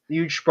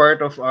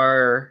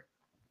our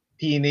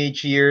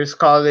teenage years,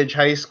 college,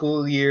 high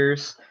school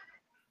years,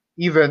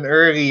 even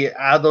early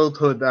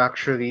adulthood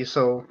actually.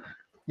 So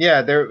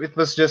yeah, there it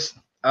was just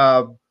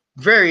a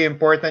very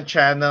important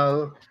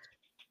channel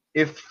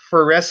if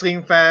for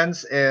wrestling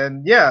fans,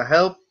 and yeah,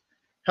 help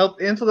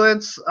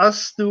influence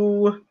us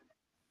to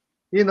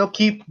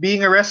keep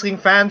being a wrestling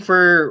fan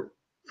for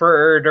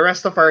the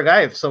rest of our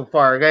lives so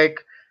far. Like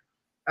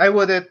I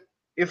wouldn't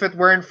if it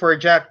weren't for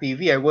Jack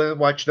TV, I wouldn't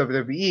watch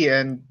WWE,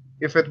 and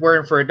if it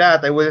weren't for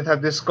that, I wouldn't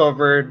have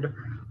discovered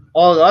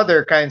all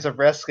other kinds of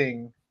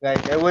wrestling.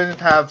 Like I wouldn't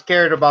have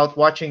cared about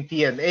watching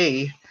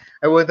TNA.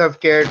 I wouldn't have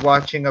cared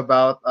watching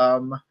about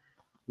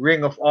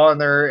Ring of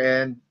Honor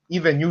and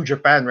even New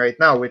Japan right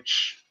now,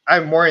 which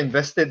I'm more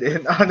invested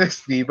in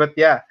honestly. But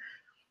yeah,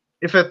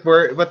 if it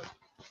were, but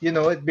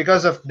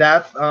because of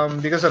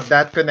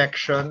that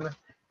connection,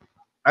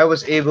 I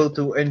was able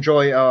to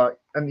enjoy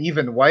an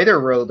even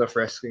wider world of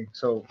wrestling.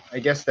 So I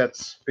guess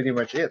that's pretty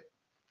much it.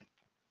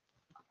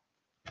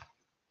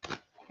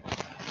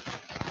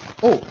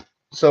 Oh,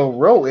 so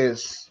Ro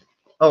is.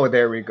 Oh,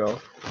 there we go.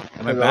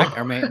 Am I Hello. back?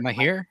 Am I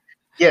here?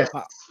 Yes,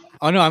 Uh,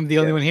 oh no, I'm the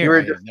only yes. one You here. were Oh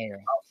yeah, just. there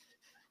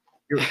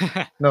You're, you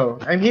go. no,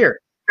 I'm here.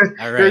 All You're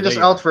right, there just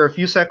you out are. for a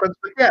few seconds,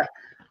 but yeah,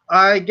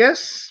 I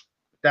guess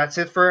that's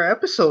it for our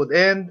episode.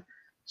 And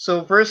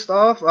so first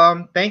off,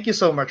 thank you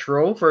so much,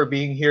 Ro, for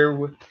being here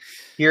with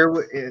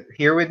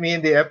me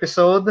in the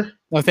episode.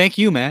 Well, thank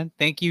you, man.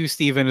 Thank you,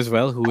 Steven, as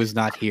well, who is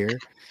not here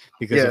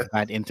because Yeah. of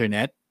bad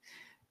internet.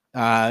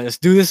 Let's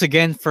do this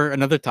again for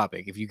another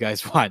topic if you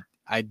guys want.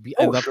 I'd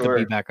Oh, love to be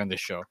sure. back on the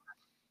show.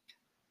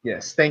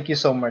 Yes. Thank you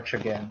so much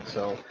again.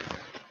 So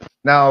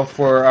now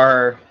for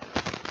our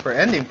for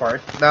ending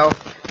part. Now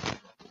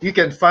you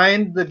can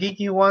find the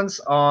geeky ones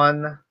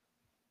on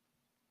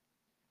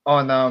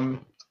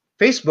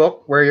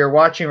Facebook where you're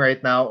watching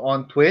right now,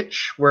 on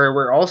Twitch where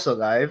we're also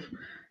live.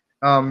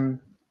 Um,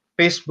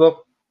 Facebook.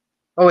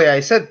 Oh yeah,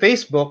 I said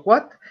Facebook.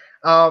 What?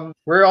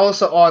 We're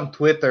also on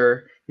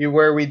Twitter,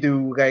 where we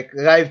do like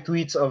live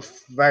tweets of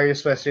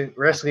various That's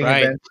wrestling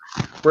right. events.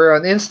 We're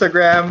on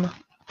Instagram,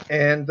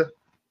 and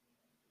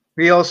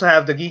we also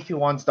have the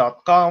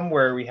geekyones.com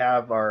where we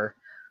have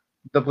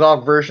the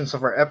blog versions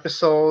of our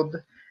episode,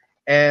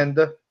 and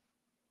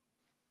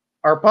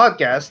our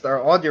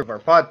audio of our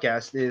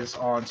podcast is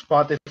on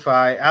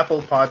Spotify,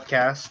 Apple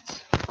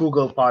Podcasts,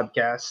 Google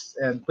Podcasts,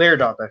 and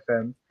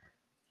Player.fm.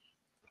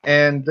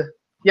 And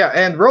yeah,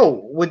 and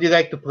Ro, would you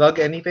like to plug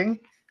anything?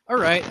 All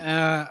right.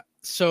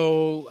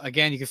 So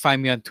again, you can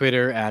find me on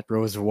Twitter at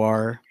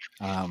Rosewar.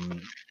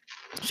 Um,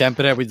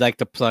 Syempre, we'd like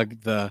to plug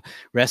the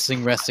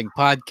Wrestling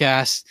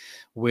podcast,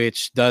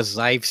 which does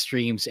live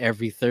streams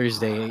every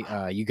Thursday.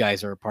 You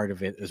guys are a part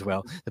of it as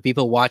well. The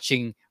people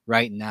watching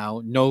right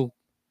now know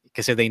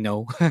because they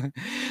know.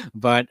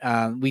 But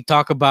we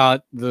talk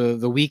about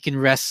the week in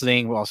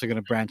wrestling. We're also going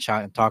to branch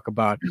out and talk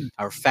about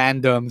our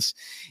fandoms.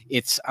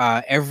 It's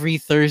every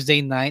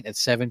Thursday night at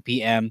 7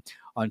 p.m.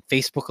 on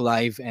Facebook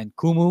Live and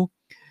Kumu.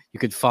 You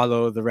could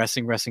follow the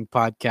Wrestling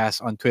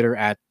podcast on Twitter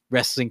at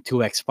Wrestling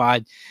 2X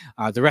Pod,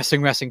 the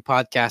Wrestling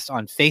Podcast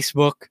on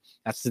Facebook.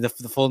 That's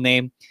the full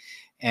name.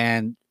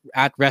 And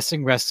at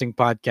Wrestling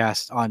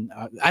Podcast on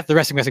at the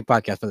Wrestling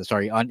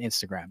Podcast, on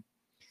Instagram.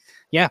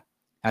 Yeah,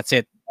 that's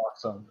it.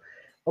 Awesome.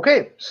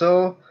 Okay,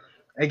 so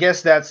I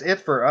guess that's it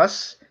for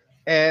us.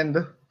 And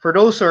for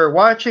those who are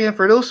watching and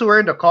for those who are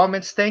in the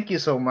comments, thank you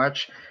so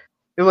much.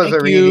 It was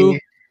Thank a you.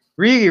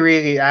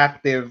 really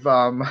active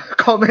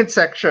comment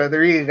section.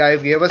 Really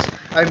lively.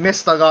 I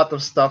missed a lot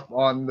of stuff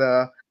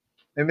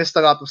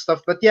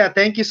but yeah,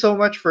 thank you so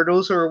much for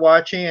those who are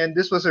watching, and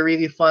this was a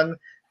really fun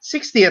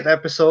 60th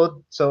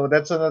episode. So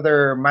that's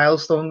another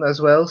milestone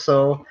as well.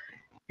 So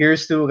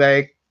here's to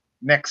like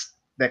next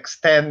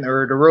 10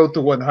 or the road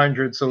to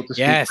 100, so to speak.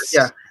 Yes. But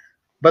yeah.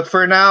 But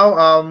for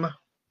now,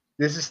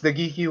 this is the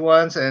Geeky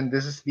Ones, and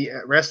this is the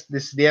rest.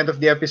 This is the end of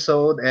the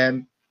episode,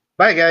 and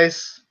bye,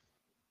 guys.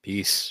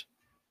 Peace.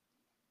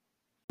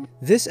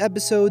 This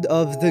episode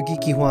of The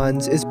Geeky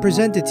Ones is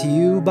presented to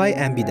you by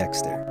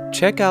Ambidexter.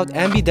 Check out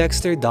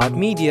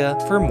ambidexter.media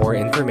for more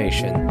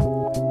information.